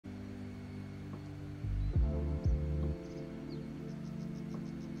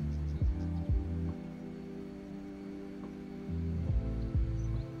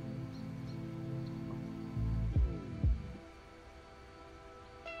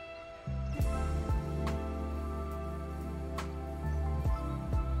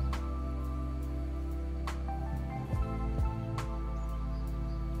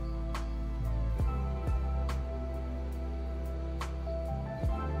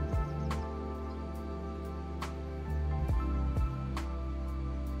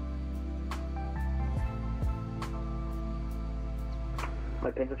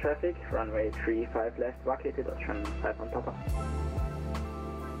Open to traffic, runway 35 left, vacated, Ocean 5 on Papa.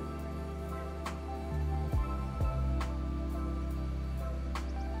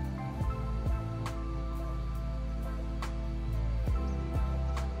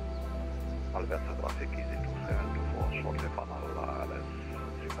 Alberta traffic easy to 724, shortly funnel LS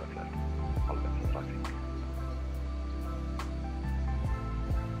 35 left. Alberta traffic.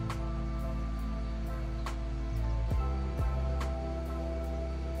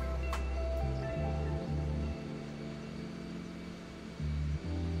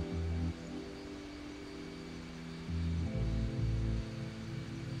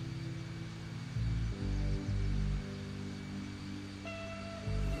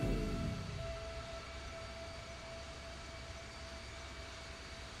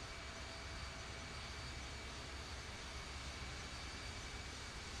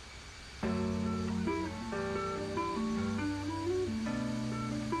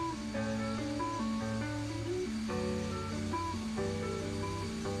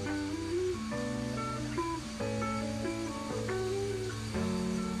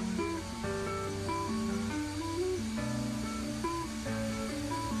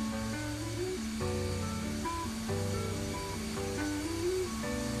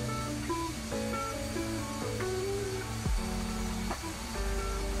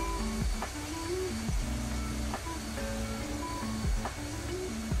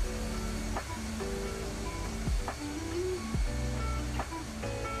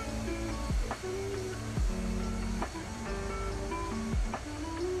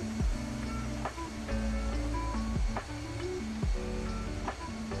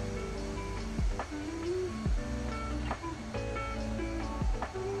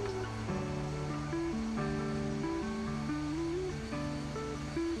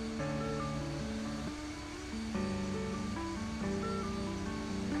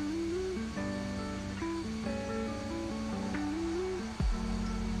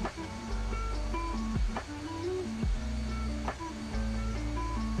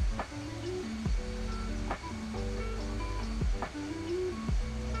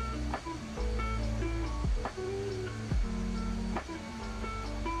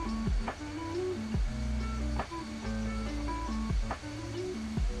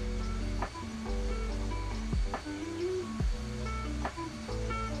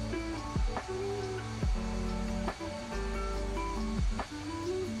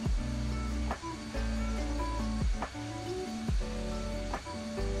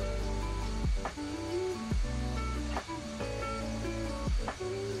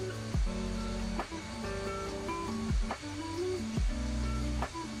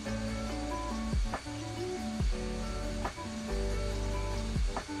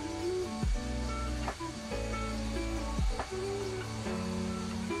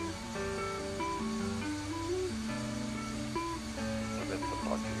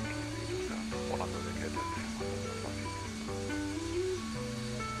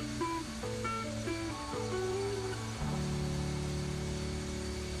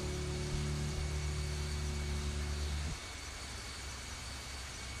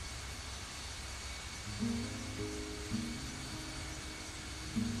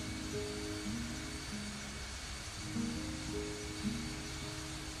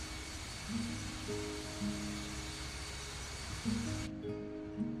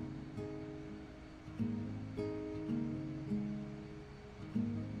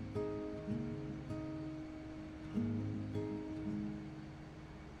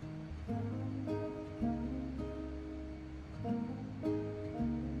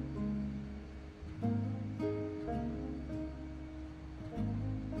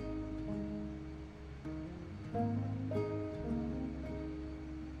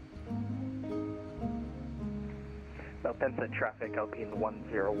 Pensa traffic, Alpine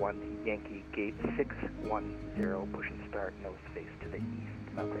 101, Yankee Gate 610, push and start, nose face to the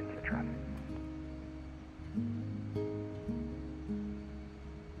east, Pensa traffic.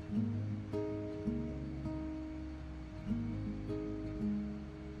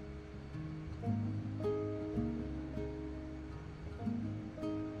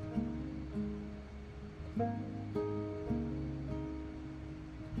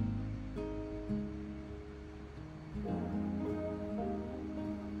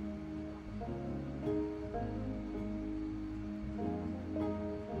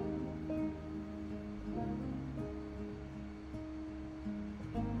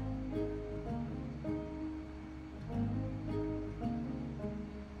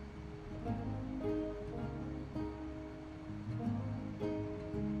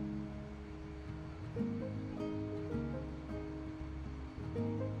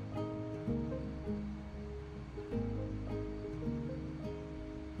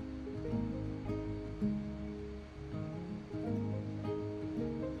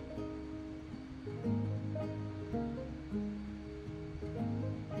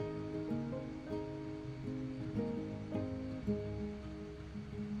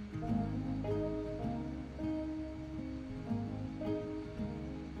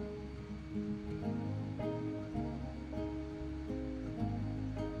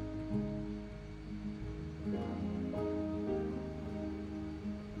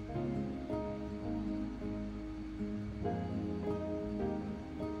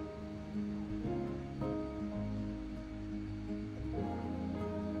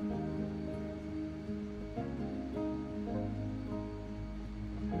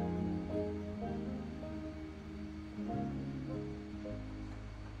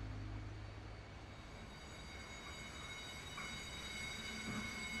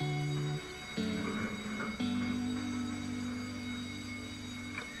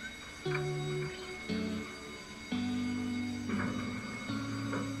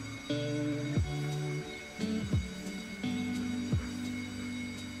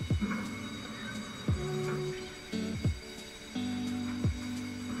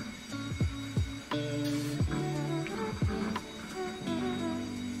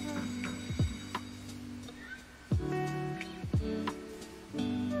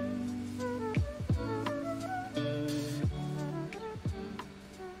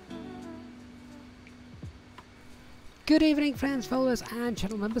 Good evening, friends, followers, and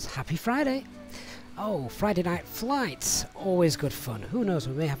channel members. Happy Friday. Oh, Friday night flights. Always good fun. Who knows,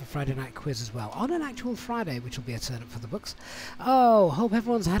 we may have a Friday night quiz as well. On an actual Friday, which will be a turn up for the books. Oh, hope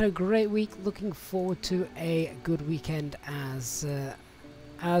everyone's had a great week. Looking forward to a good weekend as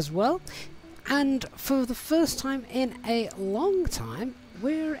well. And for the first time in a long time,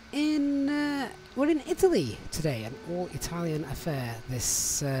 we're in Italy today, an all-Italian affair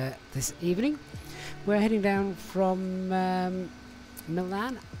this evening. We're heading down from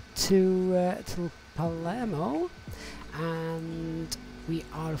Milan to Palermo, and we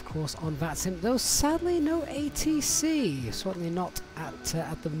are of course on VATSIM, though sadly no ATC, certainly not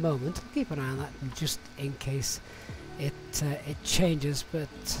at the moment. I'll keep an eye on that just in case it changes, but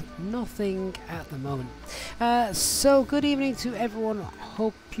nothing at the moment. So good evening to everyone,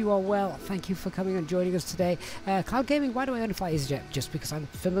 hope you are well. Thank you for coming and joining us today. Cloud Gaming, why do I only fly EasyJet? Just because I'm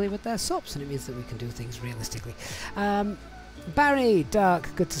familiar with their SOPs, and it means that we can do things realistically. Barry,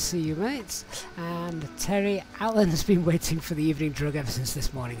 Dark, good to see you, mates. And Terry, Alan has been waiting for the evening drug ever since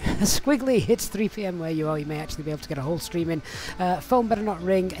this morning. Squiggly, it's 3 PM where you are. You may actually be able to get a whole stream in. Phone better not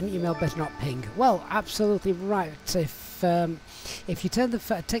ring, and email better not ping. Well, absolutely right. If you turn the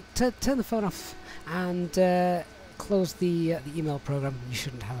phone off and close the email program, you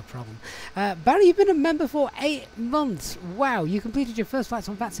shouldn't have a problem. Barry, you've been a member for 8 months. Wow, you completed your first flights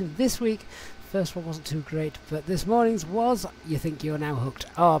on VATSIM this week. First one wasn't too great, but this morning's was. You think you're now hooked.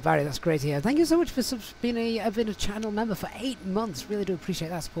 Oh, Barry, that's great to hear. Thank you so much for being a channel member for 8 months. Really do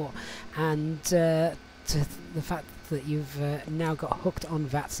appreciate that support. And to the fact that you've now got hooked on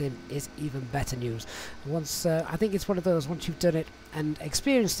VATSIM is even better news. Once I think it's one of those, once you've done it and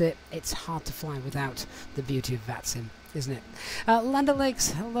experienced it, it's hard to fly without the beauty of VATSIM, isn't it? Lander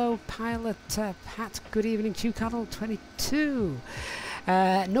Lakes, hello, Pilot Pat, good evening to you, Connell 22.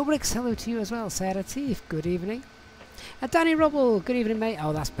 Nobrix, hello to you as well. Sarah Teef, good evening. Danny Rubble, good evening, mate.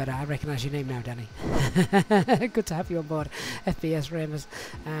 Oh, that's better. I recognise your name now, Danny. Good to have you on board. FBS Ramers.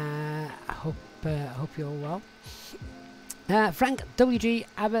 I hope you're well. Frank WG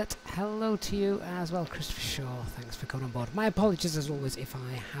Abbott, hello to you as well. Christopher Shaw, thanks for coming on board. My apologies as always if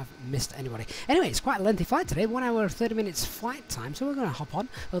I have missed anybody. Anyway, it's quite a lengthy flight today, 1 hour 30 minutes flight time, so we're going to hop on,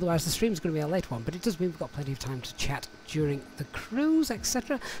 otherwise the stream's going to be a late one, but it does mean we've got plenty of time to chat during the cruise,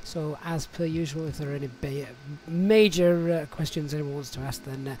 etc. So as per usual, if there are any major questions anyone wants to ask,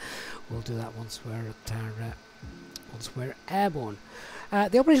 then we'll do that once we're airborne.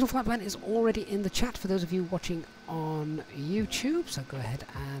 The operational flight plan is already in the chat for those of you watching on YouTube, so go ahead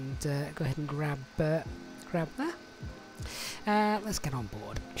and grab that. Let's get on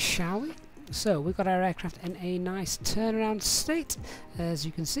board, shall we? So we've got our aircraft in a nice turnaround state. As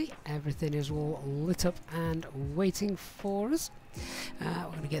you can see, everything is all lit up and waiting for us. We're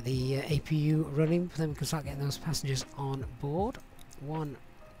going to get the APU running, then we can start getting those passengers on board. 1,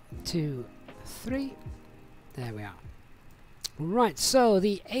 2, 3. There we are. Right, so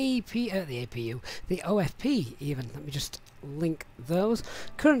the APU, the OFP even, let me just link those.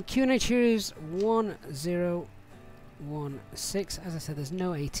 Current QNH here is 1016. As I said, there's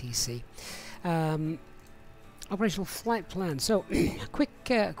no ATC. Operational flight plan. So,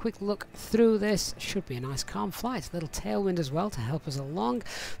 quick look through this. Should be a nice calm flight. A little tailwind as well to help us along.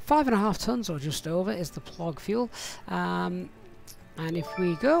 5.5 tons or just over is the plug fuel. And if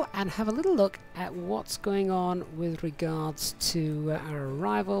we go and have a little look at what's going on with regards to our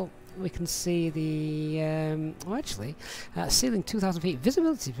arrival, we can see the ceiling 2,000 feet.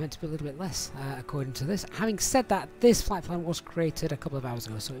 Visibility is meant to be a little bit less, according to this. Having said that, this flight plan was created a couple of hours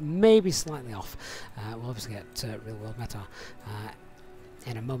ago, so it may be slightly off. We'll obviously get real world meta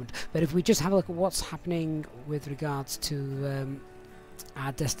in a moment. But if we just have a look at what's happening with regards to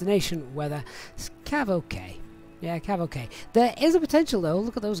our destination weather, it's kind of okay. Yeah, okay. There is a potential though,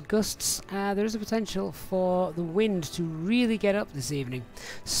 look at those gusts, there is a potential for the wind to really get up this evening.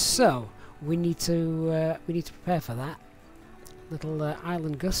 So, we need to prepare for that. Little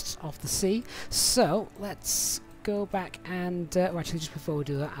island gusts off the sea. So, let's go back and, well, actually just before we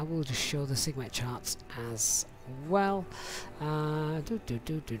do that, I will just show the SIGMET charts as well.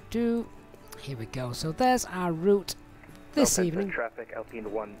 Here we go, so there's our route this evening. Traffic, Alpine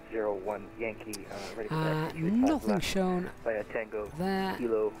 101 Yankee, ready for nothing shown via Tango, there,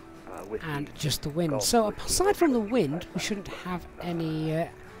 Kilo, and just the wind. So aside from the wind, we shouldn't have any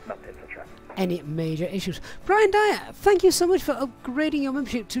major issues. Brian Dyer, thank you so much for upgrading your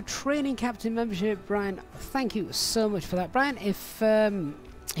membership to Training Captain membership. Brian, thank you so much for that. Brian,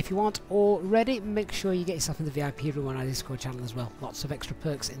 if you aren't already, make sure you get yourself in the VIP room on our Discord channel as well. Lots of extra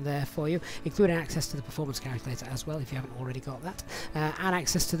perks in there for you, including access to the performance calculator as well, if you haven't already got that, and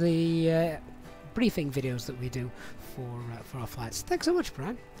access to the briefing videos that we do for our flights. Thanks so much,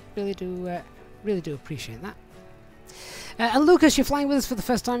 Brian. Really do appreciate that. And Lucas, you're flying with us for the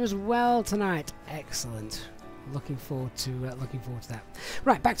first time as well tonight. Excellent. Looking forward to that.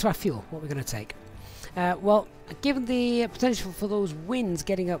 Right, back to our fuel. What we're going to take. Well, given the potential for those winds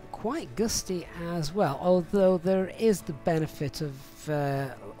getting up quite gusty as well, although there is the benefit of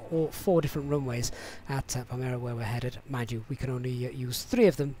all 4 different runways at Palermo where we're headed. Mind you, we can only use 3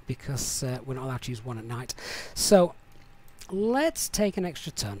 of them because we're not allowed to use 1 at night. So let's take an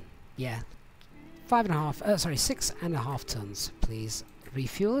extra ton. Yeah, 6.5 tons, please,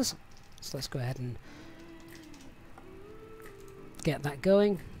 refuelers. So let's go ahead and get that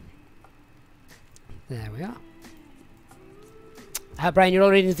going. There we are. Brian, you're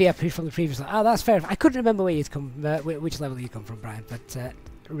already in the VIP from the previous level. Oh, that's fair. I couldn't remember where you'd come, which level you come from, Brian. But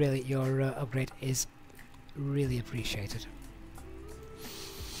really, your upgrade is really appreciated.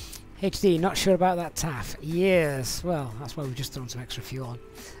 HD, not sure about that TAF. Yes, well, that's why we've just thrown some extra fuel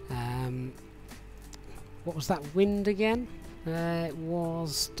on. What was that wind again? It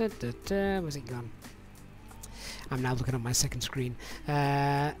was... where's it gone? I'm now looking on my second screen.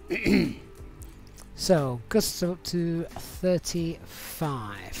 So, gusts up to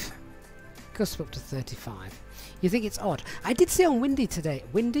 35. Gusts up to 35. You think it's odd? I did see on Windy today.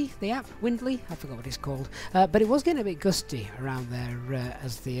 Windy, the app? Windly? I forgot what it's called. But it was getting a bit gusty around there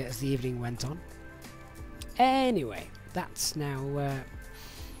as the evening went on. Anyway, that's now...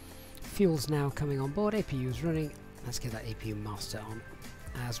 fuel's now coming on board. APU's running. Let's get that APU master on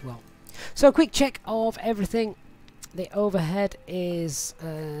as well. So, a quick check of everything. The overhead is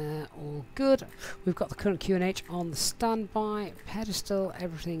all good. We've got the current QNH on the standby pedestal.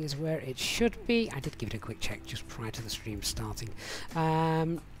 Everything is where it should be. I did give it a quick check just prior to the stream starting.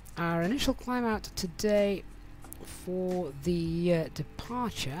 Our initial climb out today for the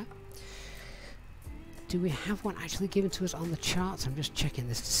departure. Do we have one actually given to us on the charts? I'm just checking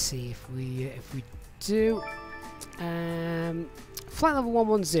this to see if we do. Flight level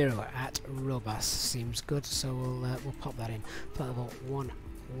 110 at Robus seems good, so we'll pop that in. Flight level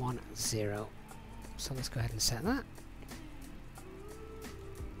 110. So let's go ahead and set that.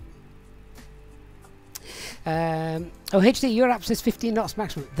 HD, your app says 15 knots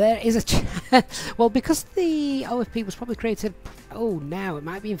maximum. There is a well, because the OFP was probably created. Now it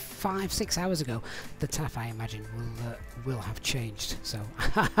might be 5-6 hours ago. The TAF, I imagine, will have changed. So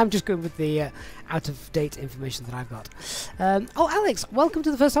I'm just going with the out-of-date information that I've got. Alex, welcome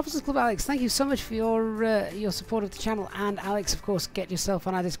to the First Officers Club, Alex. Thank you so much for your support of the channel. And Alex, of course, get yourself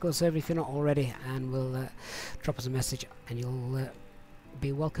on our Discord server if you're not already, and we'll drop us a message, and you'll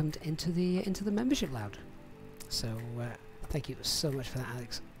be welcomed into the membership lounge. So thank you so much for that,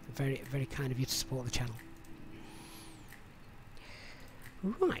 Alex. Very, very kind of you to support the channel.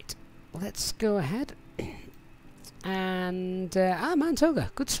 Right, let's go ahead and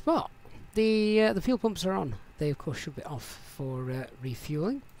Mantoga, good spot. The fuel pumps are on. They of course should be off for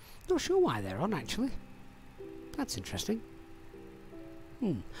refueling. Not sure why they're on actually. That's interesting.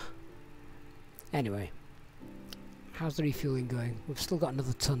 Anyway, how's the refueling going? We've still got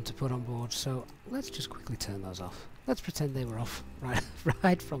another ton to put on board, so let's just quickly turn those off. Let's pretend they were off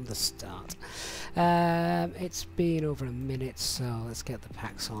right from the start. It's been over a minute, so let's get the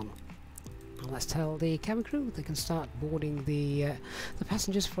packs on. And let's tell the cabin crew they can start boarding the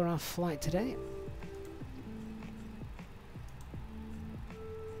passengers for our flight today.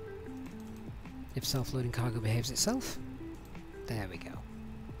 If self-loading cargo behaves itself. There we go.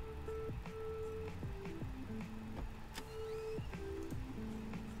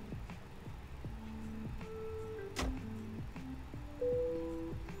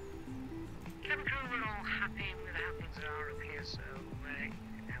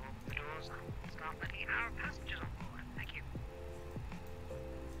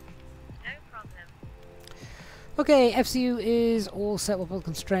 Okay, FCU is all set with all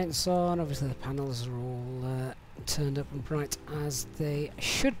constraints on. Obviously the panels are all turned up and bright as they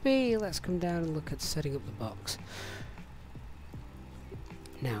should be. Let's come down and look at setting up the box.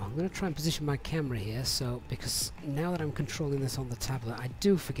 Now, I'm going to try and position my camera here, so because now that I'm controlling this on the tablet, I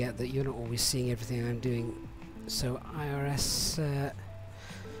do forget that you're not always seeing everything I'm doing. So IRS,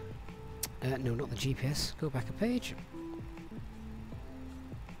 no, not the GPS, go back a page.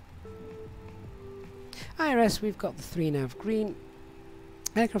 IRS, we've got the 3 nav green.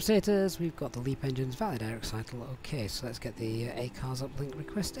 Aircraft status, we've got the LEAP engines, valid air recital. Okay, so let's get the ACARS uplink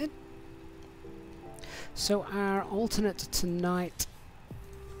request in. So our alternate tonight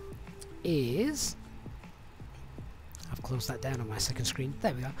is... I've closed that down on my second screen.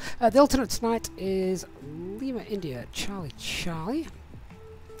 There we are. The alternate tonight is Lima India Charlie Charlie.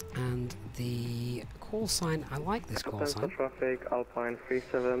 And the call sign, I like this call sign. Traffic, Alpine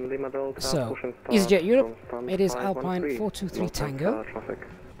 37, Lima Delta, So, push and start EasyJet Europe, from it is 513, Alpine 423 Tango. Traffic.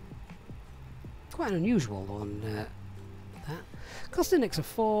 Quite unusual on that. Cost index of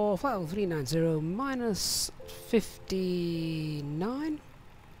 4, flight level 390, minus 59.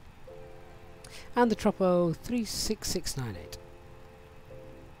 And the Tropo 36698.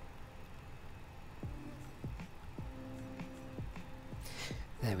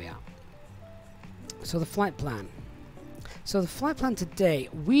 There we are. So the flight plan. So the flight plan today,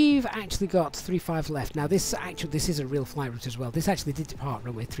 we've actually got 35 left. Now this is a real flight route as well. This actually did depart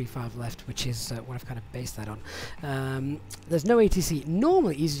runway 35 left, which is what I've kind of based that on. There's no ATC.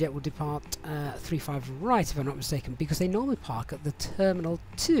 Normally EasyJet would depart 35 right, if I'm not mistaken, because they normally park at the Terminal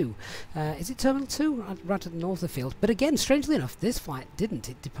 2. Is it Terminal 2? Right at the north of the field. But again, strangely enough, this flight didn't.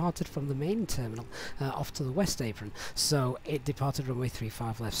 It departed from the main terminal off to the west apron. So it departed runway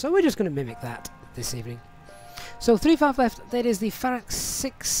 35 left. So we're just going to mimic that this evening. So 35 left, that is the Farrax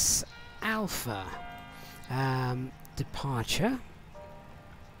 6 Alpha departure.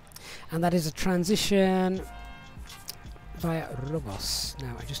 And that is a transition via Robos.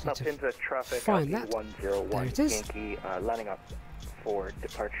 Now I just need to find that. 101 there it is. Yankee, lining up for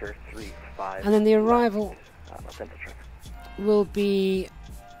departure 35. And then the arrival traffic. will be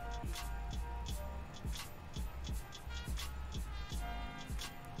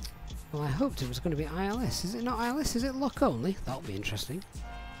well, I hoped it was going to be ILS. Is it not ILS? Is it lock only? That'll be interesting.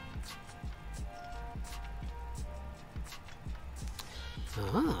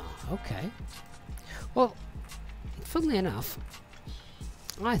 Ah, okay. Well, funnily enough,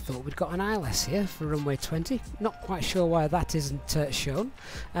 I thought we'd got an ILS here for runway 20. Not quite sure why that isn't shown.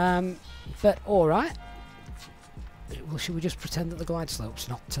 But alright. Well, should we just pretend that the glide slope's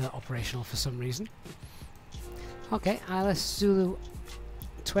not operational for some reason? Okay, ILS Zulu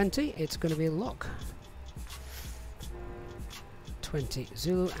 20, it's going to be lock 20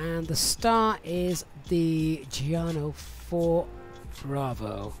 Zulu, and the star is the Giano 4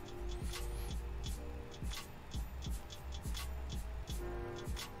 Bravo.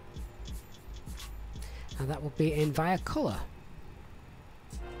 And that will be in via colour.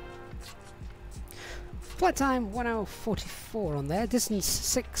 Flight time 1 hour 44 on there, distance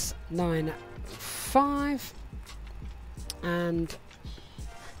 695, and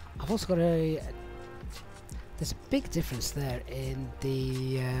I've also got there's a big difference there in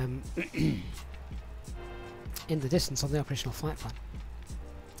the in the distance on the operational flight plan.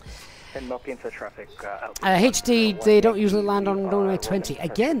 And Malpinta traffic. HD, they don't usually land on runway 20.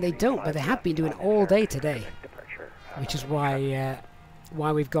 Again, they don't, but they have been doing all day today, which is why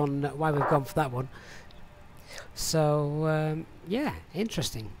we've gone for that one. So yeah,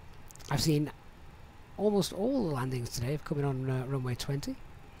 interesting. I've seen almost all the landings today have come in on runway 20.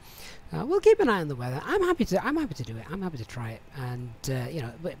 We'll keep an eye on the weather. I'm happy to do it. I'm happy to try it, and you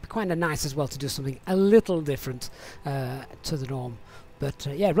know, it'd be quite nice as well to do something a little different to the norm. But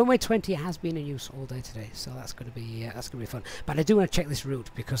yeah, runway 20 has been in use all day today, so that's going to be fun. But I do want to check this route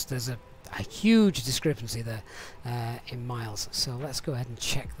because there's a huge discrepancy there in miles. So let's go ahead and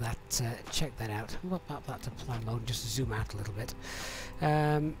check that out. We'll pop that to plan mode and just zoom out a little bit.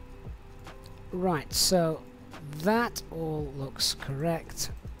 Right, so that all looks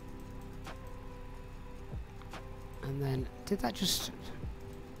correct. And then, did that just...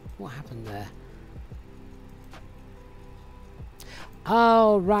 what happened there?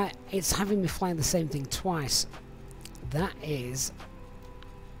 Oh, right, it's having me flying the same thing twice. That is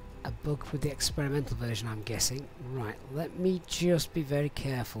a bug with the experimental version, I'm guessing. Right, let me just be very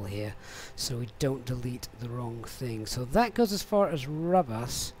careful here so we don't delete the wrong thing. So that goes as far as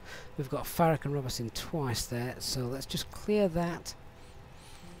Robus. We've got Farrack and Robus in twice there, so let's just clear that.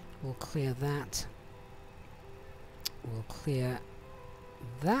 We'll clear that. We'll clear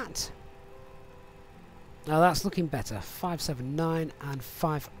that. Now that's looking better. 579 and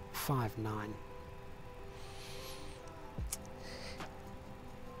 559.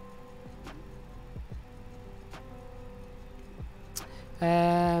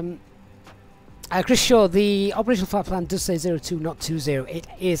 Chris Shaw, the operational flight plan does say 02, not 20. It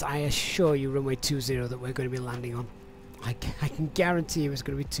is, I assure you, runway 20 that we're going to be landing on. I can guarantee you it's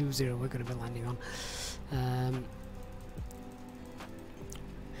going to be 20 we're going to be landing on.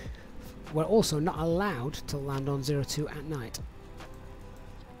 We're also not allowed to land on 02 at night.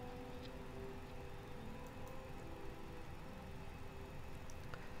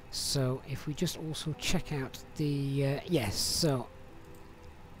 So if we just also check out the yes, so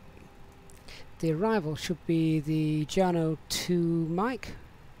the arrival should be the Giano 2 Mike.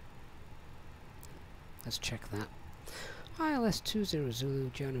 Let's check that. ILS 20 Zulu,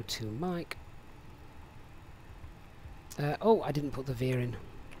 Jono 2 Mike. Oh, I didn't put the veer in.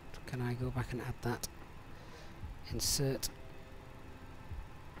 Can I go back and add that? Insert.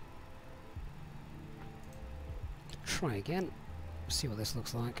 Try again. See what this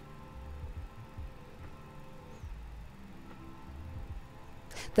looks like.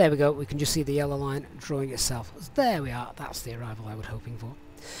 There we go, we can just see the yellow line drawing itself. There we are, that's the arrival I was hoping for.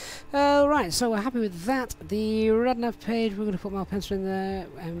 Right, so we're happy with that. The RadNav page, we're going to put Malpensa in there,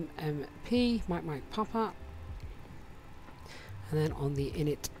 MMP, Mike Papa. And then on the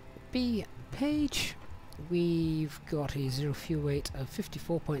init B page, we've got a 0 fuel weight of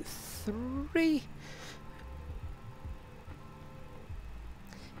 54.3.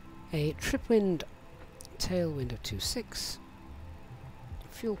 A trip wind, tailwind of 2.6.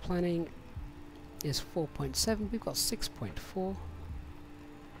 Fuel planning is 4.7. We've got 6.4.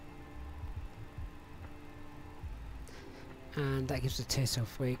 And that gives a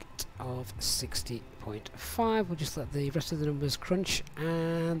takeoff weight of 60.5. We'll just let the rest of the numbers crunch.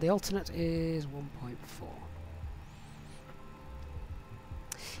 And the alternate is 1.4.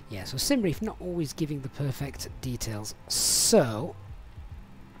 Yeah, so SimBrief not always giving the perfect details. So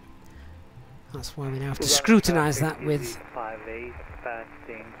that's why we now have to scrutinise that with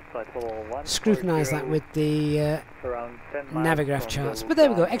the Navigraph charts. But there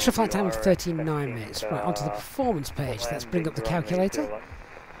we go, extra flight time of 39 minutes. Right, onto the performance page. Let's bring up the calculator.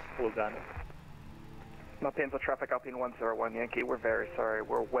 Malpensa traffic Alpine 101 Yankee. We're very sorry.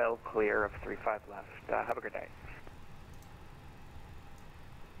 We're well clear of 35 left. Have a good day.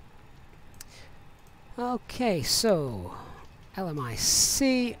 Okay, so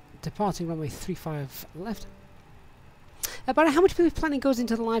LMIC. Departing runway 35 left. Barry, how much planning goes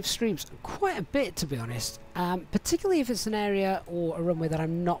into the live streams? Quite a bit, to be honest. Particularly if it's an area or a runway that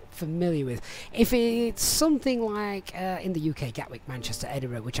I'm not familiar with. If it's something like in the UK, Gatwick, Manchester,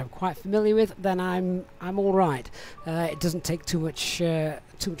 Edinburgh, which I'm quite familiar with, then I'm all right. It doesn't take too much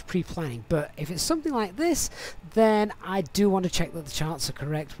pre-planning. But if it's something like this, then I do want to check that the charts are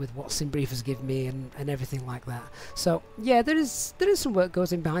correct with what SimBrief has given me and everything like that. So yeah, there is some work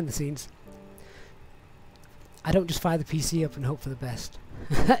goes in behind the scenes. I don't just fire the PC up and hope for the best.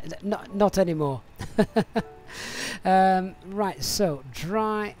 not anymore. Right, so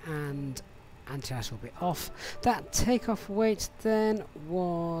dry and anti-ice will be off. That takeoff weight then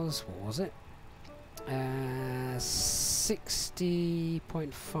was, what was it?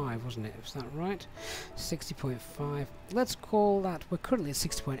 60.5, wasn't it? Was that right? 60.5. Let's call that, we're currently at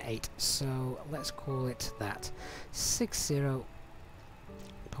 60.8, so let's call it that. 60.8.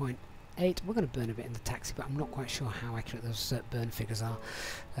 We're going to burn a bit in the taxi, but I'm not quite sure how accurate those burn figures are.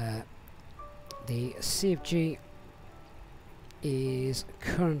 The CFG is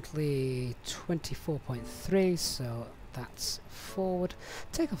currently 24.3, so that's forward.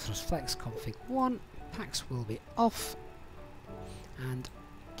 Takeoff thrust flex config 1. Pax will be off. And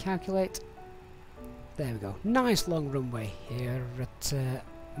calculate. There we go. Nice long runway here at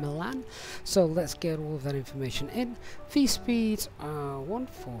Milan. So let's get all of that information in. V speeds are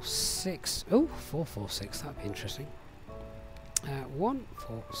 146. Oh, 446. That'd be interesting.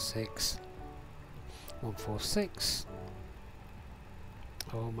 146. 146.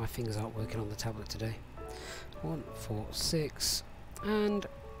 Oh, my fingers aren't working on the tablet today. 146 and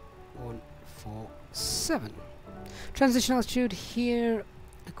 147. Transition altitude here,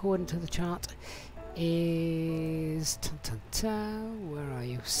 according to the chart, is where are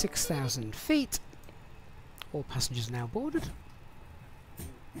you? 6,000 feet. All passengers now boarded.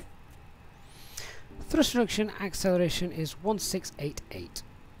 Thrust reduction acceleration is 1688.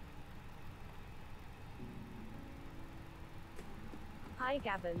 Hi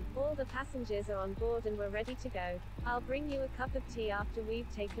Gavin, all the passengers are on board and we're ready to go. I'll bring you a cup of tea after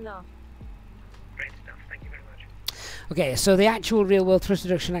we've taken off. Great stuff, thank you very much. Okay, so the actual real-world thrust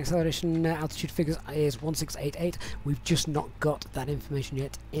reduction acceleration altitude figures is 1688. We've just not got that information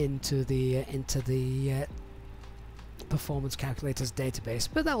yet into the performance calculators database,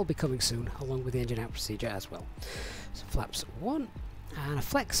 but that will be coming soon, along with the engine out procedure as well. So flaps 1 and a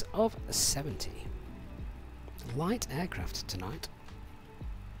flex of 70. Light aircraft tonight.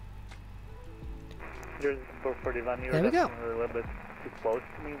 There's 441, you're there we go. A little bit too close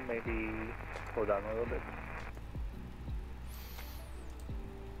to me, maybe slow down a little bit.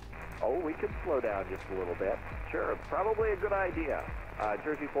 Oh, we could slow down just a little bit. Sure, probably a good idea.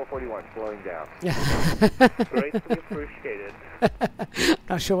 Jersey 441, slowing down. Greatly appreciated.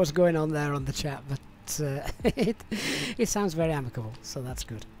 Not sure what's going on there on the chat, but it sounds very amicable, so that's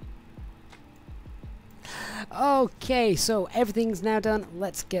good. Okay, so everything's now done.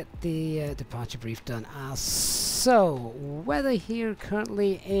 Let's get the departure brief done. So, weather here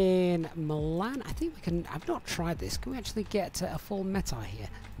currently in Milan. I think we can... I've not tried this. Can we actually get a full METAR here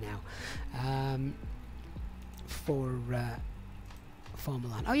now? For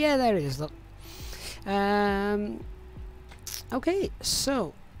Milan. Oh yeah, there it is, look. Okay,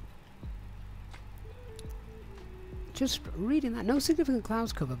 so... Just reading that. No significant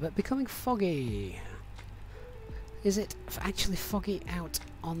clouds cover, but becoming foggy. Is it actually foggy out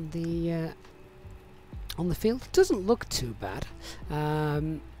on the field? Doesn't look too bad,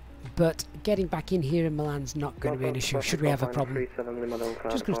 but getting back in here in Milan's not going to be an issue. Should we have a problem?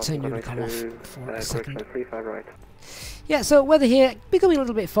 Just going to turn Unicom off for a second. Yeah, so weather here becoming a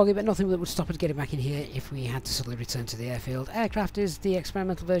little bit foggy, but nothing that would stop us getting back in here if we had to suddenly return to the airfield. Aircraft is the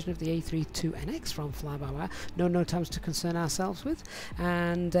experimental version of the A320NX from Fly-by-Wire. No NOTAMs to concern ourselves with.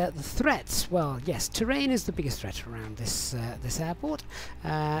 And the threats, well, yes, terrain is the biggest threat around this airport.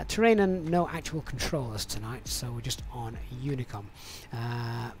 Terrain and no actual controllers tonight, so we're just on Unicom.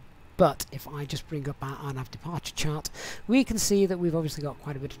 But if I just bring up our RNAV departure chart, we can see that we've obviously got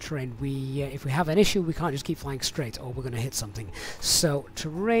quite a bit of terrain. If we have an issue, we can't just keep flying straight, or we're going to hit something. So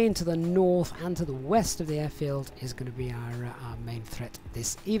terrain to the north and to the west of the airfield is going to be our main threat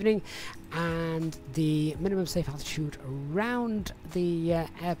this evening. And the minimum safe altitude around the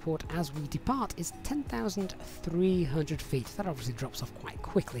airport as we depart is 10,300 feet. That obviously drops off quite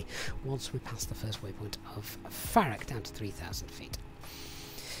quickly once we pass the first waypoint of Farrak down to 3,000 feet.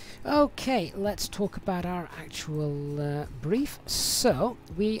 Okay, let's talk about our actual brief. So,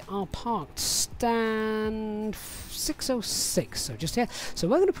 we are parked stand 606, so just here. So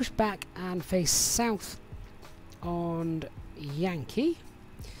we're going to push back and face south on Yankee.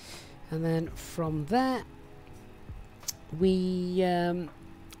 And then from there, we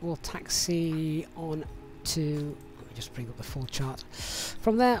will taxi on to... Let me just bring up the full chart.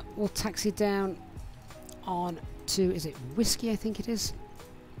 From there, we'll taxi down on to... Is it Whiskey, I think it is?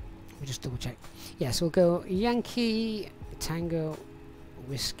 We just double check. Yeah, so we'll go Yankee, Tango,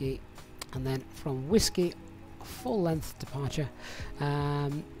 Whiskey, and then from Whiskey, full length departure.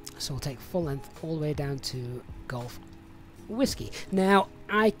 So we'll take full length all the way down to Golf Whiskey. Now,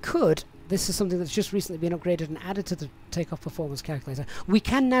 I could, this is something that's just recently been upgraded and added to the takeoff performance calculator. We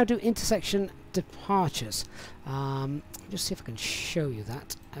can now do intersection departures. Just see if I can show you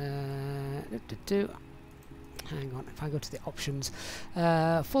that. Hang on, if I go to the options,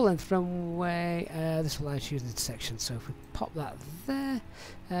 full length runway, this will allow you to choose an intersection. So if we pop that there,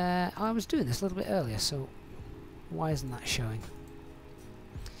 I was doing this a little bit earlier, so why isn't that showing?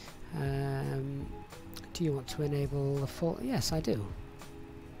 Do you want to enable the full? Yes, I do.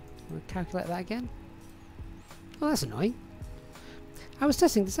 We'll calculate that again. Oh, that's annoying. I was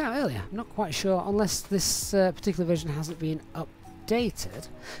testing this out earlier. I'm not quite sure, unless this particular version hasn't been updated,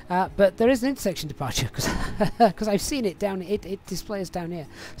 but there is an intersection departure because I've seen it down. It displays down here,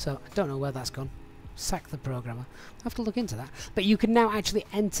 so I don't know where that's gone. Sack the programmer. I'll have to look into that. But you can now actually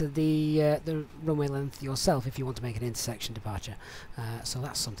enter the runway length yourself if you want to make an intersection departure. So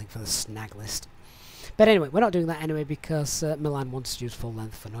that's something for the snag list. But anyway, we're not doing that anyway because Milan wants to use full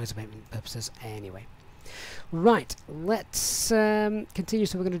length for noise abatement purposes anyway. Right, let's continue.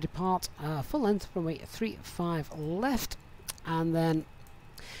 So we're going to depart full length runway 35 left, and then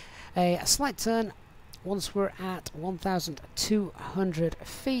a slight turn once we're at 1,200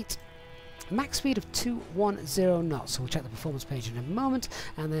 feet. Max speed of 210 knots, so we'll check the performance page in a moment,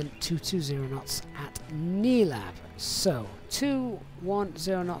 and then 220 knots at NELAB. So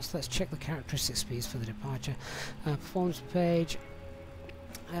 210 knots, let's check the characteristic speeds for the departure. Performance page.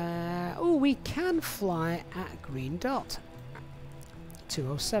 Oh, we can fly at green dot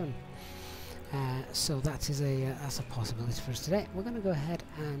 207. So that is that's a possibility for us today. We're going to go ahead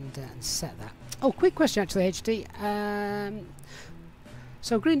and set that. Oh, quick question actually, HD.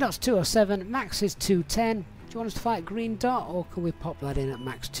 So green dot's 207, max is 210. Do you want us to fly at green dot, or can we pop that in at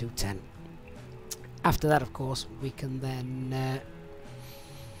max 210? After that, of course, we can then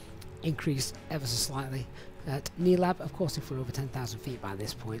increase ever so slightly. At NELAB, of course, if we're over 10,000 feet by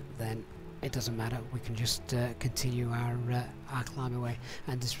this point, then it doesn't matter. We can just continue our climb away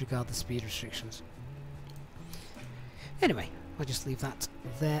and disregard the speed restrictions. Anyway, I'll just leave that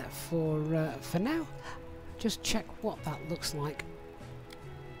there for now. Just check what that looks like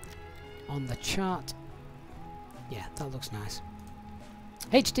on the chart. Yeah, that looks nice.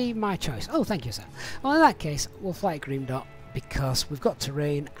 HD, my choice. Oh, thank you, sir. Well, in that case, we'll fly at green dot because we've got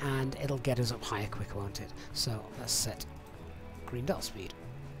terrain and it'll get us up higher quicker, won't it? So let's set green dot speed.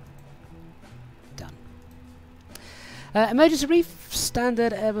 Done. Emergency brief,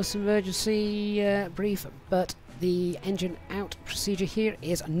 standard Airbus emergency brief, but the engine out procedure here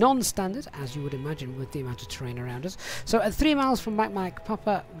is non-standard, as you would imagine with the amount of terrain around us. So at 3 miles from Mike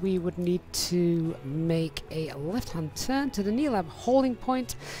Papa, we would need to make a left-hand turn to the NELAB holding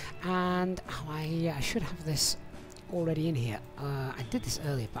point, and I should have this already in here. I did this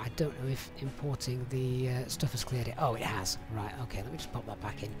earlier, but I don't know if importing the stuff has cleared it. Oh, it has. Right, okay, let me just pop that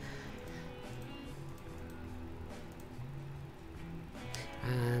back in.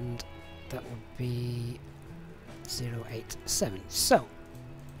 And that would be 087. So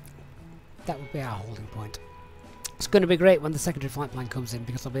that would be our holding point. It's going to be great when the secondary flight plan comes in,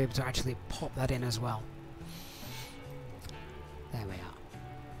 because I'll be able to actually pop that in as well. There we are.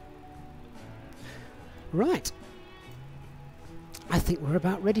 Right. I think we're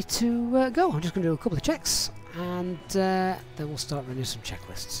about ready to go. I'm just going to do a couple of checks, and then we'll start running some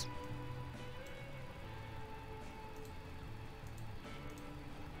checklists.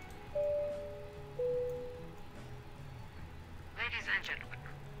 Ladies and gentlemen,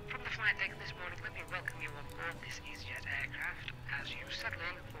 from the flight deck this morning, let me welcome you on board this EasyJet aircraft as you settle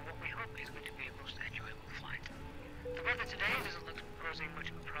in for what we hope is going to be a most enjoyable flight. The weather today doesn't look to be posing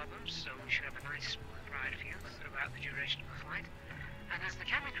much of a problem, so we should have a nice smooth ride for you throughout the duration of the flight. And as the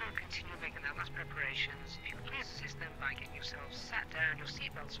cabin crew continue making their last preparations, if you could please assist them by getting yourselves sat down, your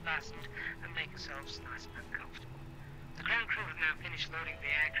seatbelts fastened, and make yourselves nice and comfortable. The ground crew have now finished loading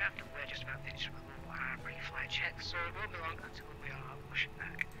the aircraft, and we're just about finished with all our pre-flight checks, so it won't be long until we are pushing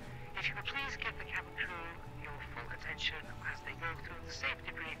back. If you could please give the cabin crew your full attention as they go through the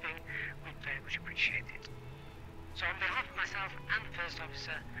safety briefing, we'd very much appreciate it. So on behalf of myself and the first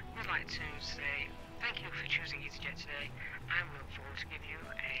officer, we'd like to say thank you for choosing EasyJet today, and we look forward to giving you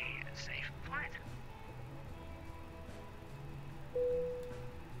a safe flight.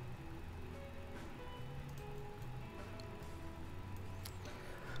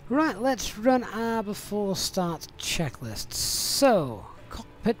 Right, let's run our before start checklist. So,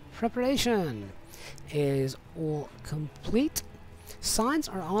 cockpit preparation is all complete. Signs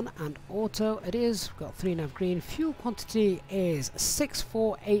are on and auto it is. We've got 3 nav green. Fuel quantity is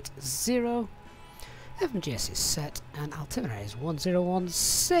 6480. FMGS is set, and altimeter is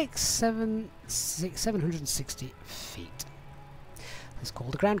 101,760 feet. Let's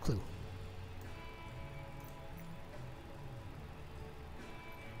call the ground crew.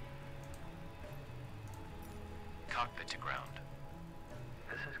 Cockpit to ground.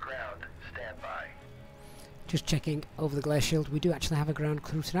 This is ground. Stand by. Just checking over the glare shield, we do actually have a ground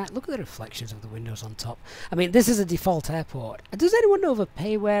crew tonight. Look at the reflections of the windows on top. I mean, this is a default airport. Does anyone know of a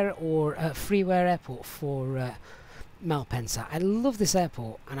payware or freeware airport for Malpensa? I love this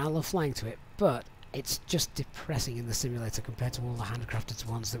airport and I love flying to it, but it's just depressing in the simulator compared to all the handcrafted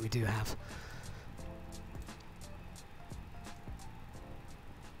ones that we do have.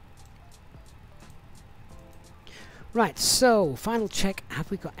 Right, so final check. Have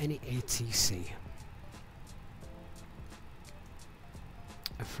we got any ATC?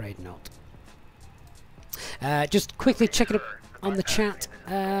 Afraid not. Just quickly check it up on the chat.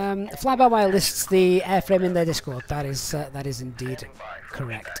 Fly-by-wire lists the airframe in their Discord. That is indeed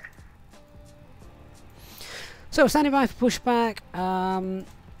correct. So standing by for pushback.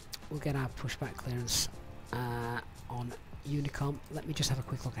 We'll get our pushback clearance on Unicom. Let me just have a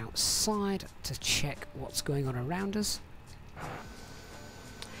quick look outside to check what's going on around us.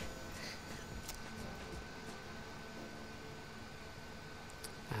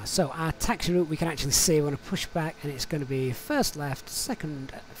 So our taxi route we can actually see we're going to push back, and it's going to be first left,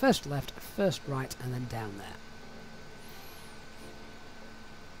 first left, first right, and then down there.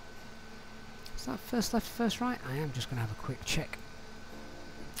 Is that first left, first right? I am just going to have a quick check.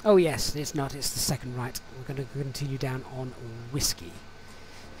 Oh yes, it's not, it's the second right. We're going to continue down on Whiskey.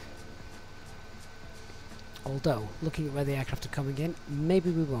 Although, looking at where the aircraft are coming in,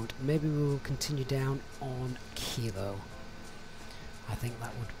 maybe we won't. Maybe we will continue down on Kilo. I think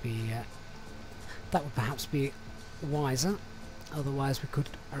that would be that would perhaps be wiser. Otherwise, we could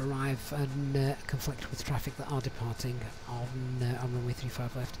arrive and conflict with traffic that are departing on runway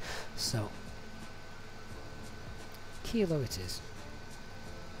 35 left. So, Kilo it is.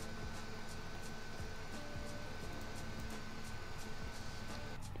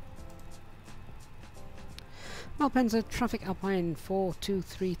 Malpensa traffic Alpine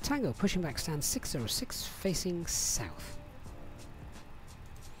 423 Tango, pushing back stand 606, facing south.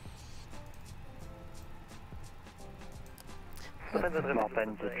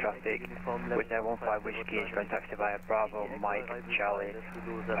 Malpensa traffic, with 15 Whiskey is going taxi via Bravo, Mike, Charlie,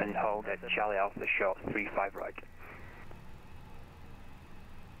 and hold at Charlie Alpha short 35 right.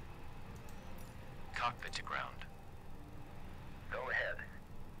 Cockpit to ground.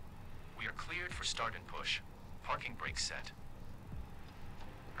 Cleared for start and push. Parking brakes set.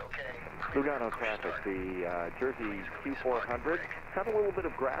 Okay. Lugano traffic, the Jersey Q400. Had a little bit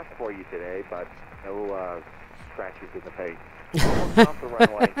of grass for you today, but no scratches in the face. Almost off the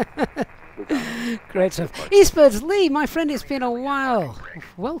runway. Lugano. Great stuff. Eastbirds Lee, my friend, it's been a while.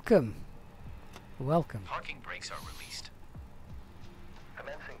 Welcome. Welcome. Parking brakes are released.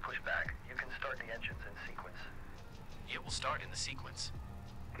 Commencing pushback. You can start the engines in sequence. It will start in the sequence.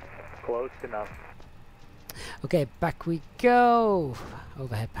 Close enough. Okay, back we go.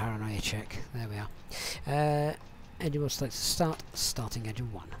 Overhead paranoia check. There we are. Engine will select start. Starting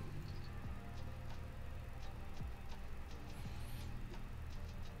engine 1.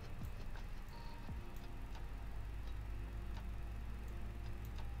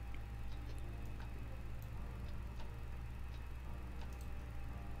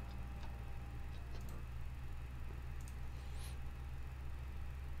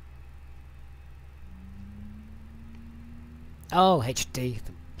 Oh, HD,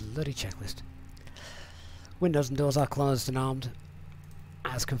 the bloody checklist. Windows and doors are closed and armed,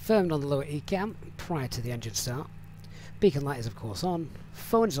 as confirmed on the lower ECAM prior to the engine start. Beacon light is of course on.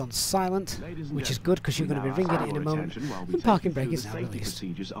 Phone is on silent, which is good because you're going to be ringing it in a moment. And parking brake is now released.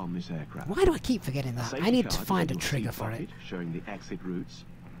 Why do I keep forgetting that? I need to find a trigger for it. Showing the exit routes.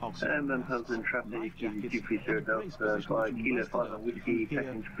 And then Hudson traffic, Q30 Delta, Kilo 5 Whiskey,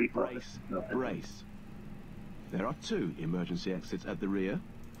 second frequency. Brace. There are 2 emergency exits at the rear,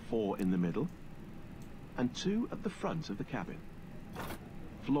 4 in the middle, and 2 at the front of the cabin.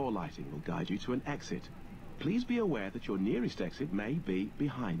 Floor lighting will guide you to an exit. Please be aware that your nearest exit may be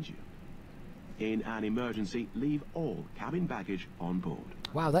behind you. In an emergency, leave all cabin baggage on board.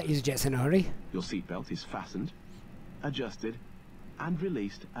 Wow, that EasyJet's in a hurry. Your seatbelt is fastened, adjusted, and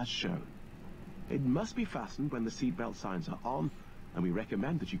released as shown. It must be fastened when the seatbelt signs are on, and we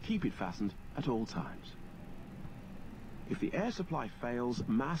recommend that you keep it fastened at all times. If the air supply fails,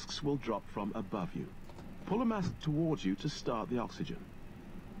 masks will drop from above you. Pull a mask towards you to start the oxygen.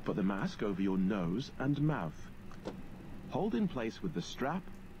 Put the mask over your nose and mouth. Hold in place with the strap.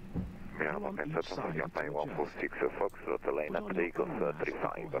 Milan, Yapai 146, Foxtrot, Elena, Eagles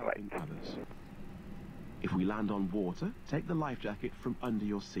 35, right. If we land on water, take the life jacket from under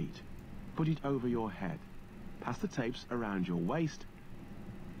your seat. Put it over your head. Pass the tapes around your waist.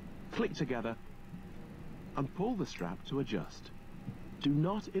 Click together and pull the strap to adjust. Do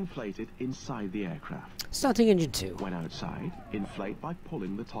not inflate it inside the aircraft. Starting engine 2. When outside, inflate by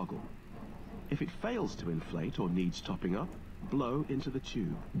pulling the toggle. If it fails to inflate or needs topping up, blow into the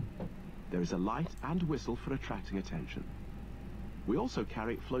tube. There is a light and whistle for attracting attention. We also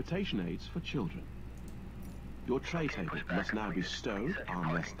carry flotation aids for children. Your tray table must now be stowed,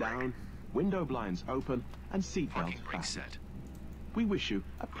 armrest down, window blinds open, and seatbelt fastened. We wish you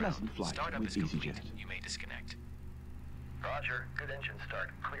a pleasant flight with EasyJet. You may disconnect. Roger, good engine start.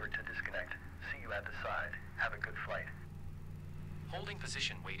 Clear to disconnect. See you at the side. Have a good flight. Holding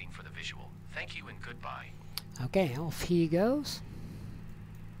position waiting for the visual. Thank you and goodbye. Okay, off he goes.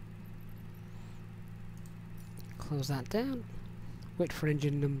 Close that down. Wait for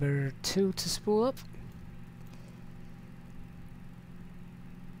engine number 2 to spool up.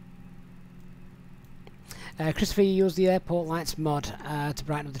 Christopher, you use the airport lights mod to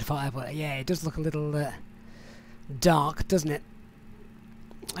brighten up the default airport. Yeah, it does look a little dark, doesn't it?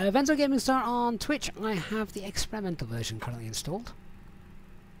 Venzo Gaming Star on Twitch. I have the experimental version currently installed.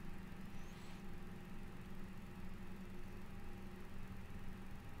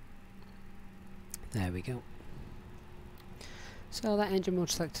 There we go. So that engine mode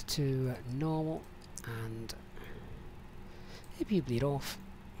selected to normal, and if you bleed off,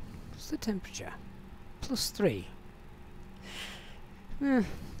 what's the temperature? +3. I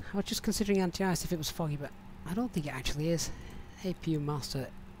was just considering anti-ice if it was foggy, but I don't think it actually is. APU master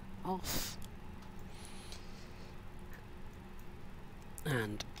off.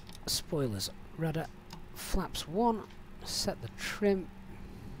 And spoilers rudder, flaps 1, set the trim.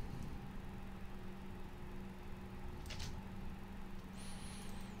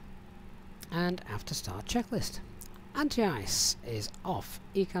 And after start checklist. Anti-ice is off.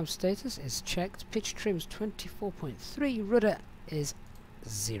 ECAM status is checked. Pitch trims 24.3. Rudder is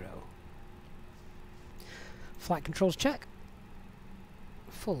 0. Flight controls check.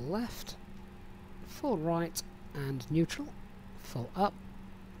 Full left, full right and neutral. Full up,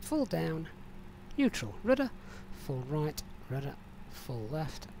 full down, neutral. Rudder, full right, rudder, full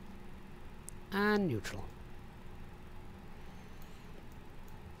left and neutral.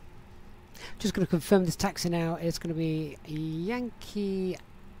 Just going to confirm this taxi now. It's going to be Yankee,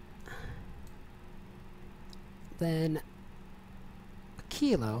 then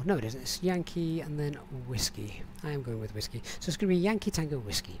Kilo. No, it isn't. It's Yankee and then Whiskey. I am going with Whiskey. So it's going to be Yankee Tango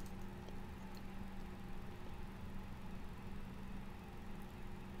Whiskey.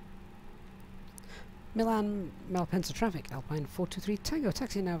 Milan, Malpensa traffic, Alpine 423 Tango,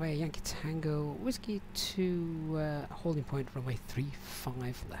 taxi now via Yankee Tango Whiskey to holding point runway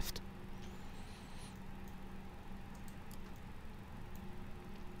 35 left.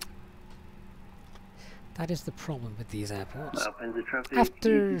 That is the problem with these airports.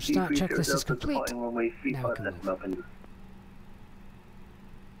 After start checklist is complete, now we can move.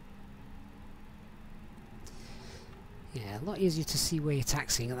 Yeah, a lot easier to see where you're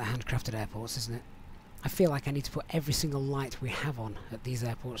taxiing at the handcrafted airports, isn't it? I feel like I need to put every single light we have on at these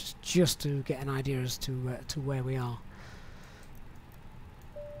airports just to get an idea as to where we are.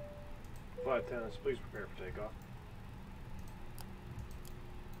 Flight attendants, please prepare for takeoff.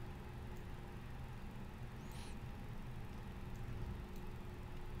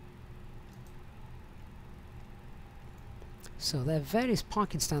 So there are various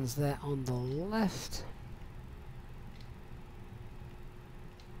parking stands there on the left.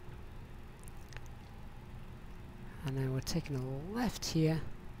 And now we're taking a left here.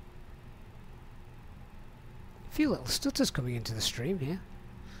 A few little stutters coming into the stream here.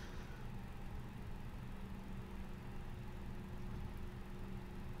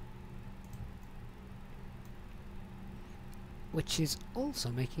 Which is also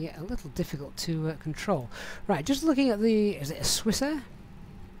making it a little difficult to control. Right, just looking at the... is it a Swissair?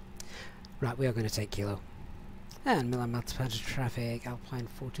 Right, we are going to take Kilo. And Milan Malpensa traffic, Alpine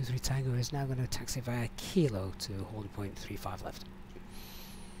 423 Tango is now going to taxi via Kilo to holding point 35 left.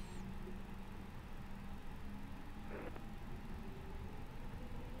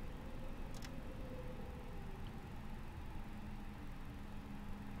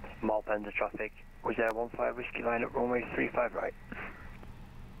 Malpensa traffic, was there 15 Whiskey line at runway 35 right?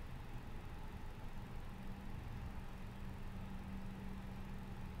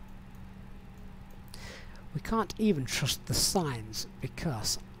 We can't even trust the signs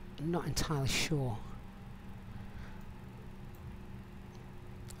because I'm not entirely sure.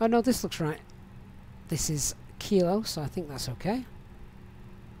 Oh no, this looks right. This is Kilo, so I think that's okay.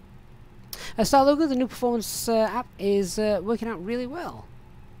 Starlogo, the new performance app, is working out really well.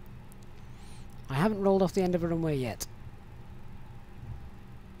 I haven't rolled off the end of a runway yet.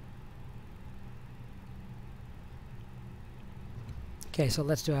 Okay, so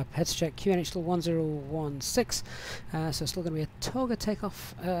let's do our heads check. QNH still 1016, so still going to be a Toga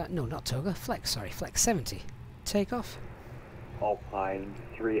takeoff. No, not Toga, Flex, sorry, Flex 70 takeoff. Alpine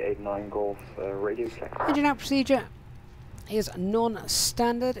 389 Golf, radio check. Engine out procedure is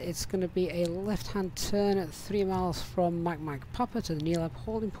non-standard. It's going to be a left-hand turn at 3 miles from Mike Papa to the Neelab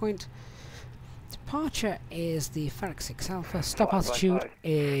holding point. Departure is the Farrax 6 Alpha. Stop altitude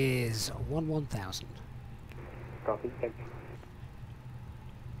is 1000. Copy, thank you.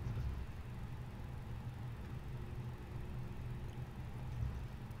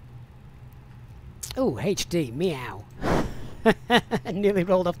 Oh, HD, meow. Nearly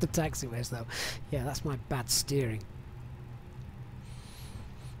rolled off the taxiways though. Yeah, that's my bad steering.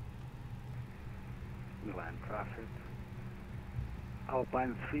 Milan traffic.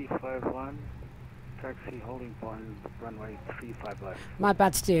 Alpine 351, taxi holding point, runway 35 left. My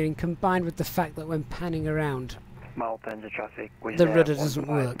bad steering combined with the fact that when panning around, Malpensa traffic, the rudder doesn't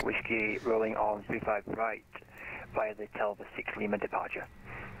work. Whiskey rolling on 35 right via the Telva 6 Lima departure.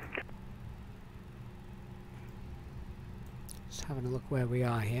 Just having a look where we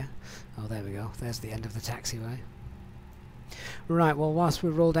are here. Oh, there we go. There's the end of the taxiway. Right, well, whilst we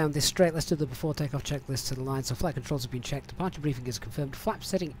roll down this straight, let's do the before takeoff checklist to the line. So flight controls have been checked, departure briefing is confirmed, flap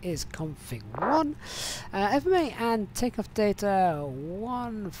setting is config 1, FMA and takeoff data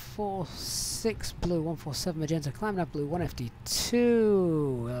 146 blue, 147 magenta, climb nav blue,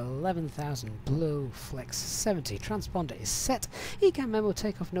 1FD2, 11,000 blue, flex 70, transponder is set, ECAM memo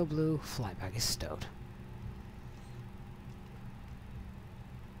takeoff no blue, flight bag is stowed.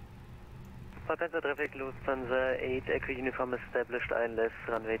 Malpensa traffic, Lufthansa 8, Echo uniform established, ILS,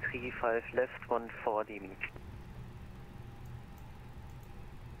 runway 35 left, 14 DME.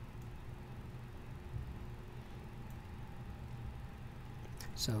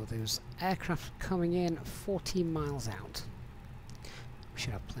 So there's aircraft coming in 14 miles out. We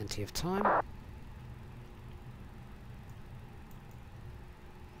should have plenty of time.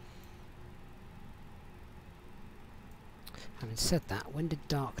 Having said that, when did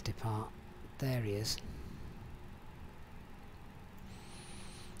Dark depart? There he is.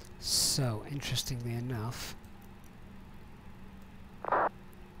 So, interestingly enough,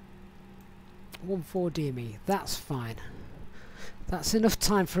 14 DME, that's fine. That's enough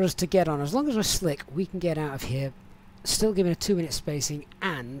time for us to get on. As long as we're slick, we can get out of here, still giving a 2-minute spacing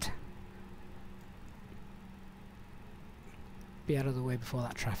and be out of the way before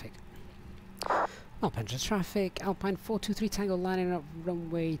that traffic. Alpine traffic, Alpine 423 Tango lining up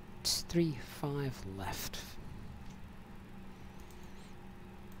runway 35 left.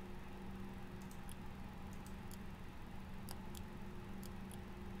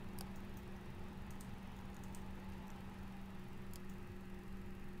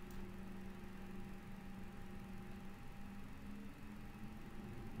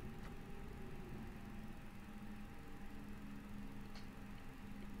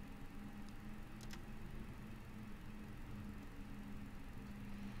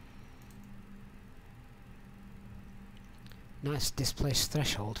 Nice displaced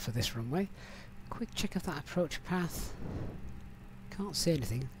threshold for this runway. Quick check of that approach path. Can't see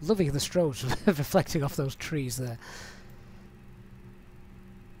anything. Loving the strobes reflecting off those trees there.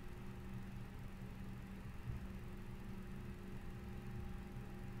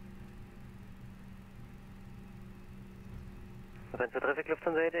 Advance traffic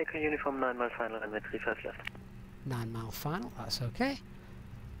Lufthansa 8, Echo Uniform 9 mile final, runway 35 left. 9 mile final, that's okay.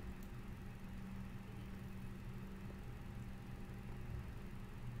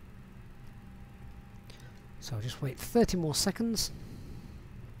 So just wait 30 more seconds.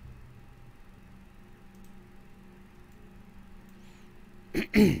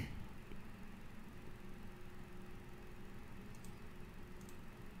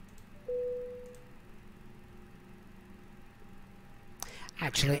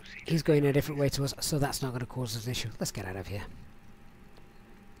 Actually, he's going a different way to us, so that's not going to cause us an issue. Let's get out of here.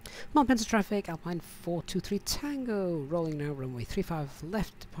 Montpensa traffic, Alpine 423 Tango, rolling now runway 35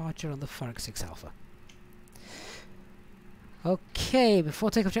 left, departure on the Farragut 6 Alpha. Okay,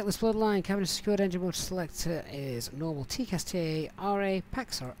 before takeoff checklist flood line, cabin secured, engine mode selector is normal, TCAS TAA, RA,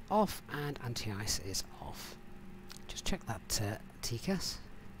 packs are off, and anti-ice is off. Just check that TCAS.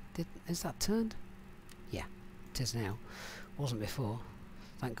 Is that turned? Yeah, it is now. Wasn't before.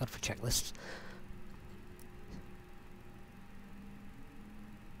 Thank God for checklists.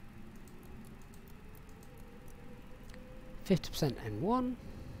 %50% N1.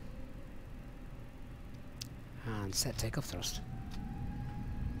 And set takeoff thrust.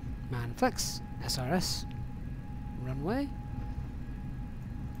 Man flex, SRS, runway.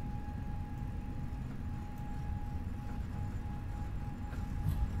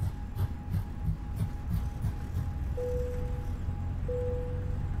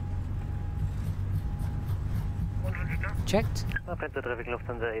 Checked. Alpine traffic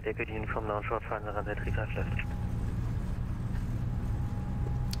Lufthansa 8, Echo Uniform now short final, runway 35 left.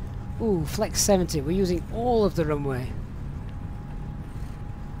 Ooh, flex 70. We're using all of the runway.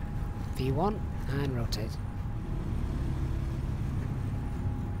 V1 and rotate.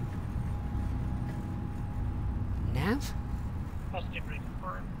 Nav. Positive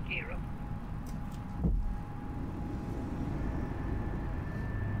reconfirm, gear up.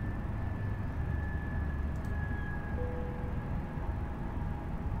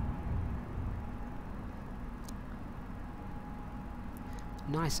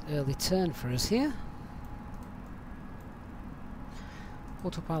 Nice early turn for us here.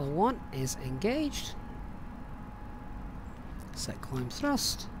 Autopilot 1 is engaged. Set climb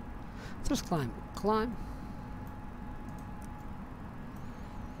thrust. Thrust climb, climb.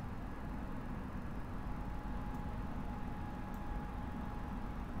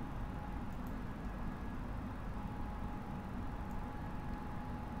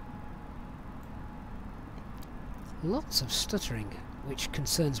 Lots of stuttering, which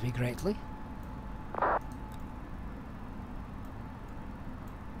concerns me greatly.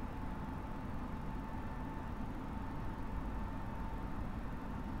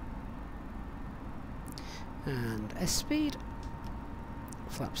 And S-speed,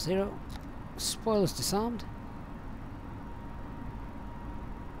 flap 0, spoilers disarmed.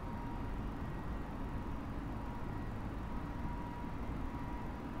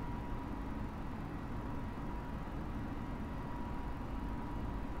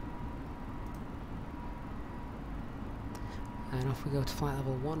 And off we go to flight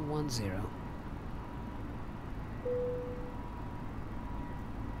level 110.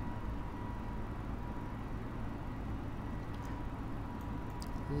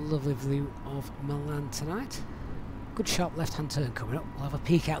 Lovely view of Milan tonight. Good sharp left-hand turn coming up. We'll have a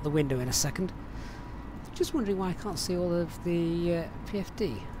peek out the window in a second. Just wondering why I can't see all of the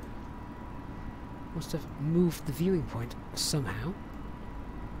PFD. Must have moved the viewing point somehow.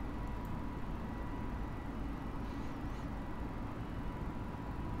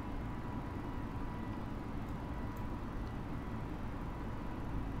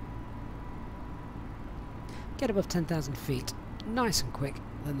 get above 10,000 feet nice and quick,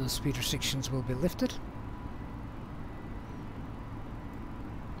 then those speed restrictions will be lifted.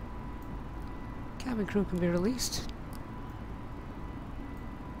 Cabin crew can be released.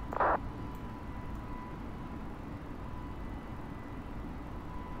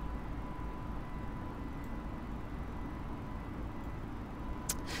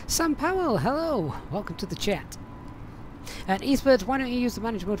 Sam Powell, hello! Welcome to the chat. And Eastbirds, why don't you use the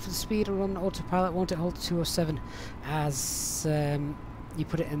manage mode for the speed or run autopilot? Won't it hold 207 as you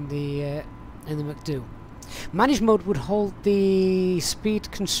put it in the McDo? Manage mode would hold the speed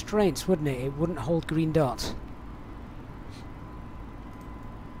constraints, wouldn't it? It wouldn't hold green dot.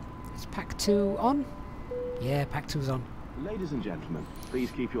 Is Pack 2 on? Yeah, Pack 2's on. Ladies and gentlemen,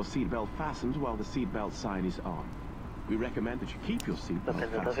 please keep your seatbelt fastened while the seatbelt sign is on. We recommend that you keep your seatbelt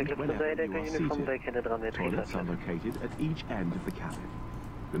fastened whenever you are seated. Toilets are located at each end of the cabin.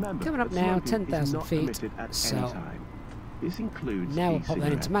 Remember, coming up now, 10,000 feet. So this includes now we'll pop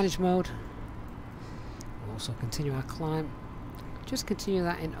that into manage mode. We'll also continue our climb. Just continue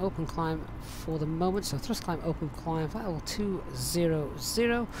that in open climb for the moment. So thrust climb, open climb, level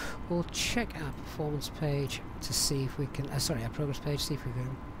 200. We'll check our performance page to see if we can. Sorry, our progress page. See if we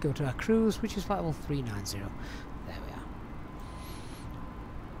can go to our cruise, which is level 390. There we are.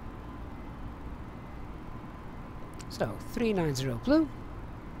 So 390 blue.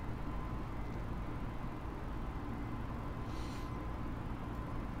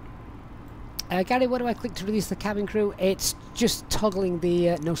 Gary, what do I click to release the cabin crew? It's just toggling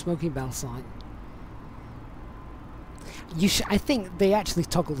the no smoking bell sign. I think they actually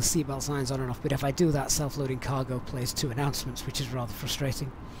toggle the seatbelt signs on and off, but if I do that, self-loading cargo plays 2 announcements, which is rather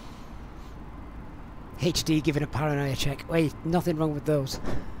frustrating. HD giving a paranoia check. Wait, nothing wrong with those.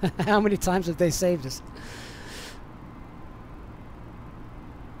 How many times have they saved us?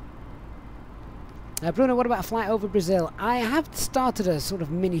 Bruno, what about a flight over Brazil? I have started a sort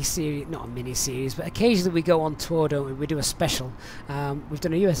of mini-series, not a mini-series, but occasionally we go on tour, don't we? We do a special. We've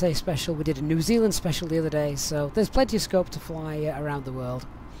done a USA special, we did a New Zealand special the other day, so there's plenty of scope to fly around the world.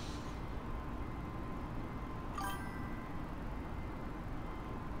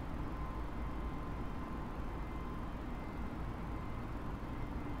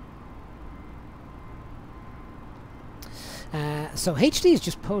 So HD has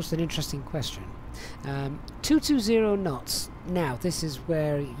just posed an interesting question. 220 knots. Now, this is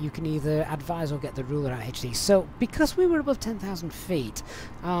where you can either advise or get the ruler out HD. So, because we were above 10,000 feet,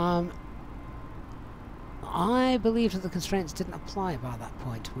 I believe that the constraints didn't apply by that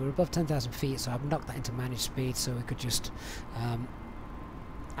point. We were above 10,000 feet, so I've knocked that into managed speed so we could just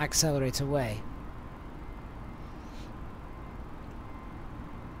accelerate away.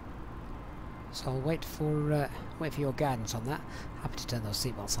 So I'll wait for your guidance on that. Happy to turn those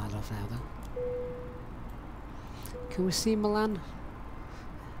seatbelt signs off now, though. Can we see Milan?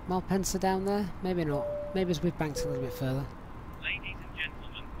 Malpensa down there? Maybe not. Maybe as we've banked a little bit further. Ladies and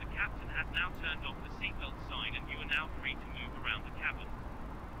gentlemen, the captain has now turned off the seatbelt sign and you are now free to move around the cabin.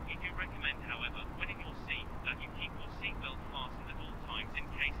 We do recommend, however, when in your seat, that you keep your seatbelt fastened at all times in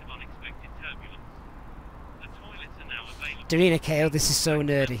case of unexpected turbulence. The toilets are now available. Darina KO, this is so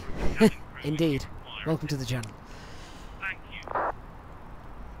nerdy. Indeed. Welcome to the channel. Thank you.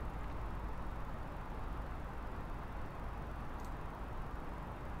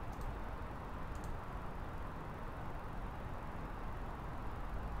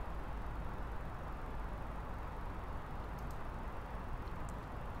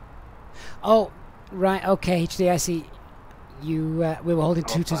 Oh, right, okay, HD, I see. You, we were holding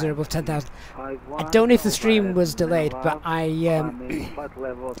 220 above 10,000. I don't know if the stream was delayed, but I, yeah,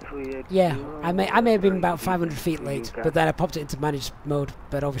 I may have been about 500 feet late, but then I popped it into managed mode,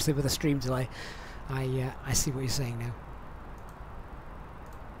 but obviously with a stream delay, I see what you're saying now.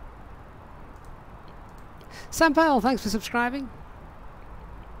 Sam Powell, thanks for subscribing.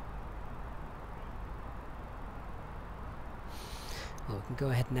 Well, we can go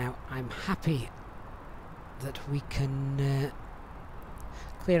ahead now. I'm happy that we can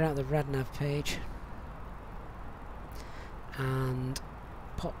clear out the RadNav page and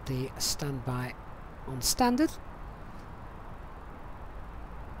pop the standby on standard.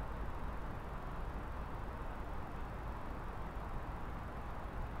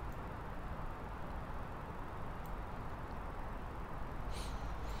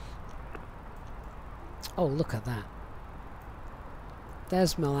 Oh, look at that.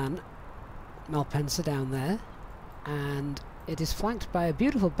 There's Milan. Malpensa down there, and it is flanked by a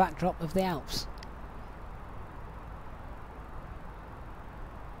beautiful backdrop of the Alps.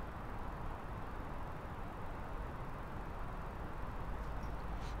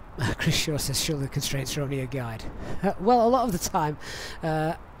 Chris Shaw says surely the constraints are only a guide. Well, a lot of the time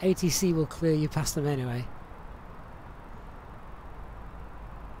ATC will clear you past them anyway.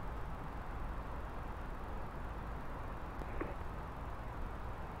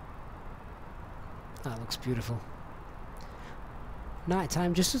 That looks beautiful.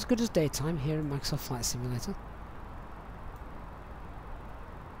 Nighttime just as good as daytime here in Microsoft Flight Simulator.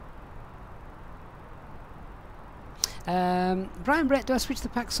 Brian Brett, do I switch the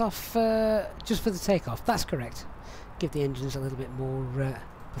packs off just for the takeoff? That's correct. Give the engines a little bit more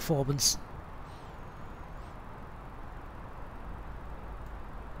performance.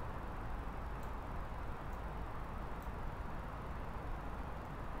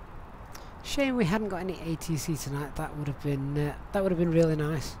 Shame we hadn't got any ATC tonight. That would have been really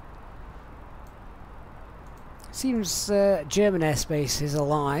nice. Seems German airspace is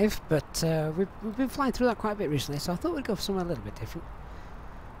alive, but we've been flying through that quite a bit recently, so I thought we'd go for somewhere a little bit different.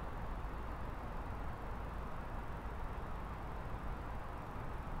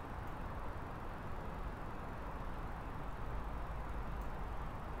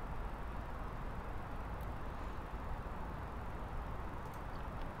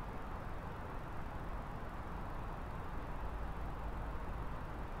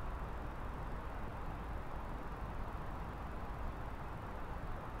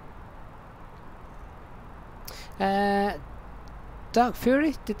 Dark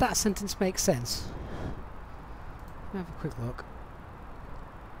Fury, did that sentence make sense? Let me have a quick look.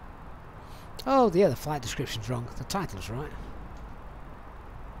 Oh, yeah, the flight description's wrong. The title's right.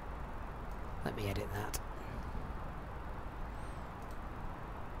 Let me edit that.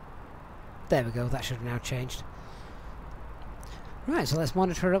 There we go, that should have now changed. Right, so let's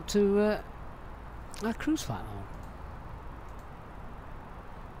monitor up to our cruise flight level.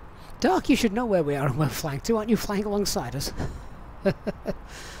 Dark, you should know where we are and where we're flying to. Aren't you flying alongside us? I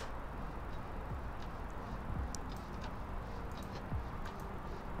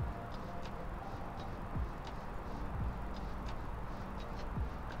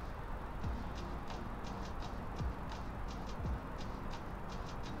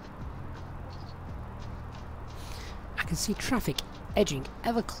can see traffic edging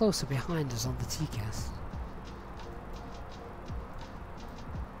ever closer behind us on the TCAS.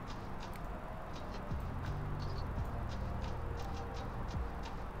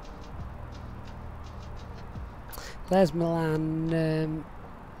 There's Milan,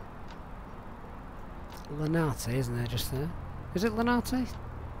 Lanate, isn't there, just there? Is it Lanate?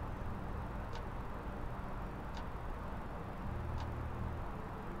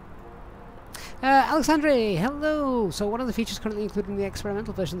 Alexandre, hello! So one of the features currently included in the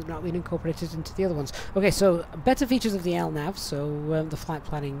experimental version that have not been incorporated into the other ones. Okay, so better features of the LNAV, so the flight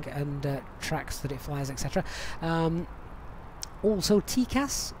planning and tracks that it flies, etc. Also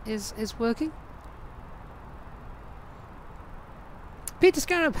TCAS is working. Peter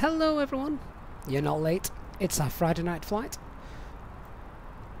Scarab, hello everyone. You're not late. It's our Friday night flight.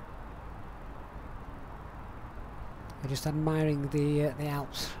 We're just admiring the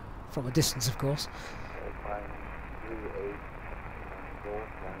Alps from a distance, of course.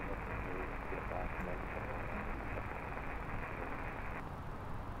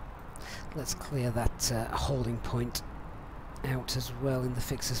 Let's clear that holding point out as well in the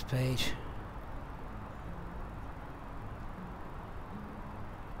fixers page.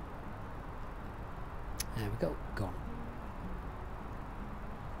 There we go, gone.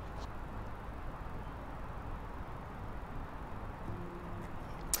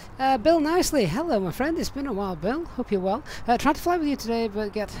 Bill Nicely, hello my friend, it's been a while Bill, hope you're well. Tried to fly with you today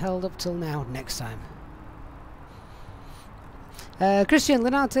but get held up till now, next time. Christian,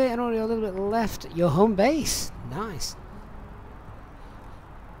 Linate and Oreo a little bit left, your home base, nice.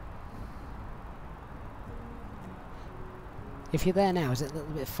 If you're there now, is it a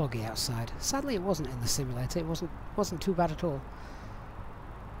little bit foggy outside? Sadly it wasn't in the simulator, it wasn't too bad at all.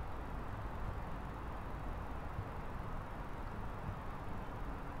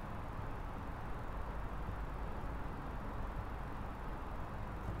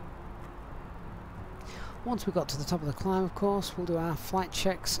 Once we got to the top of the climb, of course, we'll do our flight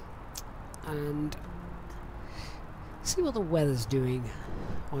checks and see what the weather's doing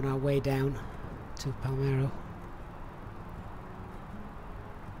on our way down to Palermo.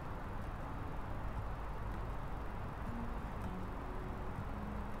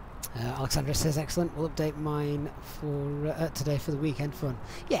 Alexandra says excellent, we'll update mine for today for the weekend fun.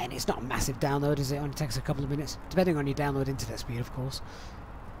 Yeah, and it's not a massive download, is it? It only takes a couple of minutes, depending on your download internet speed, of course.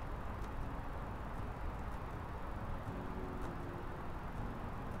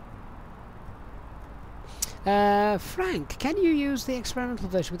 Frank, can you use the experimental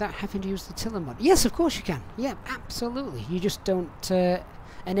version without having to use the tiller mod? Yes, of course you can. Yeah, absolutely. You just don't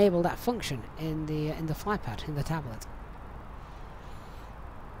enable that function in the flypad, in the tablet.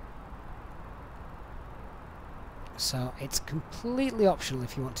 So it's completely optional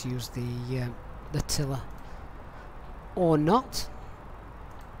if you want to use the tiller or not.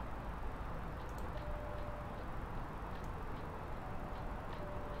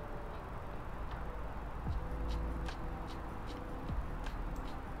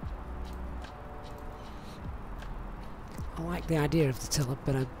 I like the idea of the tiller,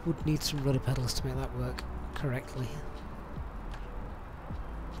 but I would need some rudder pedals to make that work correctly.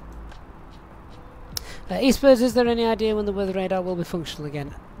 Eastbirds, is there any idea when the weather radar will be functional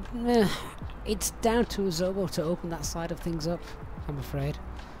again? It's down to Zobo to open that side of things up, I'm afraid.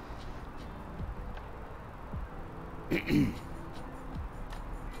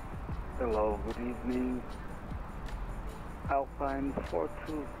 Hello, good evening. Alpine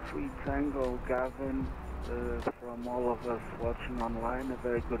 423 Tango, Gavin, from all of us watching online, a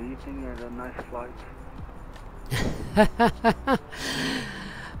very good evening and a nice flight.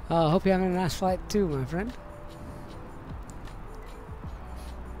 Oh, I hope you're having a nice flight too, my friend.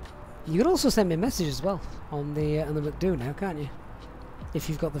 You can also send me a message as well on the McDo now, can't you? If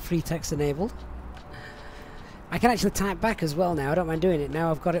you've got the free text enabled. I can actually type back as well now. I don't mind doing it now.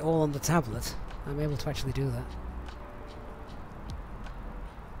 I've got it all on the tablet. I'm able to actually do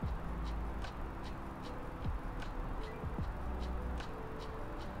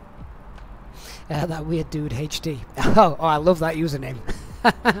that. That weird dude HD. Oh, I love that username.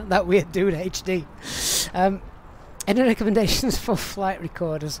 That weird dude HD. Any recommendations for flight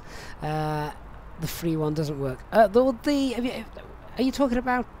recorders? The free one doesn't work. Are you talking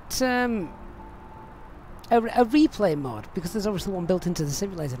about a replay mod? Because there's obviously one built into the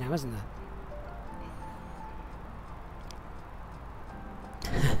simulator now, isn't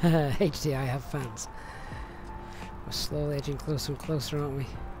there? HD, I have fans. We're slowly edging closer and closer, aren't we?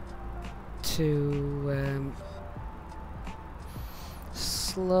 To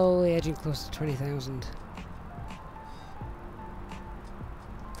slowly edging close to 20,000.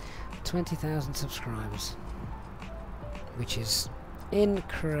 20,000 subscribers, which is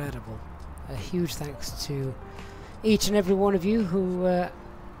incredible. A huge thanks to each and every one of you who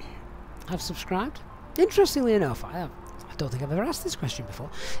have subscribed. Interestingly enough, I don't think I've ever asked this question before.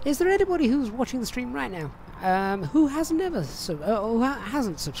 Is there anybody who's watching the stream right now who has never who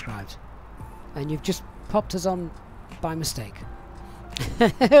hasn't subscribed, and you've just popped us on by mistake?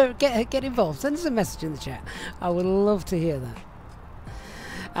 Get involved. Send us a message in the chat. I would love to hear that.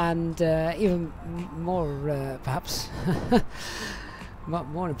 And even more, perhaps,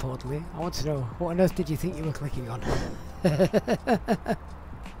 more importantly, I want to know, what on earth did you think you were clicking on?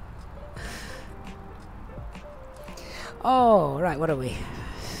 Oh, right, what are we?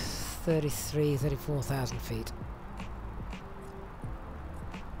 34,000 feet.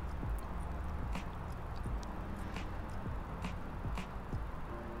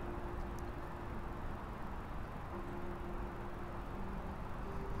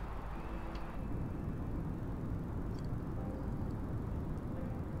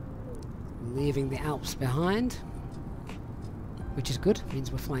 Leaving the Alps behind, which is good,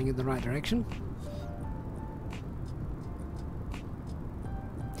 means we're flying in the right direction.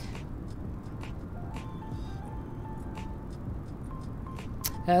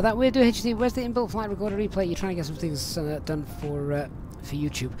 That weird HD, where's the inbuilt flight recorder replay? You're trying to get some things done for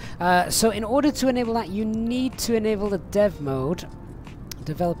YouTube. So in order to enable that, you need to enable the developer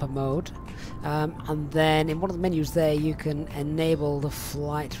mode. And then in one of the menus there you can enable the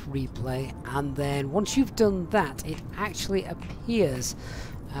flight replay, and then once you've done that it actually appears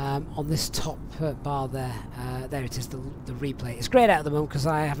on this top bar there. There it is, the replay. It's grayed out at the moment because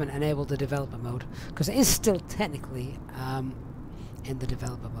I haven't enabled the developer mode, because it is still technically in the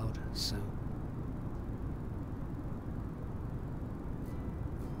developer mode. So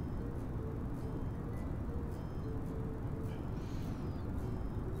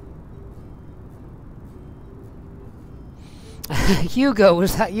Hugo,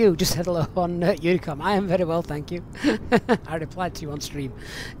 was that you? Just said hello on Unicom. I am very well, thank you. I replied to you on stream,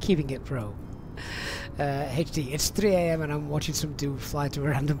 keeping it pro. HD, it's 3 AM and I'm watching some dude fly to a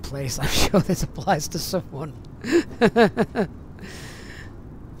random place. I'm sure this applies to someone.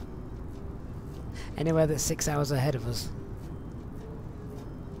 Anywhere that's 6 hours ahead of us.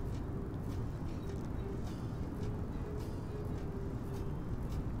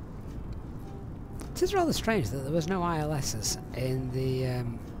 It is rather strange that there was no ILSs in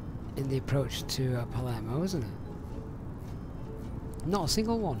the approach to Palermo, isn't it? Not a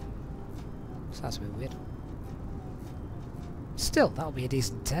single one. So that's a bit weird. Still, that'll be a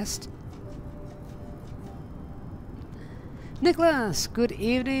decent test. Nicholas, good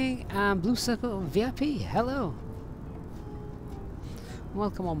evening, and Blue Circle VIP, hello.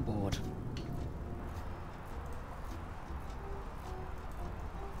 Welcome on board.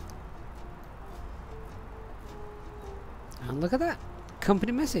 And look at that,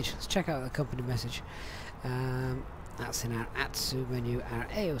 company message. Let's check out the company message. That's in our ATSU menu, our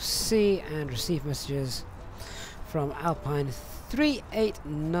AOC, and receive messages from Alpine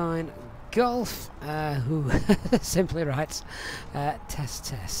 389 Golf, who simply writes,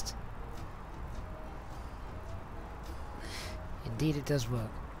 test. Indeed it does work.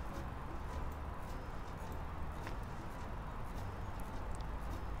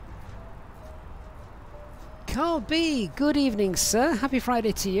 Carl B, good evening sir, happy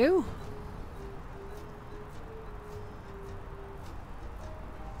Friday to you.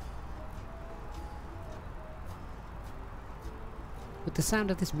 With the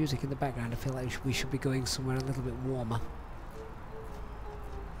sound of this music in the background, I feel like we should be going somewhere a little bit warmer.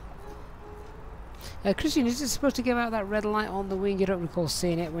 Christian, is it supposed to give out that red light on the wing? You don't recall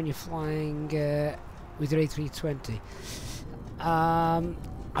seeing it when you're flying with your A320.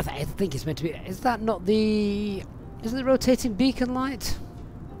 I think it's meant to be. Is that not the? Isn't the rotating beacon light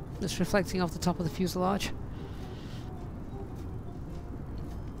that's reflecting off the top of the fuselage?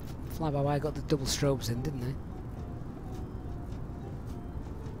 Fly-by-wire got the double strobes in, didn't they?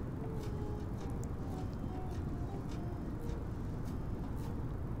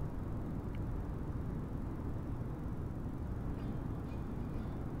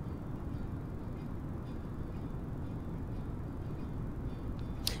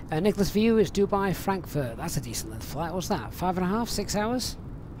 Nicholas View is Dubai, Frankfurt. That's a decent length flight. What's that? 5.5, 6 hours?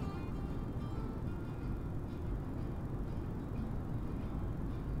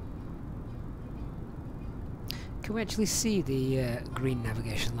 Can we actually see the green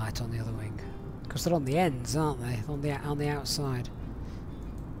navigation light on the other wing? Because they're on the ends, aren't they? On the outside.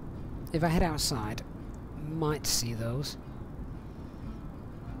 If I head outside, might see those.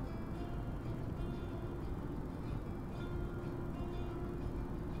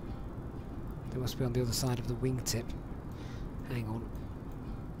 They must be on the other side of the wingtip. Hang on.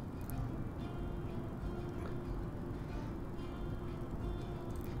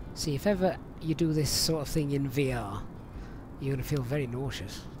 See, if ever you do this sort of thing in VR, you're going to feel very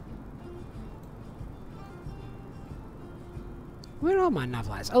nauseous. Where are my nav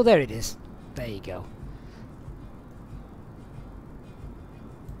lights? Oh, there it is. There you go.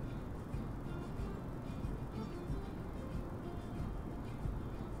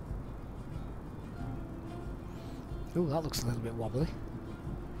 Ooh, that looks a little bit wobbly.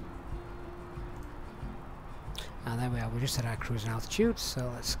 And there we are, we're just at our cruising altitude,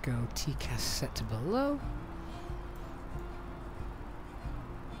 so let's go TCAS set to below.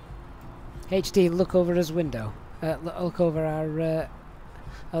 HD, look over his window. Look over our...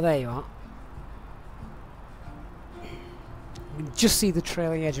 oh, there you are. You can just see the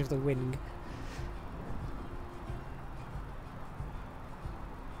trailing edge of the wing.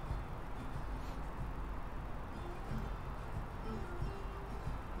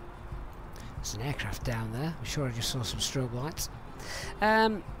 There's an aircraft down there. I'm sure I just saw some strobe lights.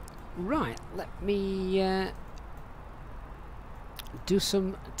 Right, let me do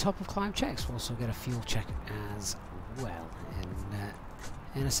some top of climb checks. We'll also get a fuel check as well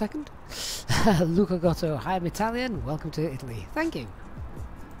in a second. Luca Gotto, hi, I'm Italian. Welcome to Italy. Thank you.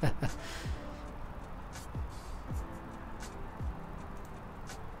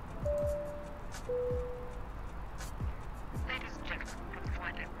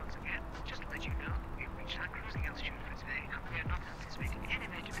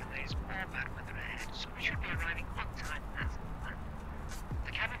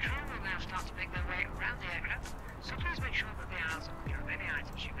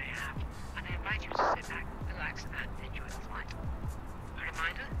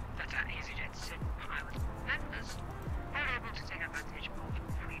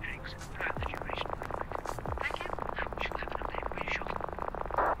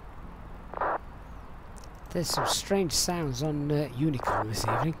 There's some strange sounds on Unicorn this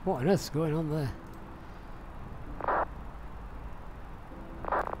evening. What on earth's going on there?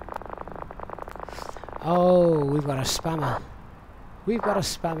 Oh, we've got a spammer. We've got a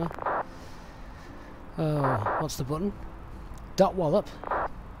spammer. Oh, what's the button? Dot wallop.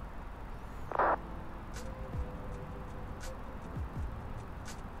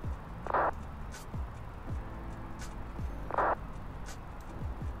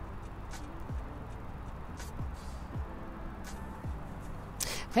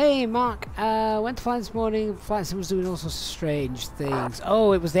 Hey Mark, went to flight this morning. Flight sim was doing all sorts of strange things.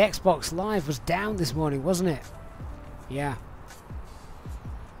 Oh, it was the Xbox Live was down this morning, wasn't it? Yeah.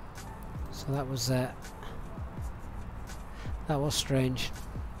 So that was strange.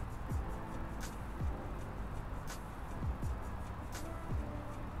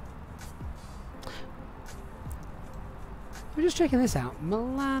 We're just checking this out.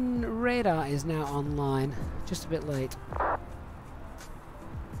 Milan radar is now online. Just a bit late.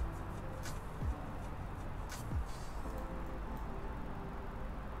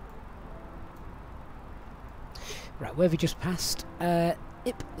 Right, where have we just passed?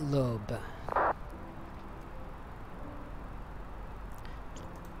 Iplob.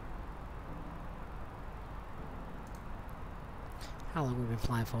 How long have we been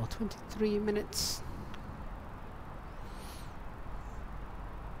flying for? 23 minutes.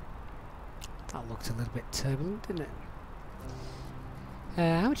 That looked a little bit turbulent, didn't it?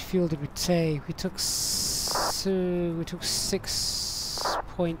 How much fuel did we take? We took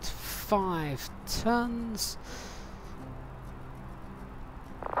 6.5 tons.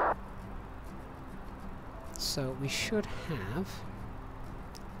 So we should have.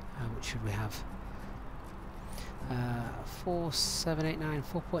 How much should we have? 4, 7, 8, 9,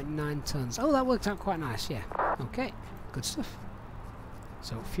 4.9 tons. Oh, that worked out quite nice. Yeah. Okay. Good stuff.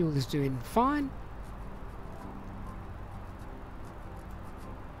 So fuel is doing fine.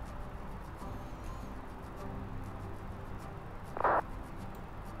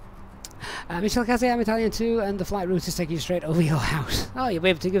 Michelle Cassie, I'm Italian too, and the flight route is taking you straight over your house. Oh, you'll be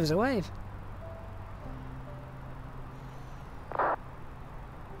able to give us a wave.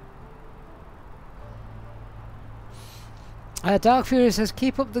 Dark Fury says,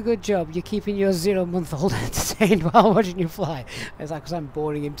 keep up the good job. You're keeping your 0-month-old entertained while watching you fly. It's like because I'm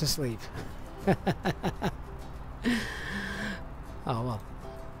boring him to sleep. Oh, well.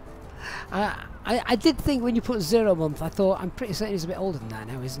 I did think when you put 0 month, I thought, I'm pretty certain he's a bit older than that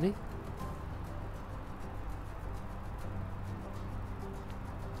now, isn't he?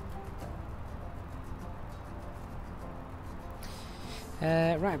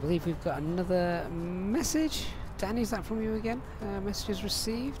 Right, I believe we've got another message. Danny, is that from you again? Messages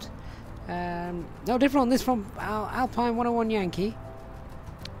received. No different on this from Alpine 101 Yankee,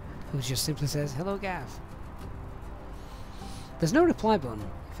 who just simply says, hello Gav. There's no reply button.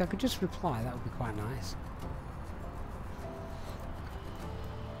 If I could just reply, that would be quite nice.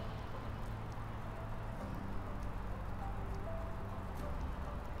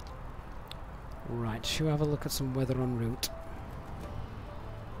 Right, shall we have a look at some weather en route?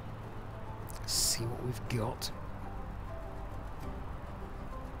 See what we've got.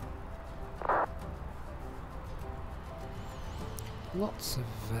 Lots of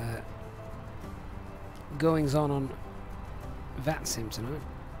goings on VATSIM tonight.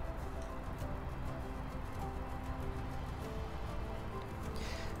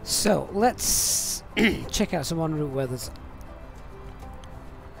 So let's check out some en route weathers.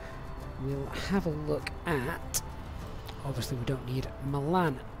 We'll have a look at. Obviously, we don't need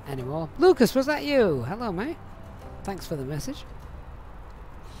Milan anymore. Lucas, was that you? Hello, mate. Thanks for the message.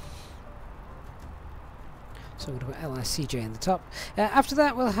 So we'll do LICJ in the top. After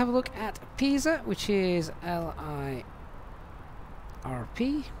that, we'll have a look at Pisa, which is LIRP.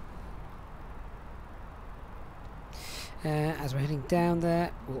 As we're heading down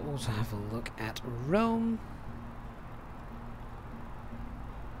there, we'll also have a look at Rome.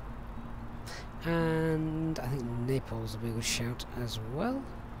 And I think Naples will be a good shout as well.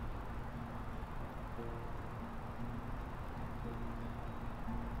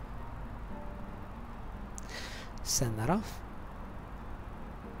 Send that off.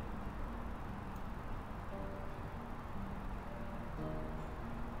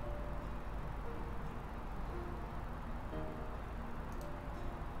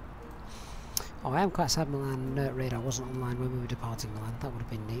 Oh, I am quite sad Milan radar wasn't online when we were departing Milan. That would have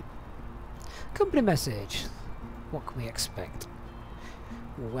been neat. Company message. What can we expect?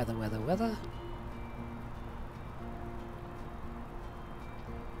 Weather, weather, weather.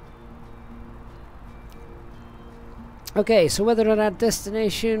 Okay, so weather at our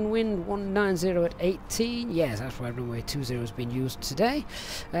destination, wind 190 at 18. Yes, that's why runway 20 has been used today.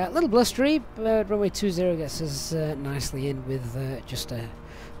 A little blustery, but runway 20 gets us nicely in with just a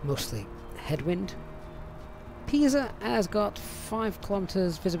mostly headwind. Pisa has got 5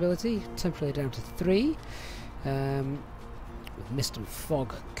 kilometers visibility, temporarily down to 3, with mist and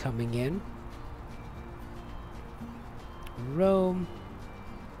fog coming in. Rome,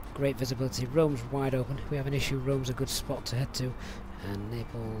 great visibility. Rome's wide open. If we have an issue, Rome's a good spot to head to. And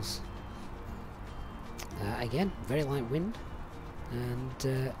Naples, again, very light wind.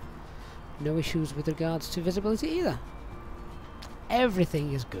 and no issues with regards to visibility either.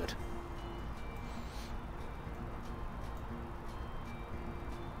 Everything is good.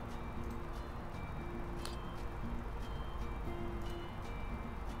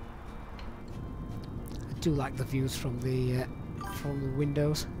 I do like the views from the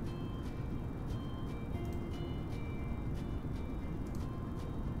windows.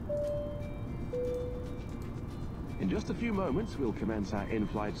 In just a few moments, we'll commence our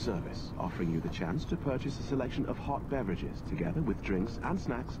in-flight service, offering you the chance to purchase a selection of hot beverages, together with drinks and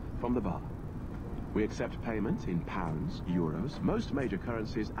snacks from the bar. We accept payment in pounds, euros, most major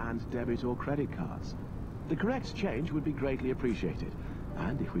currencies, and debit or credit cards. The correct change would be greatly appreciated,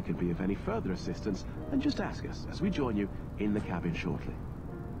 and if we can be of any further assistance, then just ask us as we join you in the cabin shortly.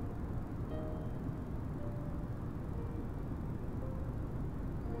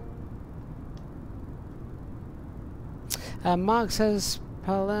 Mark says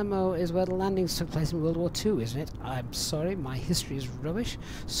Palermo is where the landings took place in World War II, isn't it? I'm sorry, my history is rubbish.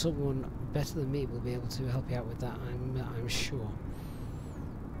 Someone better than me will be able to help you out with that, I'm sure.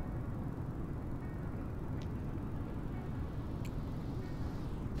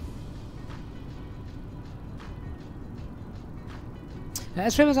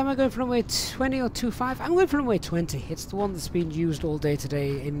 As far as am I going for runway 20 or 25? I'm going for runway 20. It's the one that's been used all day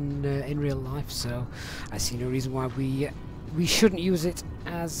today in real life, so I see no reason why we shouldn't use it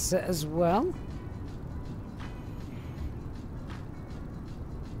as well.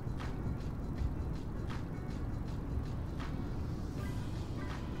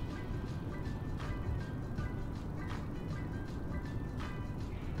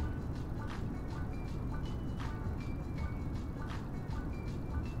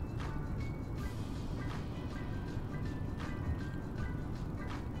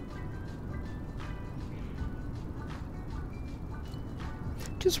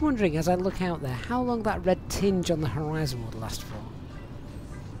 Just wondering, as I look out there, how long that red tinge on the horizon would last for.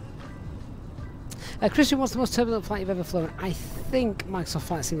 Christian, what's the most turbulent flight you've ever flown? I think Microsoft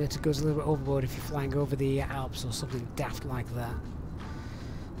Flight Simulator goes a little bit overboard if you're flying over the Alps or something daft like that.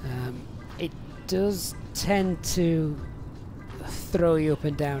 It does tend to throw you up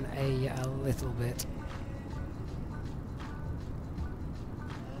and down a little bit.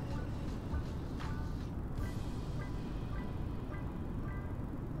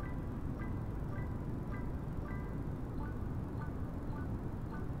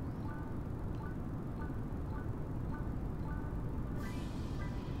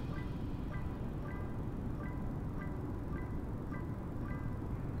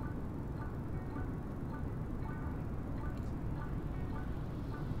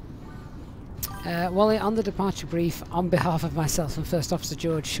 Wally, on the departure brief, on behalf of myself and First Officer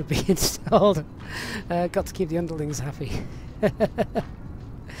George, should be installed. Got to keep the underlings happy.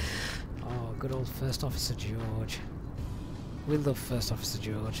 Oh, good old First Officer George. We love First Officer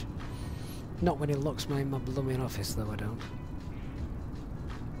George. Not when he locks me in my blooming office, though, I don't.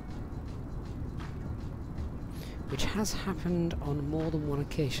 Which has happened on more than one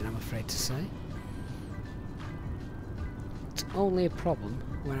occasion, I'm afraid to say. It's only a problem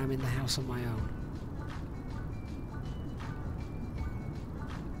when I'm in the house on my own.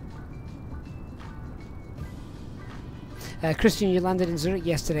 Christian, you landed in Zurich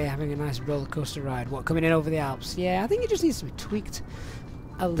yesterday having a nice roller coaster ride. What, coming in over the Alps? Yeah, I think it just needs to be tweaked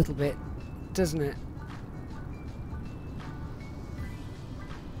a little bit, doesn't it?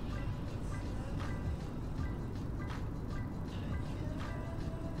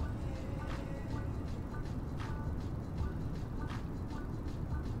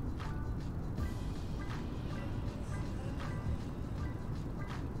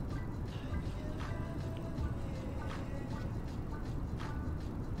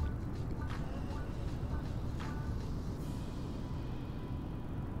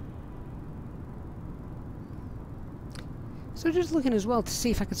 So just looking as well to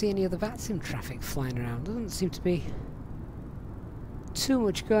see if I can see any other VATSIM traffic flying around. Doesn't seem to be too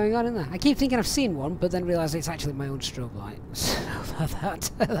much going on in there. I keep thinking I've seen one, but then realise it's actually my own strobe light. So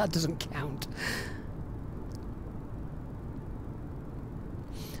that doesn't count.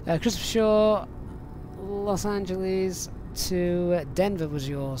 Christopher Shaw, Los Angeles to Denver was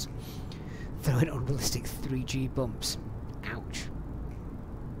yours. Throwing unrealistic 3G bumps. Ouch.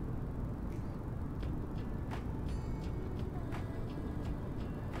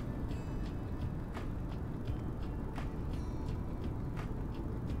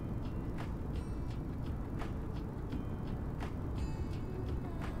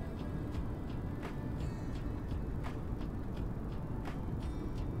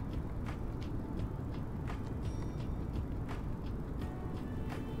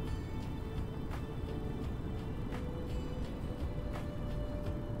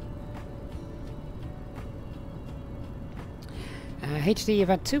 HD, you've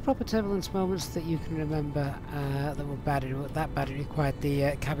had 2 proper turbulence moments that you can remember that were bad. That bad it required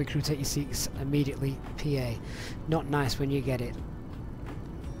the cabin crew take your seats immediately. PA. Not nice when you get it.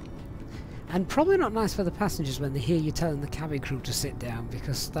 And probably not nice for the passengers when they hear you telling the cabin crew to sit down,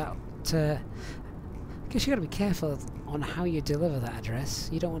 because that... I guess you've got to be careful on how you deliver that address.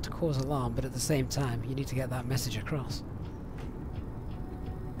 You don't want to cause alarm, but at the same time you need to get that message across.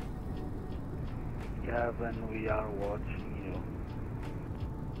 Gavin, we are watching you.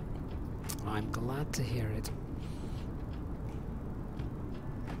 I'm glad to hear it.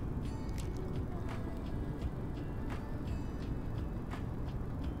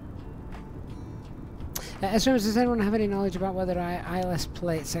 As soon as does anyone have any knowledge about whether ILS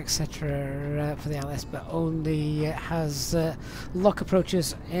plates, etc. For the ILS, but only has lock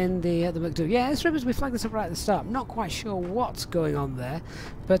approaches in the McDo? Yeah, as soon as we flagged this up right at the start, I'm not quite sure what's going on there,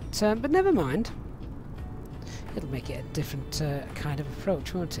 but never mind. It'll make it a different kind of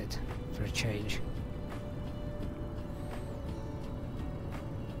approach, won't it, for a change?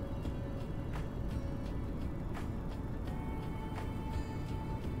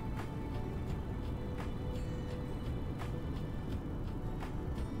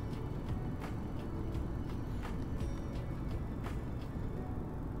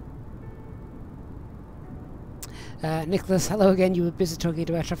 Nicholas, hello again. You were busy talking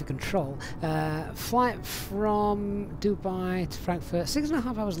to air traffic control. Flight from Dubai to Frankfurt,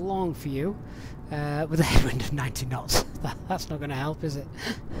 6.5 hours long for you, with a headwind of 90 knots. That's not going to help, is it?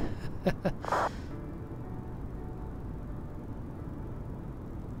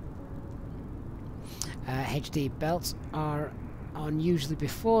 HD belts are on usually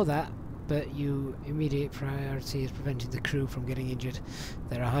before that, but your immediate priority is preventing the crew from getting injured.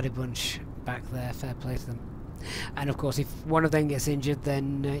 They're a hardy bunch back there, fair play to them. And of course, if one of them gets injured,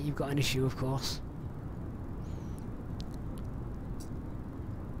 then you've got an issue, of course.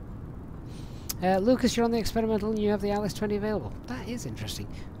 Lucas, you're on the experimental and you have the A320 available. That is interesting.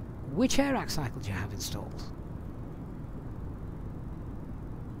 Which air rack cycle do you have installed?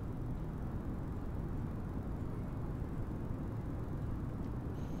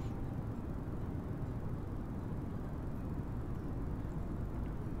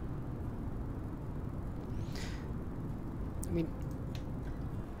 I mean,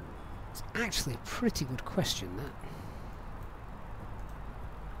 it's actually a pretty good question, that.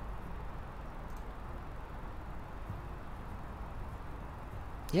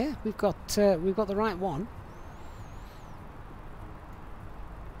 Yeah, we've got the right one.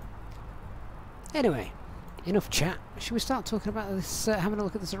 Anyway, enough chat. Should we start talking about this? Having a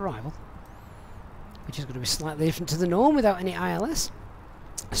look at this arrival, which is going to be slightly different to the norm without any ILS.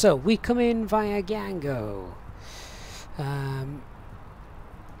 So we come in via Gango.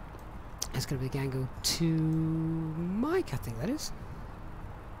 It's going to be Gango to Mike, I think that is.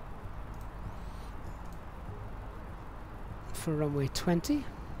 For runway 20.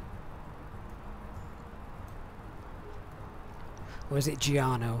 Or is it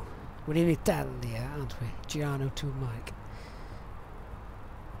Giano? We're in Italia, aren't we? Giano to Mike.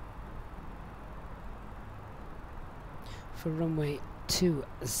 For runway 20.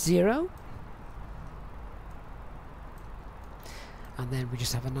 And then we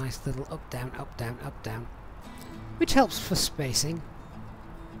just have a nice little up, down, up, down, up, down, which helps for spacing.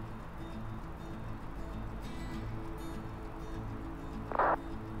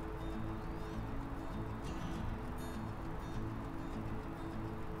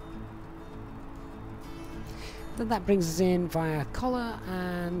 Then that brings us in via Collar,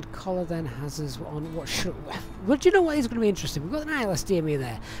 and Collar then has us on what should... Well, do you know what is going to be interesting? We've got an ILS DME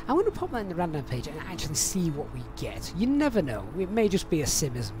there. I'm going to pop that in the random page and actually see what we get. You never know. It may just be a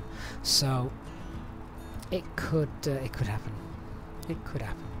simism. So, it could happen. It could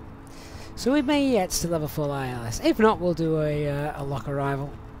happen. So we may yet still have a full ILS. If not, we'll do a lock arrival,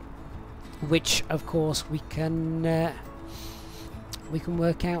 which, of course, we can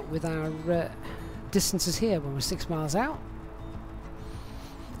work out with our... distances here when we're 6 miles out.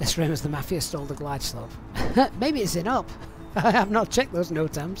 SRAM as the Mafia stole the glide slope. Maybe it's in up. I have not checked those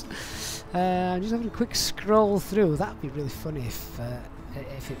NOTAMs. I'm just having a quick scroll through. That would be really funny if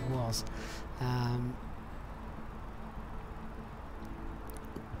it was.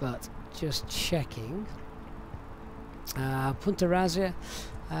 But just checking. Punta Razia.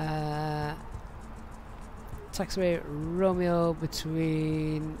 Taxiway Romeo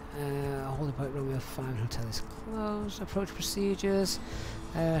between holding point Romeo 5 hotel is closed. Approach procedures.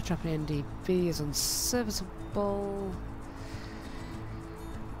 Traffic NDB is unserviceable.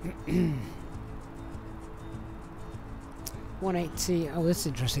 180. Oh, this is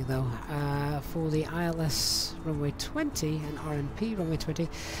interesting though. For the ILS runway 20 and RNP runway 20,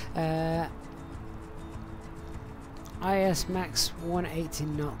 IS max 180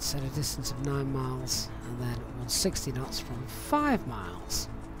 knots at a distance of 9 miles, and then 160 knots from 5 miles.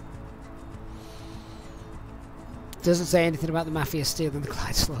 Doesn't say anything about the Mafia stealing the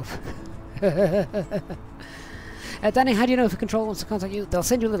glide slope. Danny, how do you know if a control wants to contact you? They'll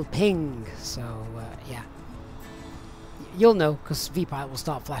send you a little ping, so yeah. You'll know, because VPilot will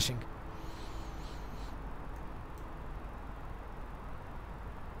start flashing.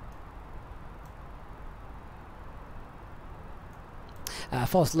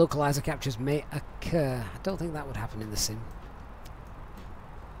 False localizer captures may occur. I don't think that would happen in the sim.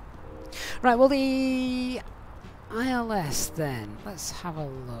 Right, well the ILS then. Let's have a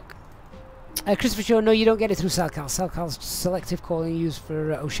look. Christopher Shaw, no, you don't get it through Salcal. Salcal's selective calling used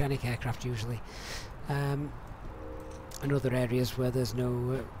for oceanic aircraft usually. And other areas where there's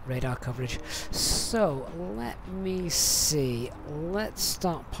no radar coverage. So, let me see. Let's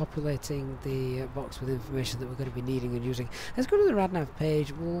start populating the box with information that we're going to be needing and using. Let's go to the RadNav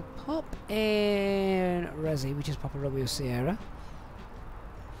page. We'll pop in Resi, which is Papa Romeo Sierra.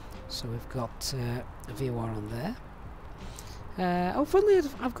 So we've got a VOR on there. Oh, funnily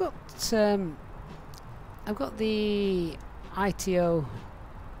enough, I've got the ITO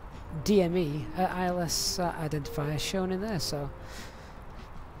DME ILS identifier shown in there, so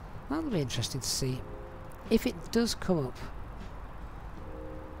that'll be interesting to see if it does come up.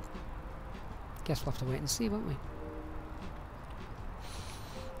 Guess we'll have to wait and see, won't we?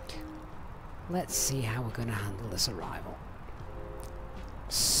 Let's see how we're going to handle this arrival.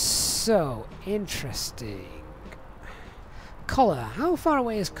 So interesting. Collar. How far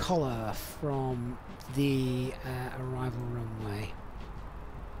away is Collar from the arrival runway?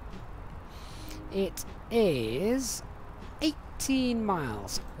 It is 18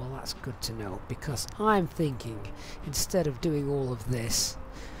 miles. Well, that's good to know, because I'm thinking instead of doing all of this,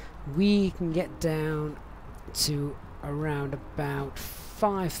 we can get down to around about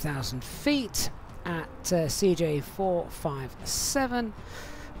 5,000 feet at CJ 457.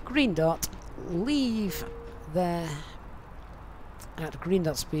 Green dot, leave there at green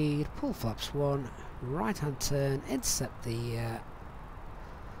dot speed, pull flaps 1, right hand turn, intercept the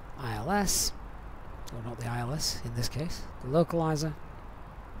ILS. Or not the ILS in this case, the localizer,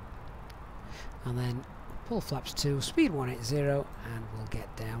 and then pull flaps 2, speed 180, and we'll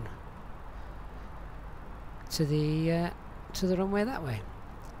get down to the runway that way.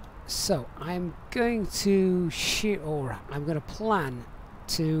 So I'm going to shoot, or I'm going to plan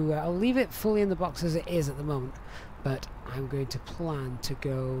to. I'll leave it fully in the box as it is at the moment, but I'm going to plan to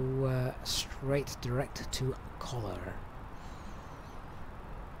go straight direct to Collar.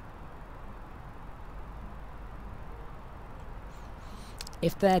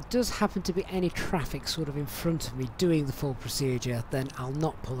 If there does happen to be any traffic sort of in front of me doing the full procedure, then I'll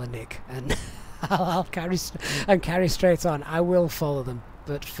not pull a nick and I'll carry straight on. I will follow them,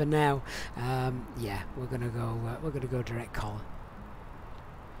 but for now, yeah, we're gonna go direct Collar.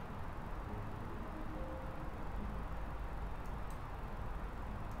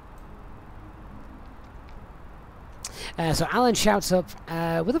 So Alan shouts up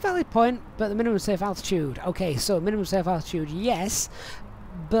with a valid point, but the minimum safe altitude. Okay, so minimum safe altitude, yes.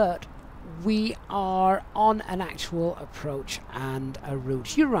 But we are on an actual approach and a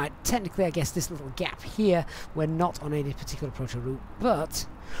route. You're right, technically I guess this little gap here, we're not on any particular approach or route, but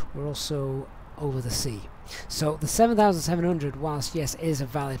we're also over the sea. So the 7,700, whilst yes is a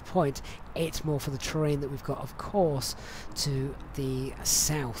valid point, it's more for the terrain that we've got, of course, to the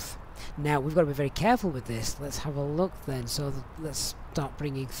south. Now we've got to be very careful with this. Let's have a look then. So let's start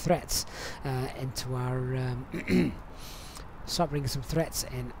bringing threats into our start bringing some threats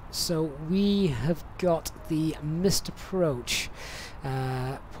in. So we have got the missed approach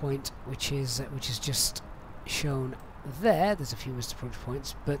point, which is just shown there. There's a few missed approach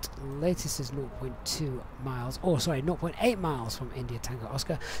points, but latest is 0.2 miles, or sorry, 0.8 miles from India Tango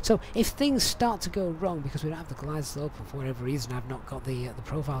Oscar. So if things start to go wrong because we don't have the glide slope, or for whatever reason I've not got the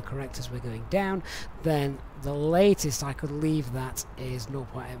profile correct as we're going down, then the latest I could leave that is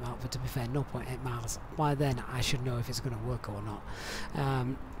 0.8 miles. But to be fair, 0.8 miles. By then I should know if it's going to work or not.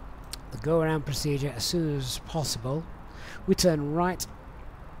 The go around procedure, as soon as possible, we turn right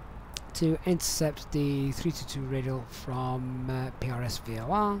to intercept the 322 radial from PRS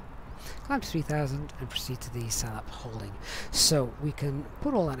VOR, climb to 3000 and proceed to the SALAP holding. So we can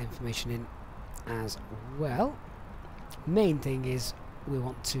put all that information in as well. Main thing is we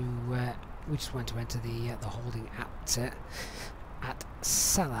want to we just want to enter the holding at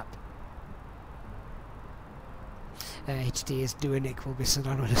SALAP. HD is doing Nick will be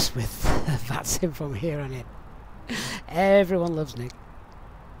synonymous with VATSIM from here on in. Everyone loves Nick.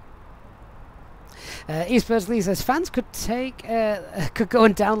 East Birdsley says fans could could go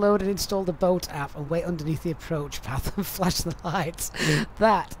and download and install the boat app and wait underneath the approach path and flash the lights.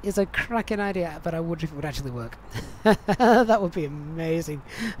 That is a cracking idea, but I wonder if it would actually work. That would be amazing.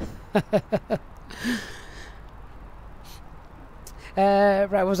 Right,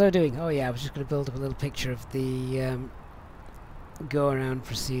 what was I doing? Oh yeah, I was just going to build up a little picture of the go around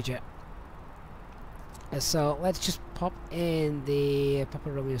procedure. So let's just pop in the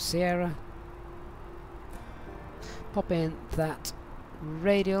Papa Romeo Sierra. Pop in that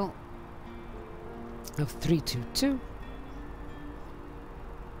radial of 322.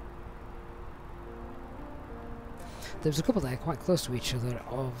 There's a couple there quite close to each other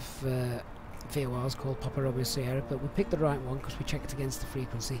of VORs called Papa Romeo Sierra, but we picked the right one because we checked against the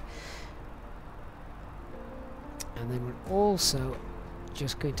frequency. And then we're also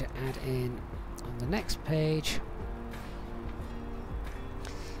just going to add in on the next page,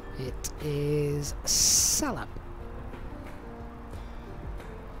 it is Salap.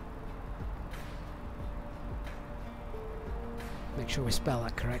 Make sure we spell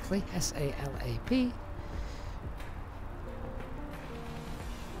that correctly. S-A-L-A-P.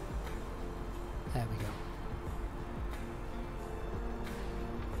 There we go.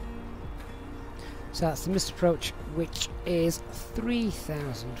 So that's the missed approach, which is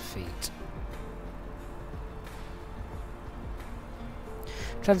 3,000 feet.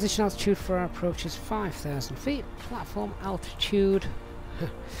 Transition altitude for our approach is 5,000 feet. Platform altitude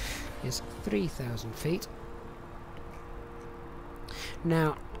is 3,000 feet.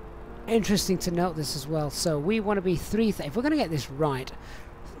 Now, interesting to note this as well. So we want to be if we're going to get this right,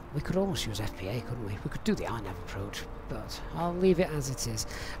 we could almost use FPA, couldn't we? We could do the RNAV approach, but I'll leave it as it is.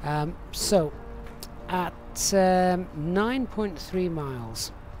 So at 9.3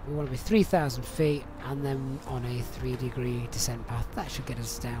 miles, we want to be 3,000 feet, and then on a 3-degree descent path. That should get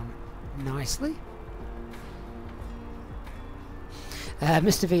us down nicely.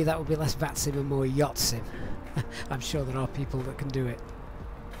 Mr. V, that would be less VATSIM and more YACHTSIM. I'm sure there are people that can do it.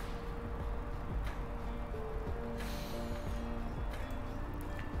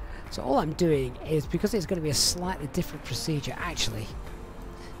 So all I'm doing is, because it's going to be a slightly different procedure, actually,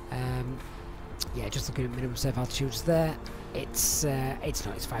 yeah, just looking at minimum safe altitudes there, it's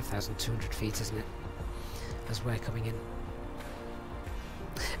 5,200 feet, isn't it, as we're coming in.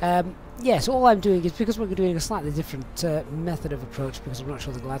 Yeah, so all I'm doing is, because we're doing a slightly different method of approach, because I'm not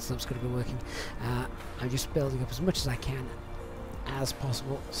sure the glide slope's going to be working, I'm just building up as much as I can as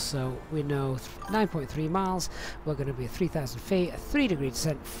possible. So we know 9.3 miles, we're going to be at 3,000 feet, a 3-degree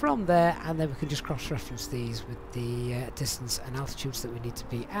descent from there, and then we can just cross-reference these with the distance and altitudes that we need to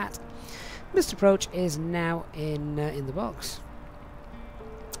be at. Missed approach is now in the box.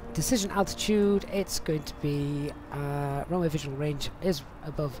 Decision altitude, it's going to be runway visual range is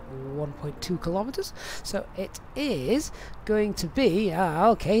above 1.2 kilometers, so it is going to be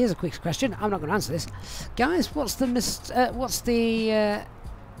okay. Here's a quick question. I'm not going to answer this, guys. What's the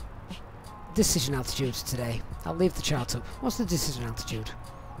decision altitude today? I'll leave the chart up. What's the decision altitude?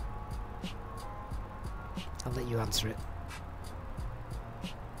 I'll let you answer it.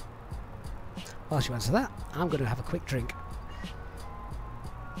 Whilst you answer that, I'm going to have a quick drink.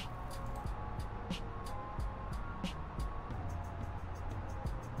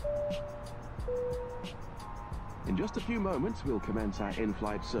 In just a few moments, we'll commence our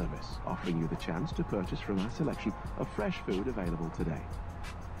in-flight service, offering you the chance to purchase from our selection of fresh food available today.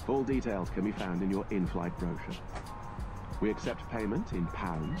 Full details can be found in your in-flight brochure. We accept payment in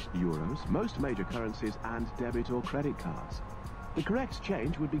pounds, euros, most major currencies, and debit or credit cards. The correct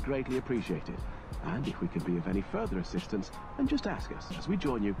change would be greatly appreciated, and if we can be of any further assistance, then just ask us as we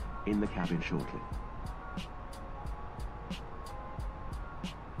join you in the cabin shortly.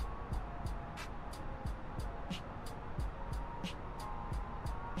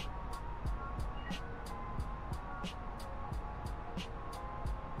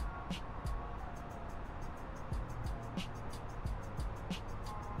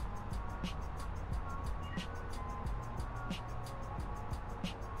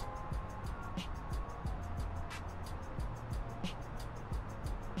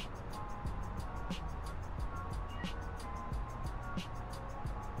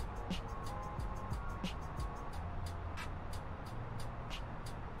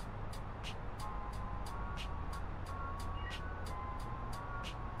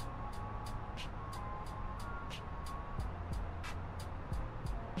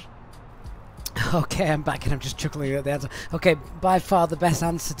 Okay, I'm back and I'm just chuckling at the answer. Okay, by far the best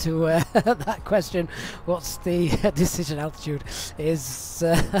answer to that question, what's the decision altitude, is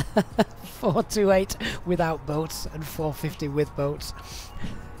 428 without boats and 450 with boats.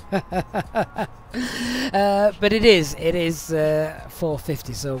 But it is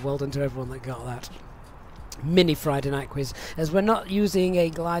 450, so well done to everyone that got that. Mini Friday night quiz. As we're not using a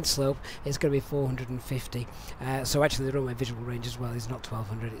glide slope, it's going to be 450. So actually the runway visual range as well is not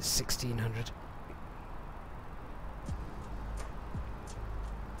 1200, it's 1600.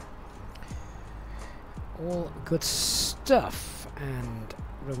 All good stuff. And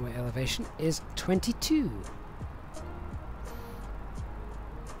runway elevation is 22.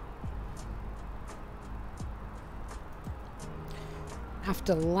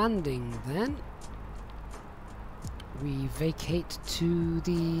 After landing then, we vacate to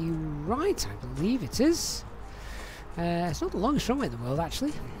the right, I believe it is. It's not the longest runway in the world,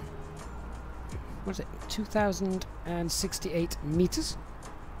 actually. What is it? 2,068 meters.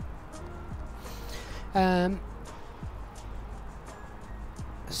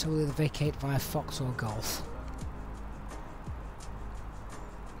 So we'll either vacate via Fox or Golf.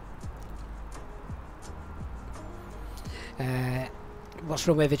 What's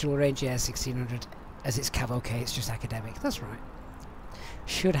runway visual range? Yeah, 1600. As it's cav okay, it's just academic. That's right.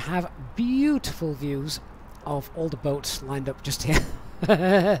 Should have beautiful views of all the boats lined up just here.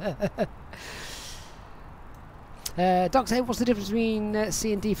 Doc say, what's the difference between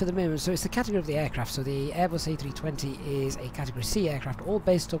C and D for the minimum? So it's the category of the aircraft. So the Airbus A320 is a category C aircraft, all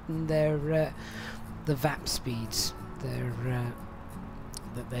based on their the VAP speeds.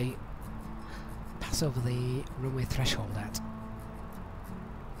 That they pass over the runway threshold at.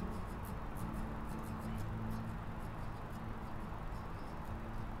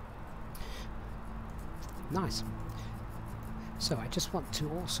 Nice. So I just want to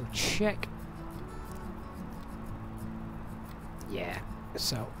also check. Yeah,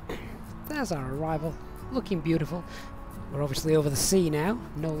 so there's our arrival, looking beautiful. We're obviously over the sea now,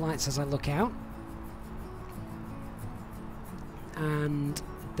 no lights as I look out. And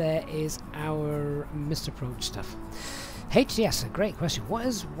there is our missed approach stuff. HDS, a great question. What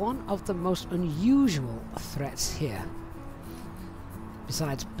is one of the most unusual threats here?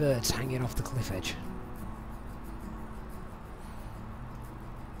 Besides birds hanging off the cliff edge.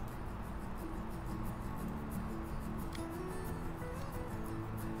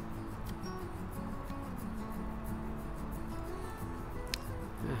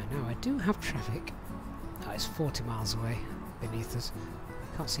 Now I do have traffic. Oh, it's 40 miles away beneath us.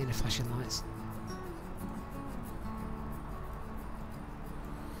 Can't see any flashing lights.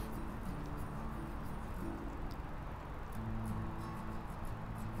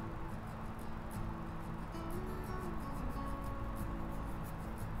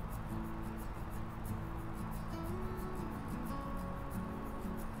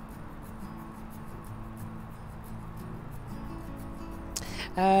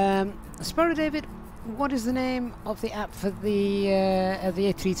 Sparrow David, what is the name of the app for the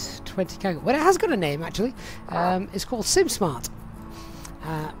A320 cargo? Well, it has got a name actually. It's called SimSmart,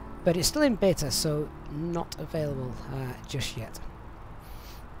 but it's still in beta, so not available just yet.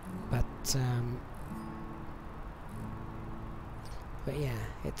 But yeah,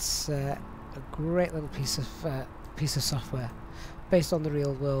 it's a great little piece of software based on the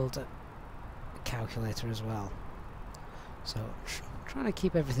real world calculator as well. So trying to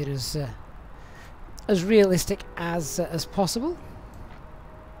keep everything as realistic as possible.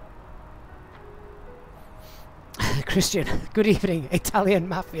 Christian, good evening. Italian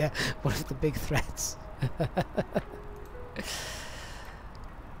mafia, one of the big threats.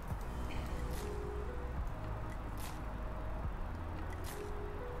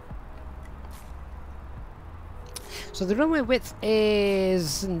 So the runway width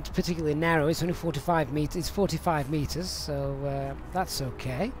isn't particularly narrow. It's only 45 meters. It's 45 meters, so that's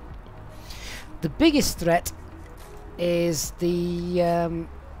okay. The biggest threat is the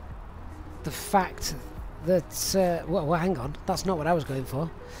fact that well, hang on, that's not what I was going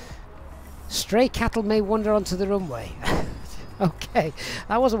for. Stray cattle may wander onto the runway. Okay,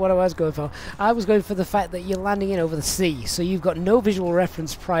 that wasn't what I was going for. I was going for the fact that you're landing in over the sea, so you've got no visual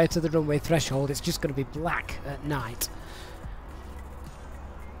reference prior to the runway threshold. It's just going to be black at night,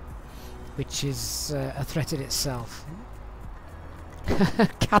 which is a threat in itself.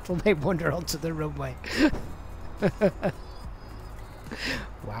 Cattle may wander onto the runway.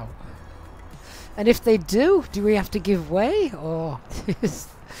 Wow. And if they do we have to give way, or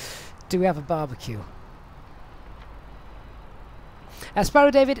do we have a barbecue?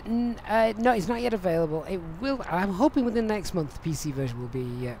 Sparrow David, no, it's not yet available. It will. I'm hoping within the next month the PC version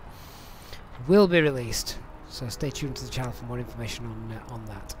will be released. So stay tuned to the channel for more information on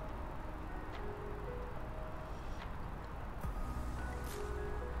that.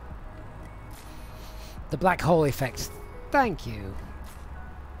 The black hole effect. Thank you.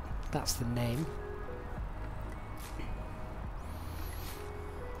 That's the name.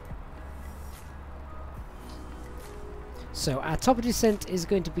 So our top of descent is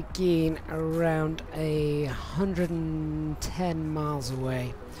going to begin around 110 miles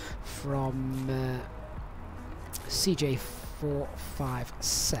away from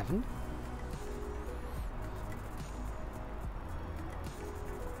CJ457.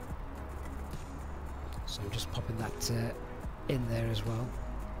 So I'm just popping that in there as well.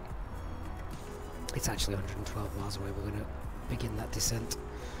 It's actually 112 miles away. We're going to begin that descent.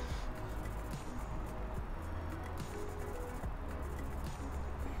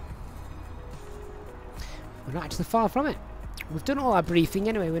 We're not actually far from it. We've done all our briefing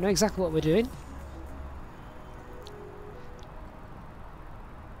anyway. We know exactly what we're doing.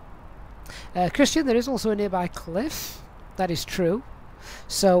 Christian, there is also a nearby cliff. That is true.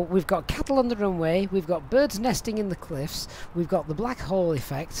 So we've got cattle on the runway, we've got birds nesting in the cliffs, we've got the black hole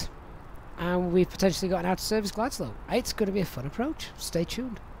effect, and we've potentially got an out-of-service glide slope. It's going to be a fun approach. Stay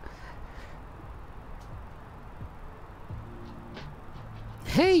tuned.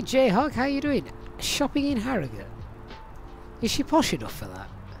 Hey J-Hog, how you doing? Shopping in Harrogate. Is she posh enough for that?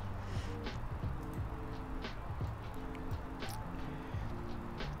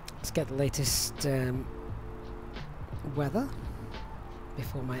 Let's get the latest weather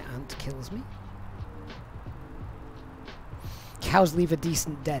before my aunt kills me. Cows leave a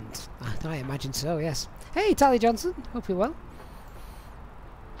decent dent. I imagine so, yes. Hey, Tally Johnson. Hope you're well.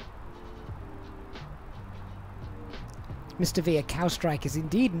 Mr. V, a cow strike is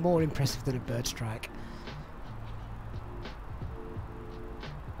indeed more impressive than a bird strike.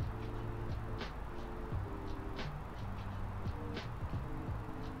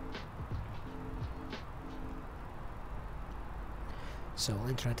 So we'll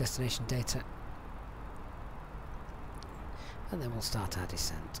enter our destination data and then we'll start our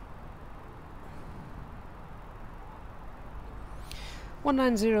descent.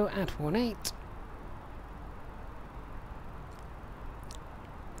 190 at 18.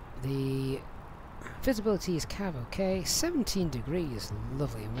 The visibility is cav okay, 17 degrees,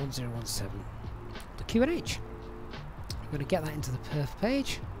 lovely, and 1017. The QNH. I'm going to get that into the perf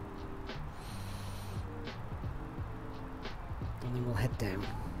page. And then we'll head down.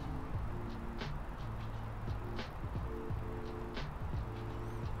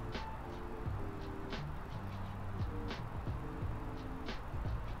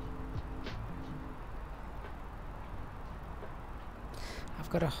 I've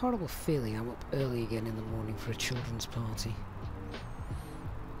got a horrible feeling I'm up early again in the morning for a children's party.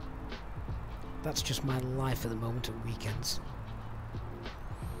 That's just my life at the moment at weekends.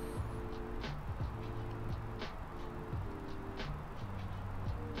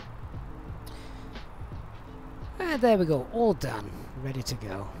 And there we go, all done, ready to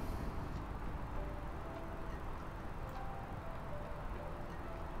go.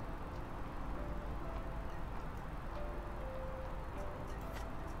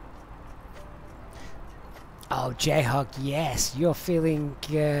 Oh, J-Hog, yes, you're feeling...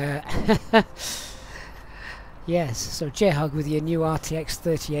 yes, so J-Hog with your new RTX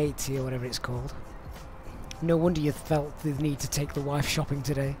 3080 or whatever it's called. No wonder you felt the need to take the wife shopping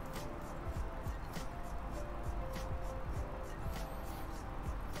today.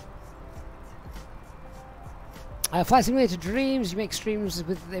 Flight Simulator Dreams, you make streams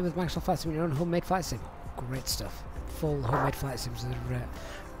with Microsoft Flight Simulator, your own homemade flight sim. Great stuff. Full homemade flight sims that are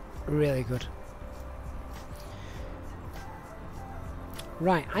really good.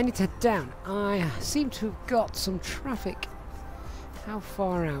 Right, I need to head down. I seem to have got some traffic. How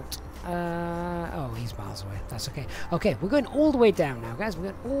far out? Oh, he's miles away. That's okay. Okay, we're going all the way down now, guys.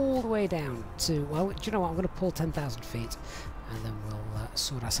 We're going all the way down to... Well, do you know what? I'm going to pull 10,000 feet. And then we'll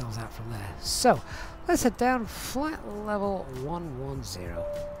sort ourselves out from there. So, let's head down. Flight level 110.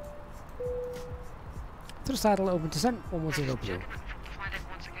 To the saddle, open descent, 110 blue.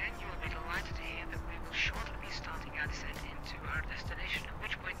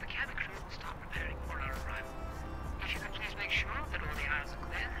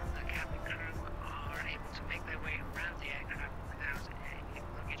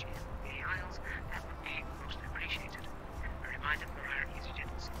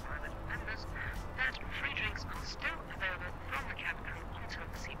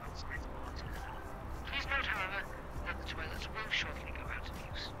 Toilets will shortly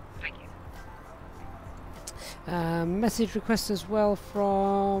Message request as well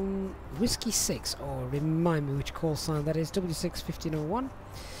from Whiskey 6, or remind me which call sign that is, W61501.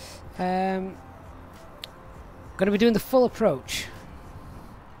 Going to be doing the full approach.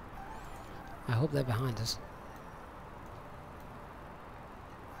 I hope they're behind us.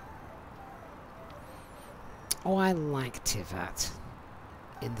 Oh, I like Tivat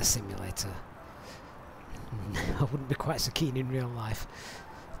in the simulator. I wouldn't be quite so keen in real life.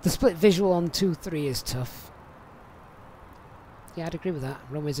 The split visual on 2-3 is tough. Yeah, I'd agree with that.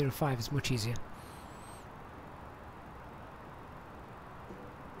 Runway 05 is much easier.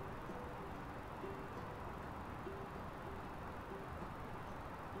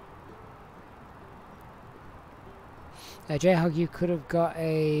 J-Hog, you could have got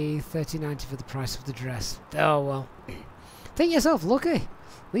a 3090 for the price of the dress. Oh well. Think yourself lucky.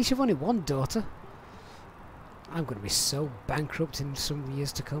 At least you've only one daughter. I'm going to be so bankrupt in some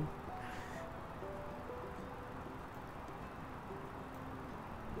years to come.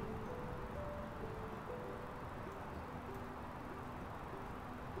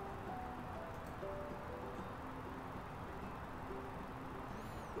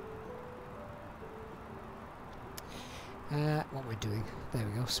 What am I doing? There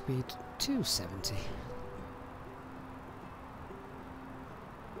we go, speed 270.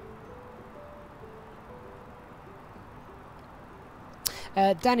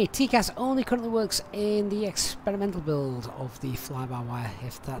 Danny, TCAS only currently works in the experimental build of the fly-by-wire,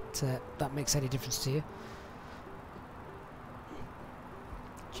 if that makes any difference to you.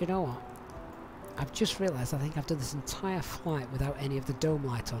 Do you know what? I've just realised I think I've done this entire flight without any of the dome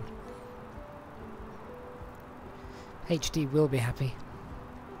light on. HD will be happy.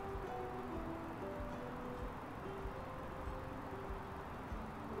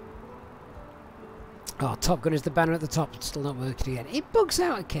 Oh, Top Gun is the banner at the top. It's still not working again. It bugs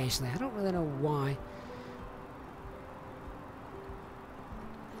out occasionally. I don't really know why.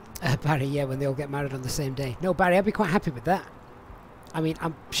 Barry, yeah, when they all get married on the same day. No, Barry, I'd be quite happy with that. I mean,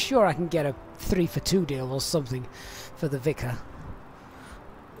 I'm sure I can get a 3-for-2 deal or something for the vicar.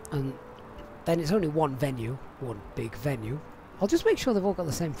 And then it's only one venue, one big venue. I'll just make sure they've all got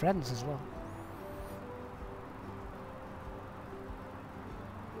the same friends as well.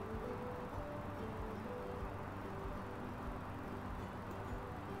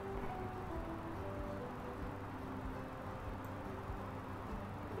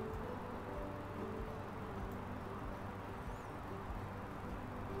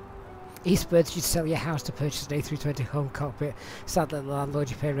 Eastbirds, you'd sell your house to purchase an A320 home cockpit. Sadly, the landlord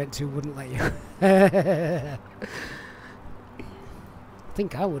you pay rent to wouldn't let you. I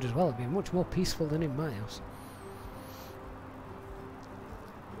think I would as well. It'd be much more peaceful than in my house.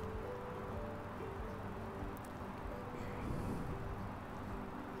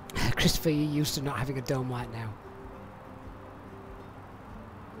 Christopher, you're used to not having a dome light now.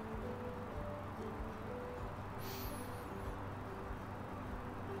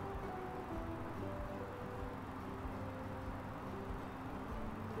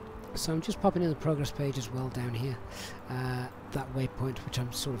 So I'm just popping in the progress page as well down here. That waypoint which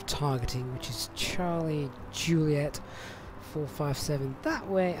I'm sort of targeting, which is Charlie Juliet 457. That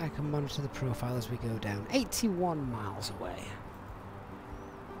way I can monitor the profile as we go down. 81 miles away.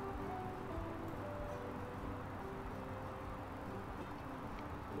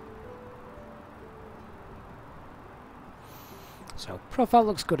 So profile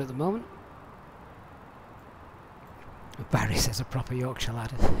looks good at the moment. Barry says a proper Yorkshire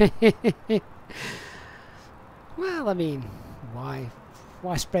lad. Well, I mean, why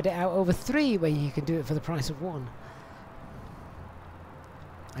spread it out over 3 when you can do it for the price of 1?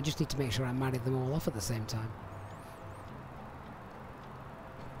 I just need to make sure I marry them all off at the same time.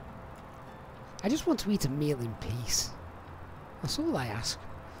 I just want to eat a meal in peace. That's all I ask.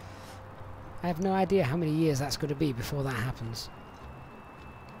 I have no idea how many years that's going to be before that happens.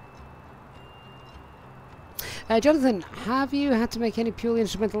 Jonathan, have you had to make any purely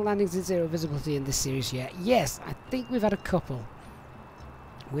instrumental landings in zero visibility in this series yet? Yes, I think we've had a couple.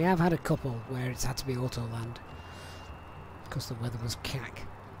 We have had a couple where it's had to be auto land because the weather was cack.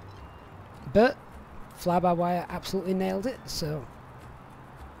 But fly-by-wire absolutely nailed it, so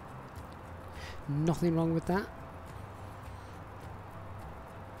nothing wrong with that.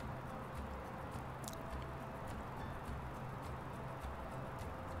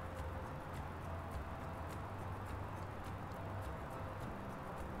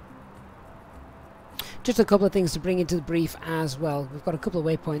 Just a couple of things to bring into the brief as well. We've got a couple of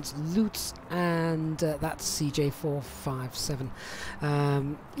waypoints, Lutz and and that's CJ457.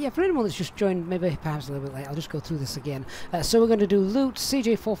 Yeah, for anyone that's just joined, maybe perhaps a little bit late, I'll just go through this again. So we're going to do loot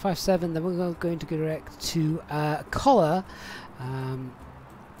CJ457, then we're going to go direct to collar, and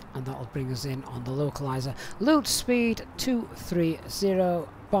that'll bring us in on the localizer. Loot speed 230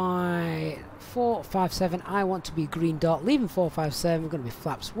 by 457. I want to be green dot, leaving 457. We're going to be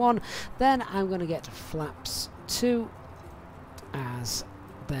flaps 1. Then I'm going to get flaps 2, as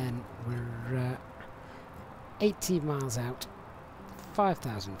then we're 80 miles out,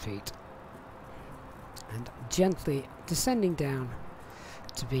 5,000 feet, and gently descending down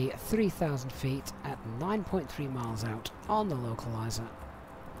to be 3,000 feet at 9.3 miles out on the localizer,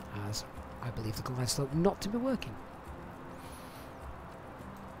 as I believe the glide slope not to be working.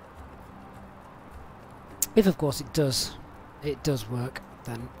 If of course it does work,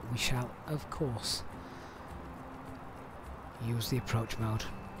 then we shall of course use the approach mode.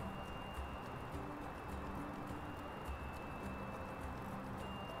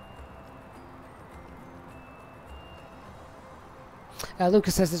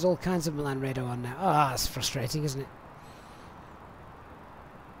 Lucas says there's all kinds of Milan radar on now. Ah, that's frustrating, isn't it?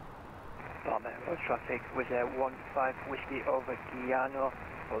 Palermo traffic was 15 Whiskey over Giano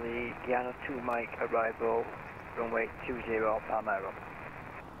for the Giano 2 mic arrival, runway 20 Palermo.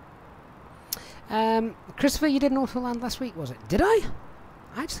 Christopher, you did an auto land last week, was it? Did I?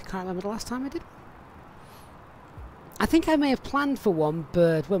 I actually can't remember the last time I did. I think I may have planned for one,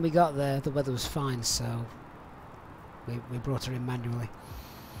 but when we got there, the weather was fine, so we brought her in manually.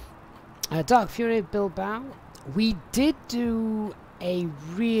 Dark Fury Bilbao. We did do a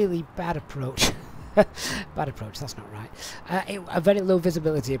really bad approach. Bad approach, that's not right. A very low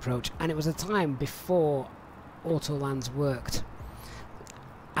visibility approach, and it was a time before auto lands worked.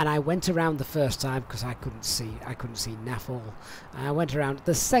 And I went around the first time because I couldn't see naff all. I went around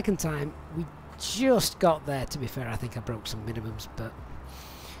the second time. We just got there. To be fair, I think I broke some minimums, but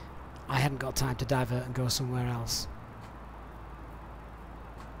I hadn't got time to divert and go somewhere else.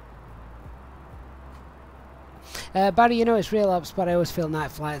 Barry, you know it's real ops, but I always feel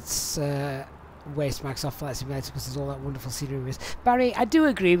night flights waste Microsoft Flight Simulator because there's all that wonderful scenery. Barry, I do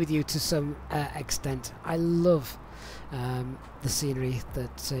agree with you to some extent. I love the scenery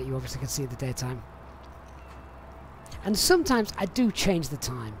that you obviously can see in the daytime. And sometimes I do change the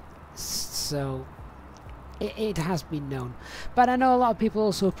time, so it has been known. But I know a lot of people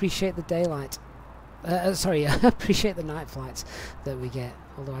also appreciate the daylight. Appreciate the night flights that we get,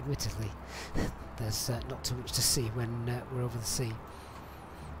 although admittedly there's not too much to see when we're over the sea.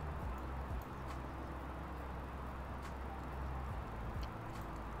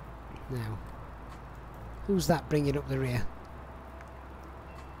 Now, who's that bringing up the rear?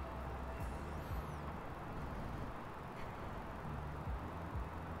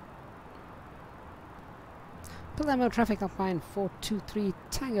 Palermo traffic Alpine 423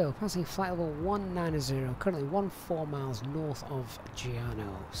 Tango, passing flight level 190, currently 14 miles north of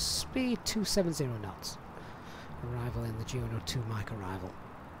Giano. Speed 270 knots. Arrival in the Giano 2 mic arrival.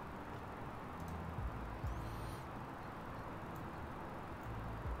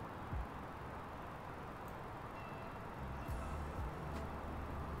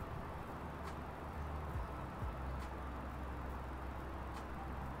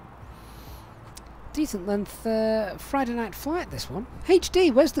 Decent length Friday night flight, this one.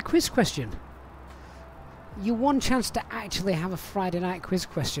 HD, where's the quiz question? You one chance to actually have a Friday night quiz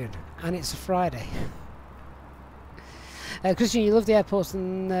question, and it's a Friday. Christian, you love the airports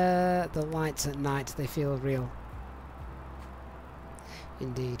and the lights at night, they feel real.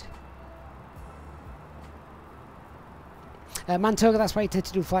 Indeed. Mantoga, that's why you tend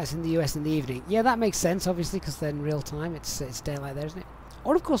to do flights in the US in the evening. Yeah, that makes sense, obviously, because then real time, it's daylight there, isn't it?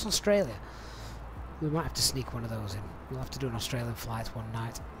 Or, of course, Australia. We might have to sneak one of those in. We'll have to do an Australian flight one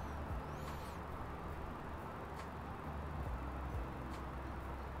night.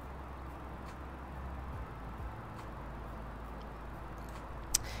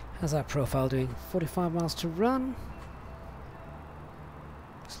 How's our profile doing? 45 miles to run.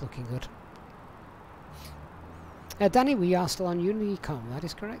 It's looking good. Danny, we are still on Unicom, that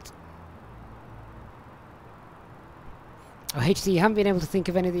is correct. Oh, HD, you haven't been able to think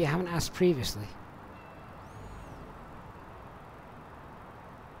of any that you haven't asked previously.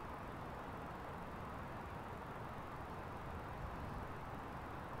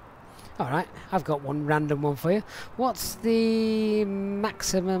 Alright, I've got one random one for you. What's the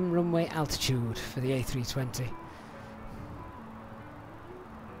maximum runway altitude for the A320?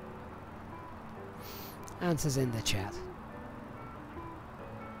 Answers in the chat.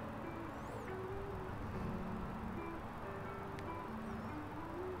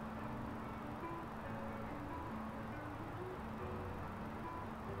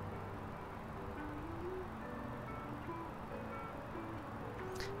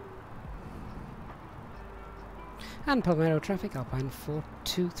 And Palermo traffic, Alpine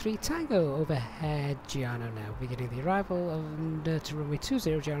 423 Tango, overhead Giano now, beginning the arrival of to runway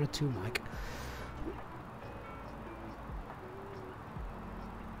 20, Giano 2 Mike.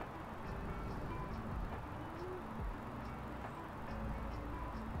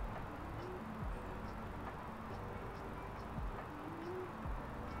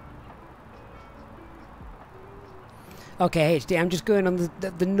 Okay, HD, I'm just going on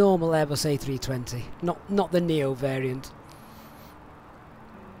the normal Airbus A320, not the Neo variant.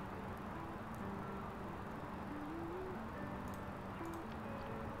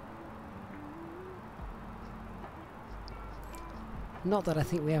 Not that I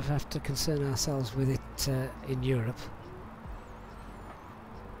think we have to concern ourselves with it in Europe.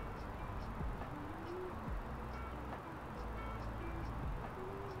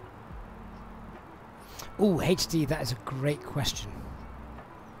 Ooh, HD, that is a great question.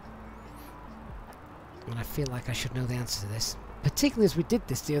 And I feel like I should know the answer to this. Particularly as we did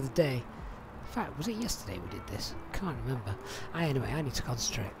this the other day. In fact, was it yesterday we did this? Can't remember. Anyway, I need to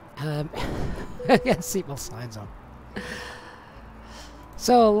concentrate. Get seatbelt signs on.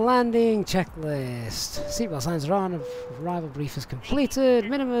 So, landing checklist. Seatbelt signs are on. Arrival brief is completed.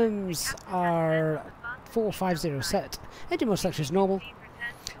 Minimums are 450 set. Engine mode selection is normal.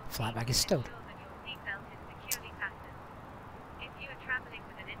 Flight bag is stowed.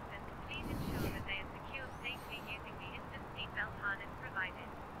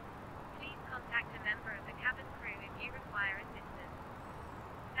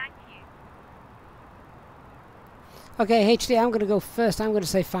 Okay, HD, I'm going to go first. I'm going to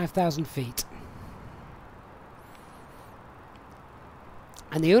say 5,000 feet.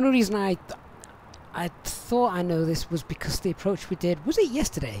 And the only reason I thought I know this was because the approach we did, was it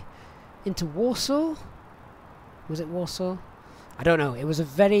yesterday? Into Warsaw? Was it Warsaw? I don't know. It was a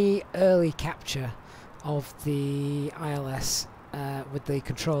very early capture of the ILS with the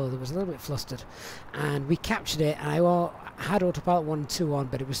controller that was a little bit flustered. And we captured it, and I had autopilot 1 and 2 on,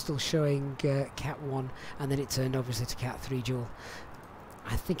 but it was still showing Cat 1, and then it turned obviously to Cat 3 dual.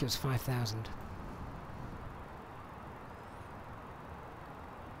 I think it was 5,000.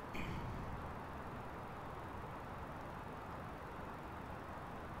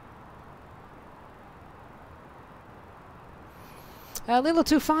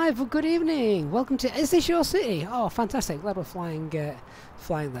 Lilo25, good evening. Welcome to. Is this your city? Oh, fantastic! Glad we're flying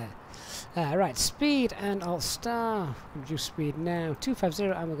there. Right, speed and Alt Star. Reduce speed now 250,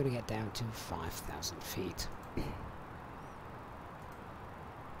 and we're going to get down to 5,000 feet.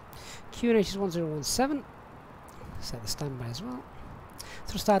 QNH is 1017. Set the standby as well.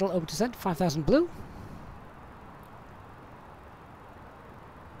 Thrust idle over descent 5,000 blue.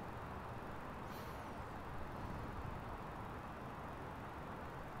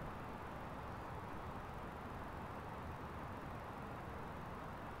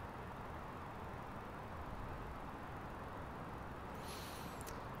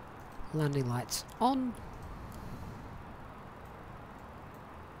 Landing lights on.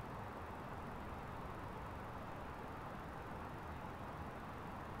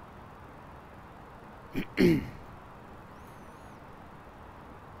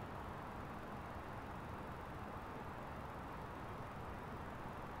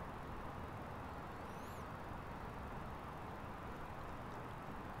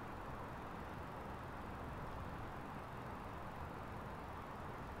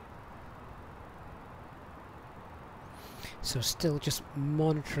 So still just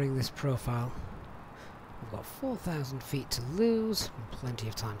monitoring this profile. We've got 4,000 feet to lose, and plenty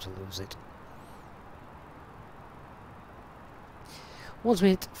of time to lose it. Once we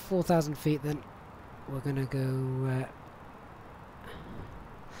hit 4,000 feet, then we're going to go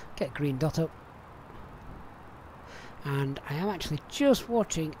get green dot up. And I am actually just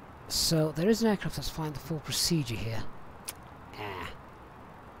watching, so there is an aircraft that's flying the full procedure here.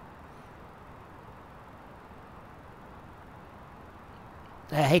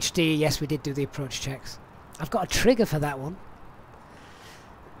 HD, yes, we did do the approach checks. I've got a trigger for that one.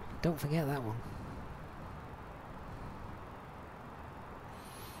 Don't forget that one.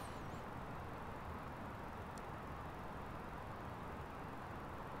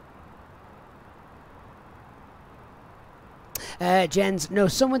 Jens, no,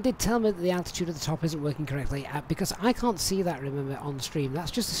 someone did tell me that the altitude at the top isn't working correctly because I can't see that, remember, on the stream.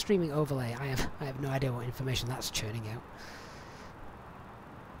 That's just a streaming overlay. I have no idea what information that's churning out.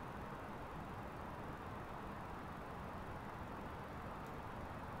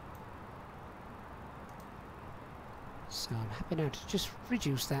 So I'm happy now to just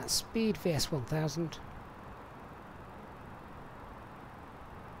reduce that speed, VS 1000.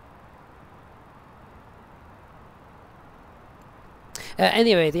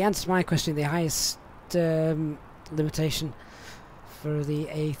 Anyway, the answer to my question, the highest limitation for the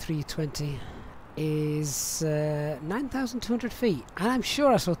A320 is 9,200 feet. And I'm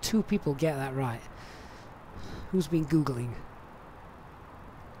sure I saw 2 people get that right. Who's been Googling?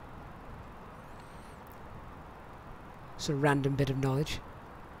 It's a random bit of knowledge.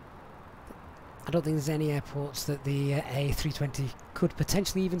 I don't think there's any airports that the A320 could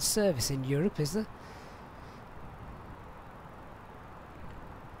potentially even service in Europe, is there?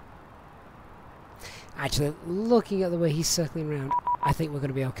 Actually, looking at the way he's circling around, I think we're going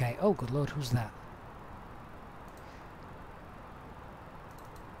to be okay. Oh, good lord, who's that?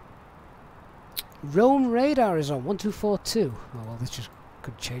 Rome radar is on 1242. Oh well, this just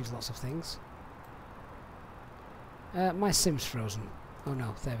could change lots of things. My sim's frozen. Oh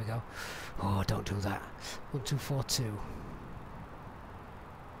no, there we go. Oh, don't do that. 1242.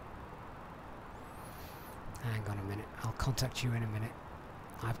 Hang on a minute. I'll contact you in a minute.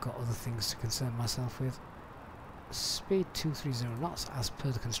 I've got other things to concern myself with. Speed 230 knots as per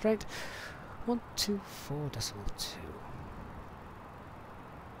the constraint. 124.2.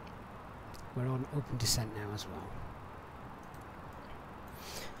 We're on open descent now as well.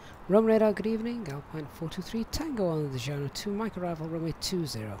 Rome radar, good evening. Alpine 423 Tango on the Giano 2 Mike arrival runway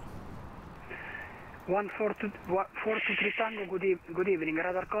 20. 423 Tango, good evening.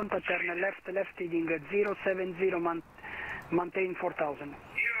 Radar contact, turn left heading 070, maintain 4000.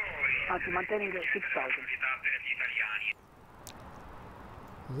 Maintaining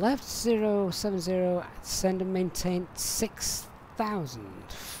 6000. Left 070, send and maintain 6000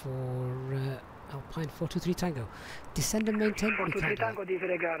 for Alpine 423 Tango. Descend and maintain. 423 Tango,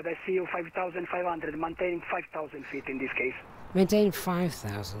 disregard. I see you 5500, maintaining 5000 feet in this case. Maintain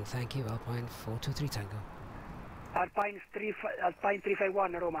 5000, thank you, Alpine 423 Tango. Alpine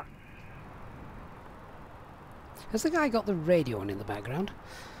 351, Roma. Has the guy got the radio on in the background?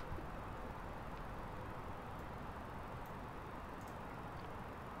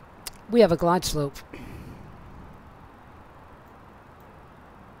 We have a glide slope.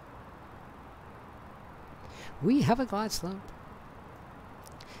 We have a glide slope.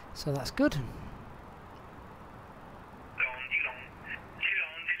 So that's good.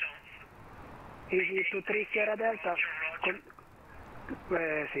 Easy 23 Sierra Delta.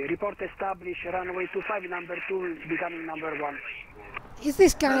 Report established, runway 25, number 2 becoming number 1. Is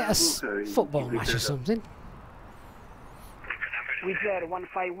this guy a football match or something? With there,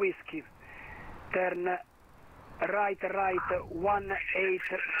 15 whiskey. Turn right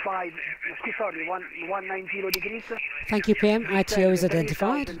 185, sorry, 190 degrees. Thank you, PM. ITO is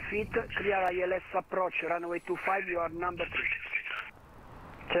identified. Feet, clear ILS approach, runway 25, you are number 3.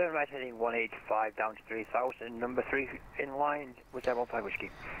 Turn right heading 185 down to 3000, number 3 in line with 15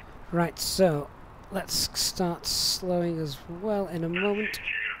 whiskey. Right, so let's start slowing as well in a moment.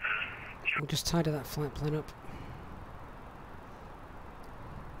 We'll just tidy that flight plan up.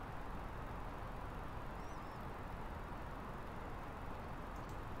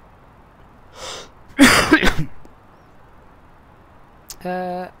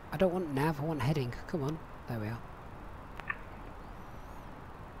 I don't want nav, I want heading. Come on, there we are.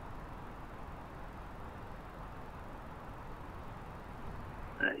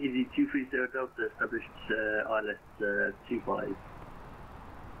 Easy 230 Delta, established ILS 25.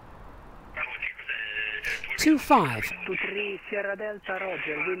 25. 23 Sierra Delta,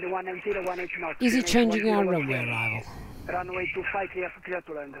 Roger, wind 190, 18 knots. Is he changing our runway arrival? Runway 25, clear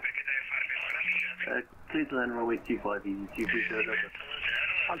to land. Clear to land, runway 25, easy 230 Delta.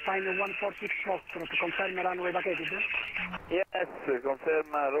 Alpine 146 Foxtrot, confirm runway vacated? Yes,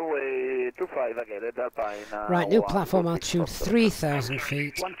 confirm runway 25 vacated, Alpine. Right, new platform altitude 3,000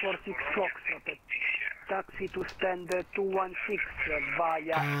 feet. 146 Foxtrot, taxi to stand 216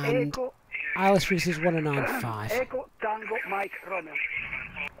 via and Echo. ILS releases 195. Echo Tango Mike Romeo.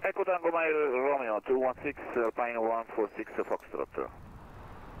 Echo Tango Mike Romeo, 216 Alpine 146 Foxtrot.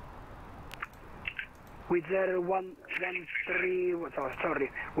 With their 113, sorry,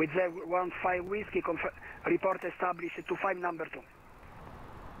 with their 15 whiskey, report established 25 number 2.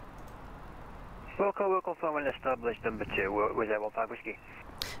 We'll confirm and establish number 2 with their 15 whiskey.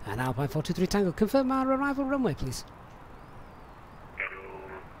 And Alpine 423 Tango, confirm our arrival runway, please.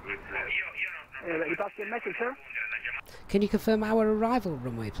 You passed your message, sir? Can you confirm our arrival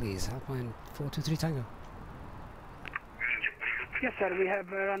runway, please? Alpine 423 Tango. Yes, sir, we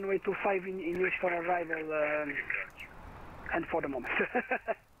have runway 25 in use for arrival and for the moment.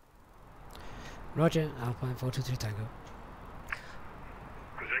 Roger, Alpine 423 Tango.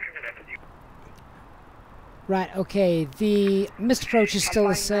 Right, okay, the missed approach is still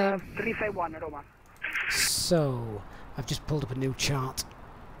the same. 351, Roma. So, I've just pulled up a new chart.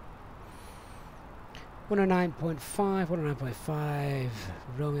 109.5, 109.5,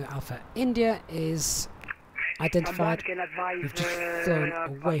 Romeo Alpha India is identified. We've just flown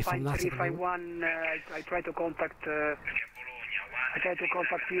away from that at the moment. I try to contact you,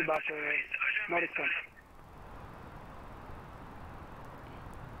 but no response.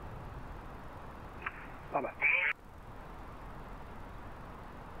 Bye bye.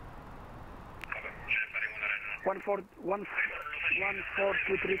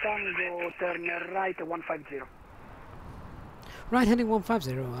 1423 Tango, turn right 150. Right heading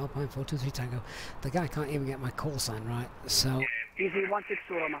 150, Alpine 423 Tango. The guy can't even get my call sign right, so... Easy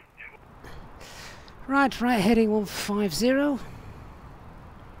 162 Roma. Right heading 150.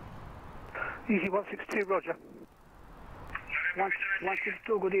 Easy 162, roger.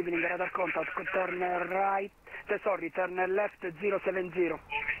 162, good evening, radar contact, turn right, turn left 070.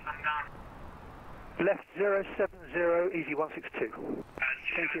 Left 070, easy 162.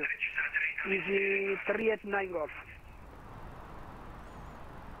 Thank you. Easy 389 Golf.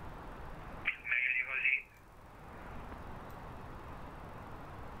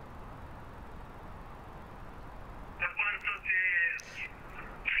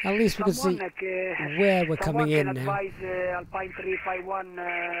 At least we can see where we're coming in now. Advise Alpine 351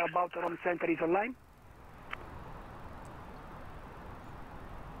 about Rome Center is online.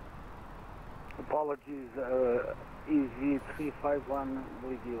 Apologies, Easy 351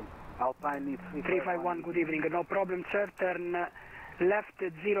 with you. Alpine 351, good evening. No problem, sir. Turn left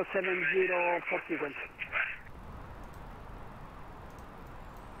 070 for sequence.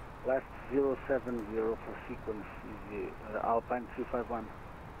 Left 070 for sequence, Easy, Alpine 351.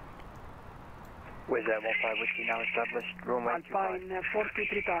 Where's that 15 whiskey now established? Runway Alpine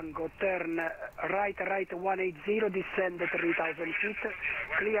 423 Tango, turn right 180, descend 3000 feet,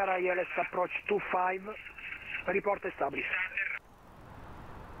 clear ILS approach 25, report established.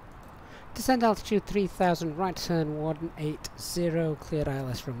 Descend altitude 3000, right turn 180, clear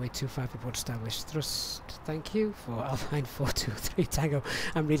ILS runway 25, report established. Thrust, thank you, for Alpine 423 Tango.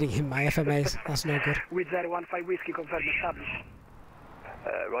 I'm reading him my FMAs, that's no good. With 015 whiskey, confirmed established.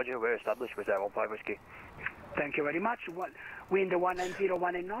 Roger, we're established with 015 whiskey. Thank you very much. Wind 190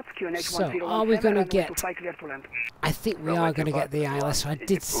 knots, QNH so, 1017, are we going to get... clear to land. I think we are going to get the ILS, so I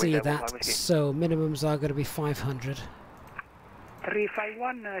did see that, so minimums are going to be 500.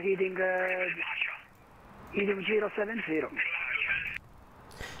 351, heading 070.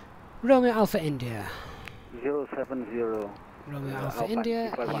 Romeo Alpha India. 070. Romeo Alpha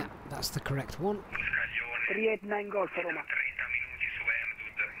India, yeah, that's the correct one. 389 Golf, Roma.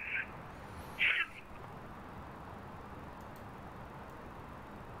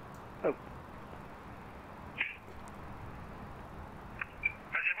 Oh.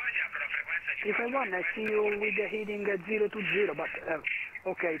 351, I see you with the heading 020, but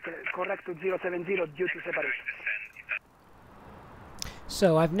okay, correct to 070 due to separation.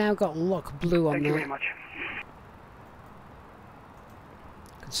 So I've now got lock blue on there. Thank you very much.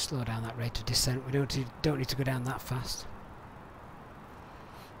 Can slow down that rate of descent. We don't need to go down that fast.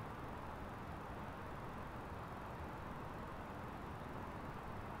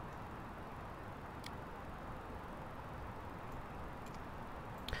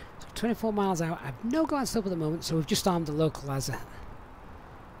 So 24 miles out. I have no glide slope at the moment, so we've just armed the localizer.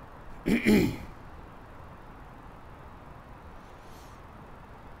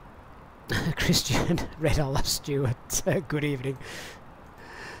 Christian, radar left Stewart. Good evening.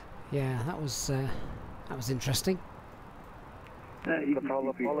 Yeah, that was interesting. Control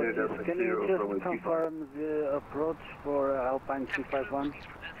apologies. Can you just confirm the approach for Alpine 351?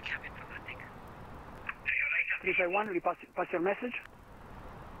 351, pass your message.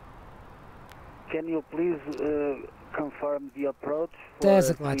 Can you please confirm the approach for There's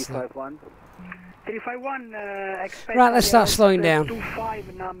a glide slope. 351? 351, expect right, let's start slowing down.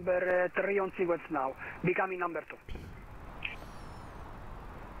 25, number 3 on sequence now, becoming number 2.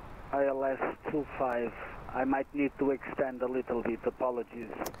 ILS 25. I might need to extend a little bit, apologies.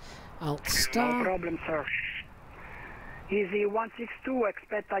 I'll start. No problem, sir. Easy 162,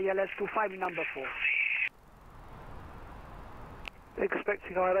 expect ILS 25, number 4.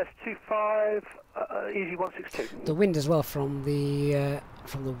 Expecting ILS 25, easy 162. The wind as well from the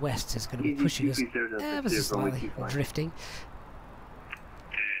west is going to be pushing us ever so slightly, drifting.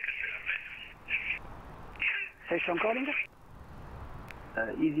 Station calling.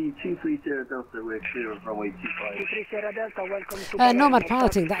 Easy 230 Delta, we're clear of runway 25. 230 Delta, welcome to Palermo. Nomad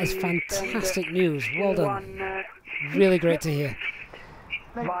piloting, that is fantastic news. Well done. Really great to hear.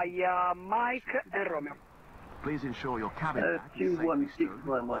 Via Mike and Romeo. Please ensure your cabin bag is safely stowed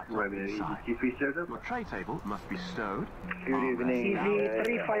with laptop inside. Your tray table must be stowed. Good evening. Easy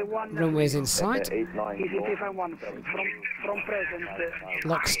 351. Runways in sight. Easy 351 from present.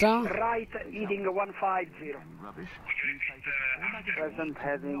 Lock star. Right, heading 150. Rubbish. Present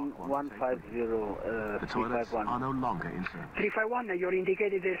heading 150. The toilets are no longer in service. 351, your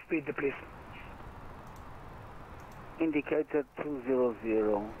indicated airspeed, please. Indicated 200,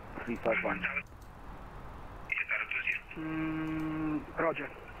 351. Roger.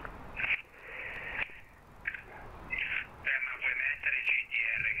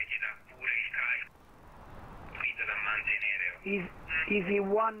 Easy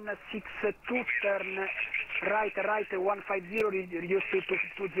 162, turn right 150, reduce speed to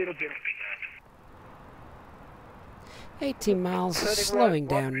 200. 18 miles, slowing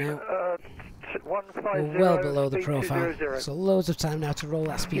down now. We're well below the profile, so loads of time now to roll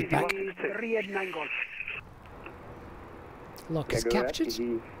that speed back. 389 golf. Lock is captured.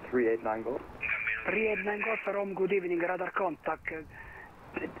 389 golf. 389 golf, Rome, good evening, radar contact.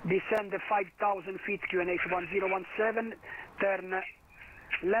 Descend 5,000 feet, QNH 1017, turn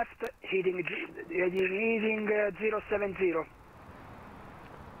left, heading 070.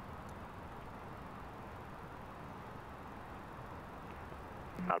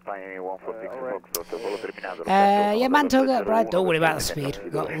 Yeah, Mantoga, right, don't worry about the speed.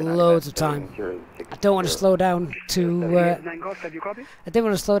 We've got loads of time. I don't want to slow down too... I didn't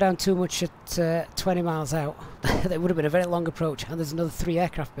want to slow down too much at 20 miles out. That would have been a very long approach, and there's another 3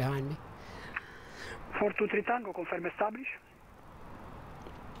 aircraft behind me. 423 Tango, confirm establish.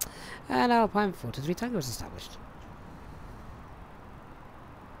 And Alpine 423 Tango is established.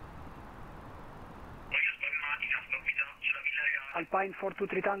 Alpine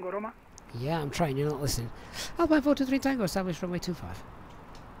 423 Tango, Roma. Yeah, I'm trying, you're not listening. Alpine 423 Tango, established runway 25.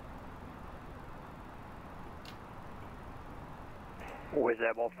 Always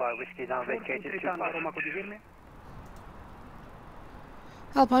Airborne 5 Whiskey now vacated 25. Roma, could you hear me?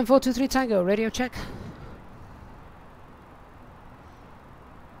 Alpine 423 Tango, radio check.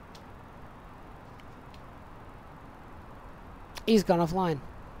 He's gone offline.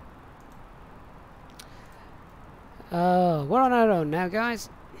 Oh, we're on our own now, guys.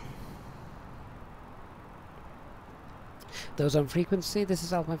 Those on frequency, this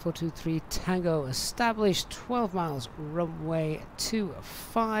is Alpine 423 Tango, established 12 miles, runway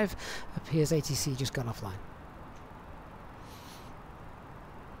 25. Appears ATC just gone offline.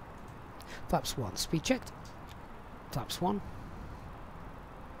 Flaps 1, speed checked. Flaps 1.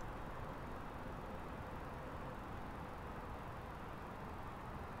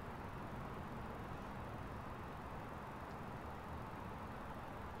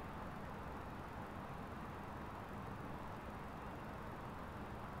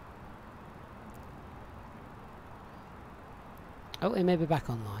 Oh, it may be back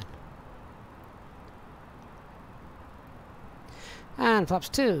online. And flaps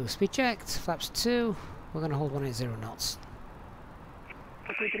 2, speed checked. Flaps 2, we're going to hold 180 knots.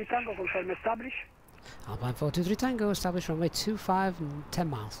 423 Tango, confirm establish. Alpine 423 Tango, established runway 25 and 10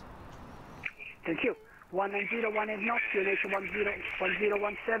 miles. Thank you. 190, 18 knots, QNH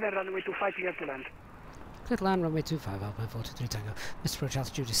 1017, runway 25, clear to land. Clear to land, runway 25, Alpine 423 Tango. Mr. Approach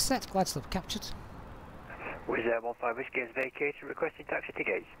altitude is set, glide slope captured. Wizz Air 15 Whiskey is vacated, requesting taxi to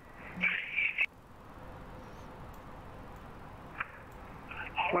gates.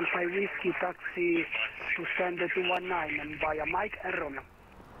 15 Whiskey, taxi to stand 219 and via Mike and Romeo.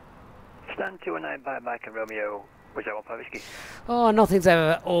 Stand 219 by Mike and Romeo, Wizz Air 15 Whiskey. Oh, nothing's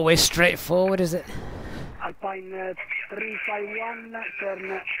ever always straightforward, is it? Alpine 351,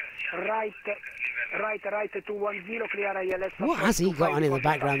 turn right 210, clear ILS. What has he got on in the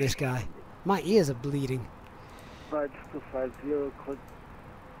background, this guy? My ears are bleeding. Right 250,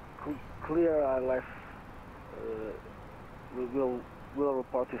 clear ILS. We'll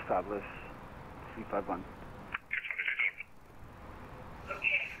report established. 351.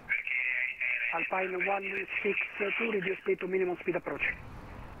 Alpine 162, reduce speed to minimum speed approach.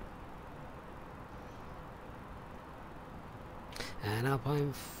 And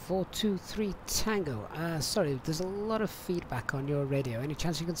Alpine 423 Tango. Sorry, there's a lot of feedback on your radio. Any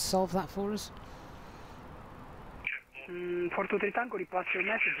chance you can solve that for us? 423 Tango, repass your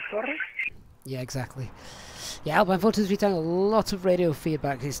message, sorry. Yeah, exactly. Yeah, Alpine 423 Tango, a lot of radio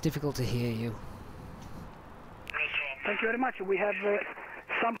feedback. It's difficult to hear you. Thank you very much. We have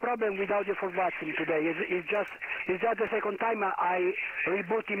some problem with audio for VATSIM today. It's just the second time I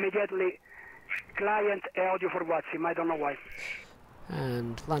reboot immediately client audio for VATSIM. I don't know why.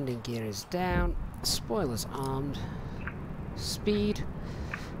 And landing gear is down. Spoilers armed. Speed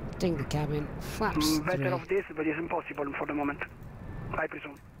Ding the cabin, flaps 3. Better of this, but it's impossible for the moment, I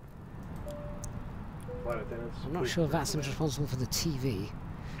presume. I'm not sure VATSIM is responsible for the TV.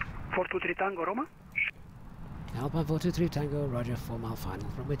 423 Tango, Roma? Alpine 423 Tango, Roger, 4 mile final,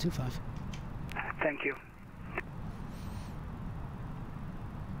 runway 25. Thank you.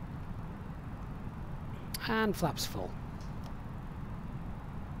 And flaps full.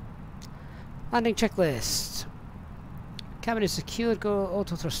 Landing checklist. Cabin is secured, go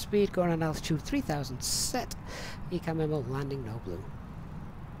auto thrust speed, going on altitude 3000 set. ECAM memo, landing no blue.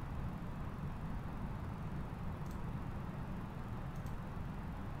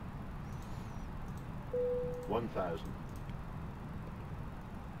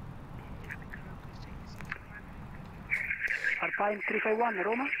 Alpine 351,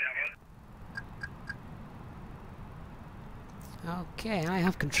 Roma? Okay, I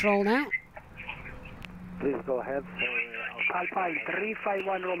have control now. Please go ahead. Alpine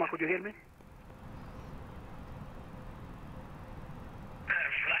 351, Roma, could you hear me?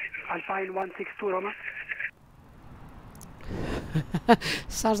 Alpine 162, Roma?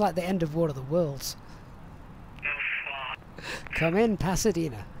 Sounds like the end of War of the Worlds. Come in,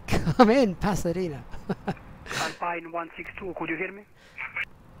 Pasadena. Come in, Pasadena. Alpine 162, could you hear me?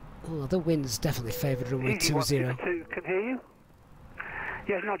 Oh, the wind's definitely favoured runway 20. 162 can hear you.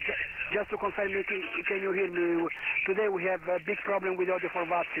 Yes, no, just to confirm, can you hear me? Today we have a big problem with audio for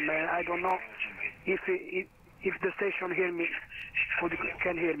VATSIM. I don't know if the station can hear me.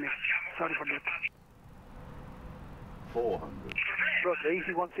 Sorry for that. 400. Roger,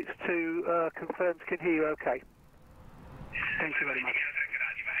 Easy 162 confirmed can hear you okay. Thank you very much.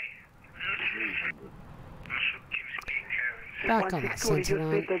 300. Back on that centre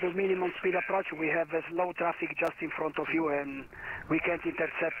line. The minimum speed approach, we have a slow traffic just in front of you and we can't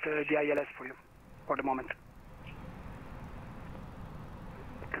intercept the ILS for you for the moment.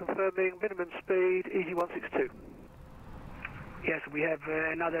 Confirming minimum speed, Easy 162. Yes, we have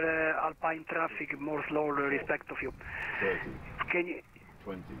another Alpine traffic more slow respect of you. 30. Can you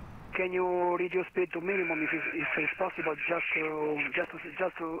 20. Can you reduce speed to minimum if it's possible, just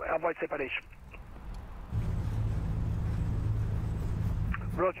to avoid separation?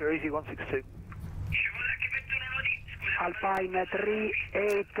 Roger, Easy 162. Alpine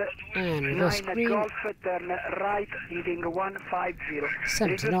 389 Golf, turn right, heading 150.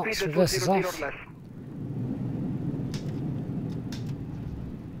 70 knots, reverses off.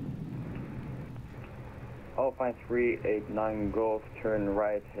 Alpine 389 Golf, turn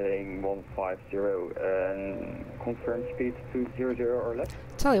right, heading 150, and confirm speed 200 or less.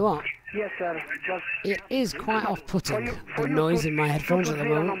 Tell you what, yes, sir. It is quite off-putting, the noise in my headphones at the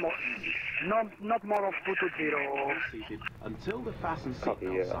moment. Not more of 220. Until the fasten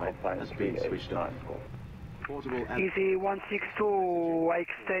seatbelt sign has been switched on. Easy 162, I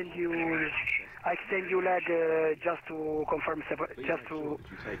extend you leg just to confirm, for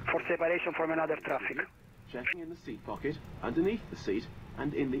separation from another traffic. Checking in the seat pocket, underneath the seat,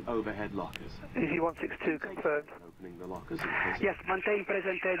 and in the overhead lockers. Easy 162 confirmed. Opening the lockers in case yes, maintain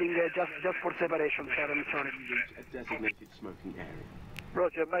present heading just for separation, sir. I'm sorry. a designated smoking area.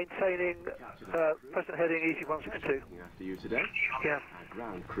 Roger, maintaining present heading Easy 162. After you today, yes. Our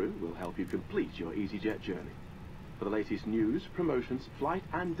ground crew will help you complete your EasyJet journey. For the latest news, promotions, flight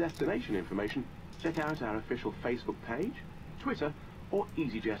and destination information, check out our official Facebook page, Twitter or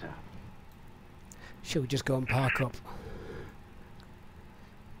EasyJet app. Should we just go and park up?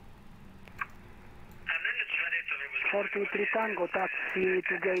 423 Tango, taxi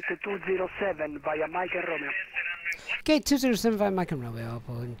to gate 207 via Mike and Romeo. Gate 207 via Mike and Romeo,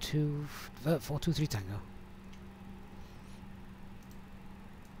 point 423 Tango.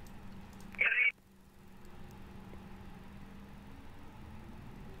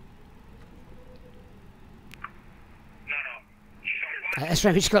 It's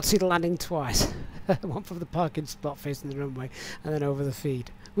strange, you got to see the landing twice. One from the parking spot facing the runway, and then over the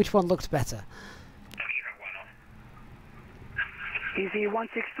feed. Which one looked better? Easy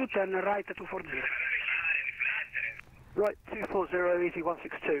 162, turn right 240. Right, 240, Easy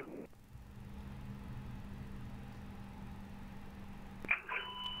 162.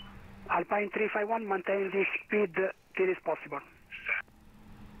 Alpine 351, maintain this speed till is possible.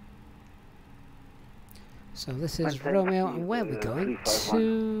 So this is Romeo, and where are we going?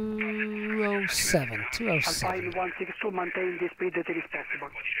 207. 207. Alpine 162, maintain this speed till is possible.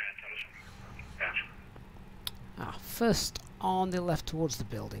 First on the left towards the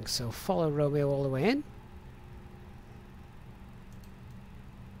building, so follow Romeo all the way in.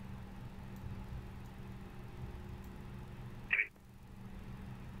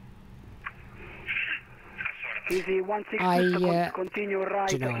 Easy 16 continue right,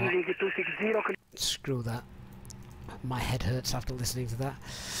 do you know easy 260. Screw that. My head hurts after listening to that.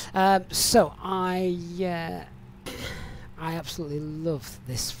 So I absolutely love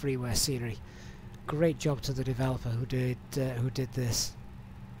this freeware scenery. Great job to the developer who did this.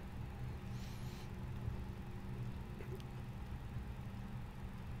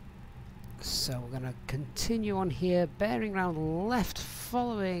 So we're going to continue on here, bearing round left,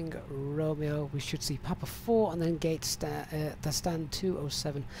 following Romeo. We should see Papa 4, and then gate the stand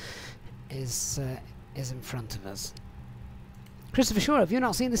 207 is in front of us. Christopher Shore, have you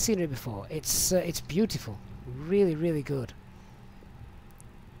not seen the scenery before? It's beautiful, really, really good.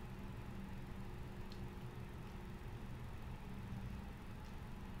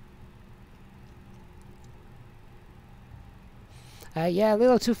 Yeah,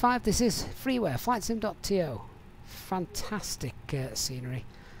 Lilo25, this is freeware, flightsim.to. Fantastic scenery.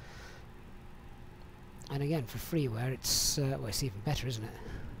 And again, for freeware, it's well, it's even better, isn't it?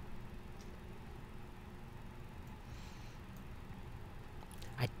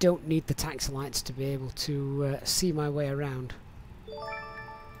 I don't need the taxi lights to be able to see my way around.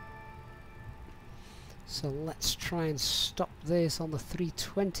 So let's try and stop this on the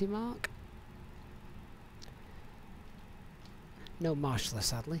 320 mark. No marshaller,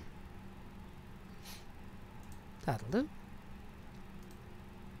 sadly. That'll do.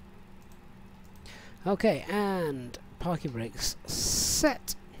 Okay, and parking brakes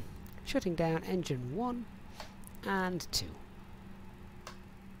set. Shutting down engine 1 and 2.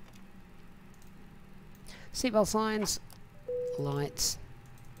 Seatbelt signs, lights,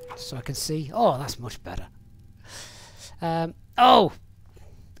 so I can see. Oh, that's much better. Oh!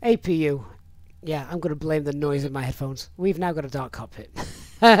 APU. Yeah, I'm going to blame the noise in my headphones. We've now got a dark cockpit.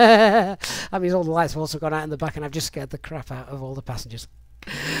 That means all the lights have also gone out in the back, and I've just scared the crap out of all the passengers.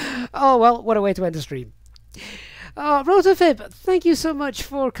 Oh well, what a way to end the stream. Rotofib, thank you so much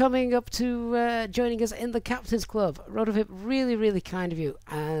for coming up to joining us in the Captain's Club. Rotofib, really, really kind of you,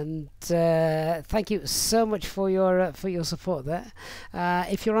 and thank you so much for your support there.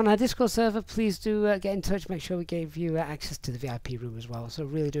 If you're on our Discord server, please do get in touch. Make sure we gave you access to the VIP room as well. So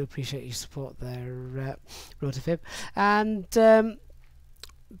really do appreciate your support there, Rotofib. And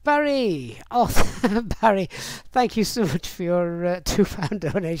Barry, Barry, thank you so much for your £2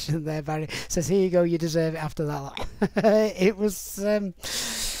 donation there, Barry. Says, here you go, you deserve it after that. It was, that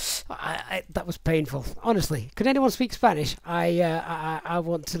was painful, honestly. Could anyone speak Spanish? I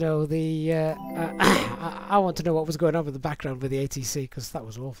want to know the, I want to know what was going on with the background with the ATC, because that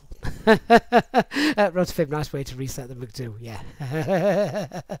was awful. Rotofib, nice way to reset the McDo, yeah.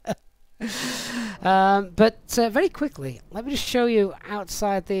 But very quickly, let me just show you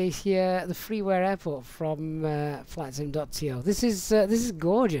outside the freeware airport from flightsim.to. This is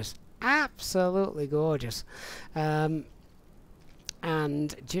gorgeous, absolutely gorgeous. And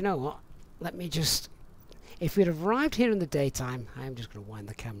do you know what? Let me just. If we'd have arrived here in the daytime, I'm just going to wind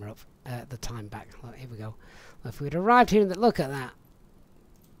the camera up, the time back. Here we go. If we'd arrived here in the look at that.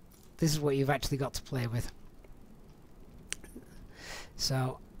 This is what you've actually got to play with.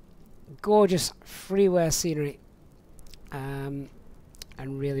 So. Gorgeous freeware scenery, and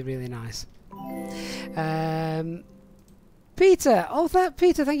really, really nice. Peter,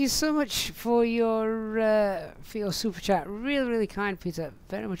 Peter, thank you so much for your super chat. Really, really kind, Peter.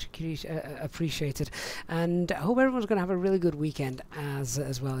 Very much appreciated. And I hope everyone's going to have a really good weekend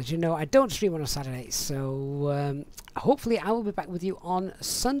as well. As you know, I don't stream on a Saturday, so hopefully I will be back with you on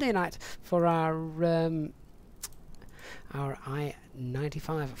Sunday night for our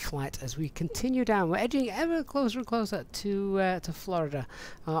I-95 flight as we continue down. We're edging ever closer and closer to Florida,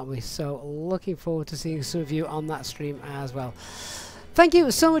 aren't we? So looking forward to seeing some of you on that stream as well. Thank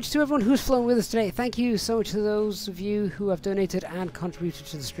you so much to everyone who's flown with us today. Thank you so much to those of you who have donated and contributed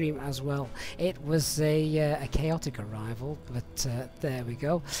to the stream as well. It was a chaotic arrival, but there we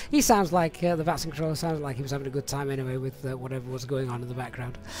go. He sounds like the VATSIM controller sounded like he was having a good time anyway with whatever was going on in the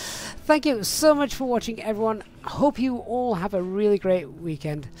background. Thank you so much for watching, everyone. Hope you all have a really great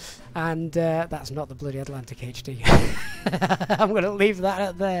weekend. And that's not the bloody Atlantic HD. I'm going to leave that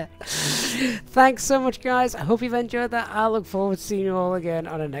at there. Thanks so much, guys. I hope you've enjoyed that. I look forward to seeing you all again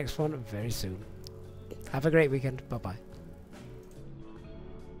on the next one very soon. Have a great weekend. Bye-bye.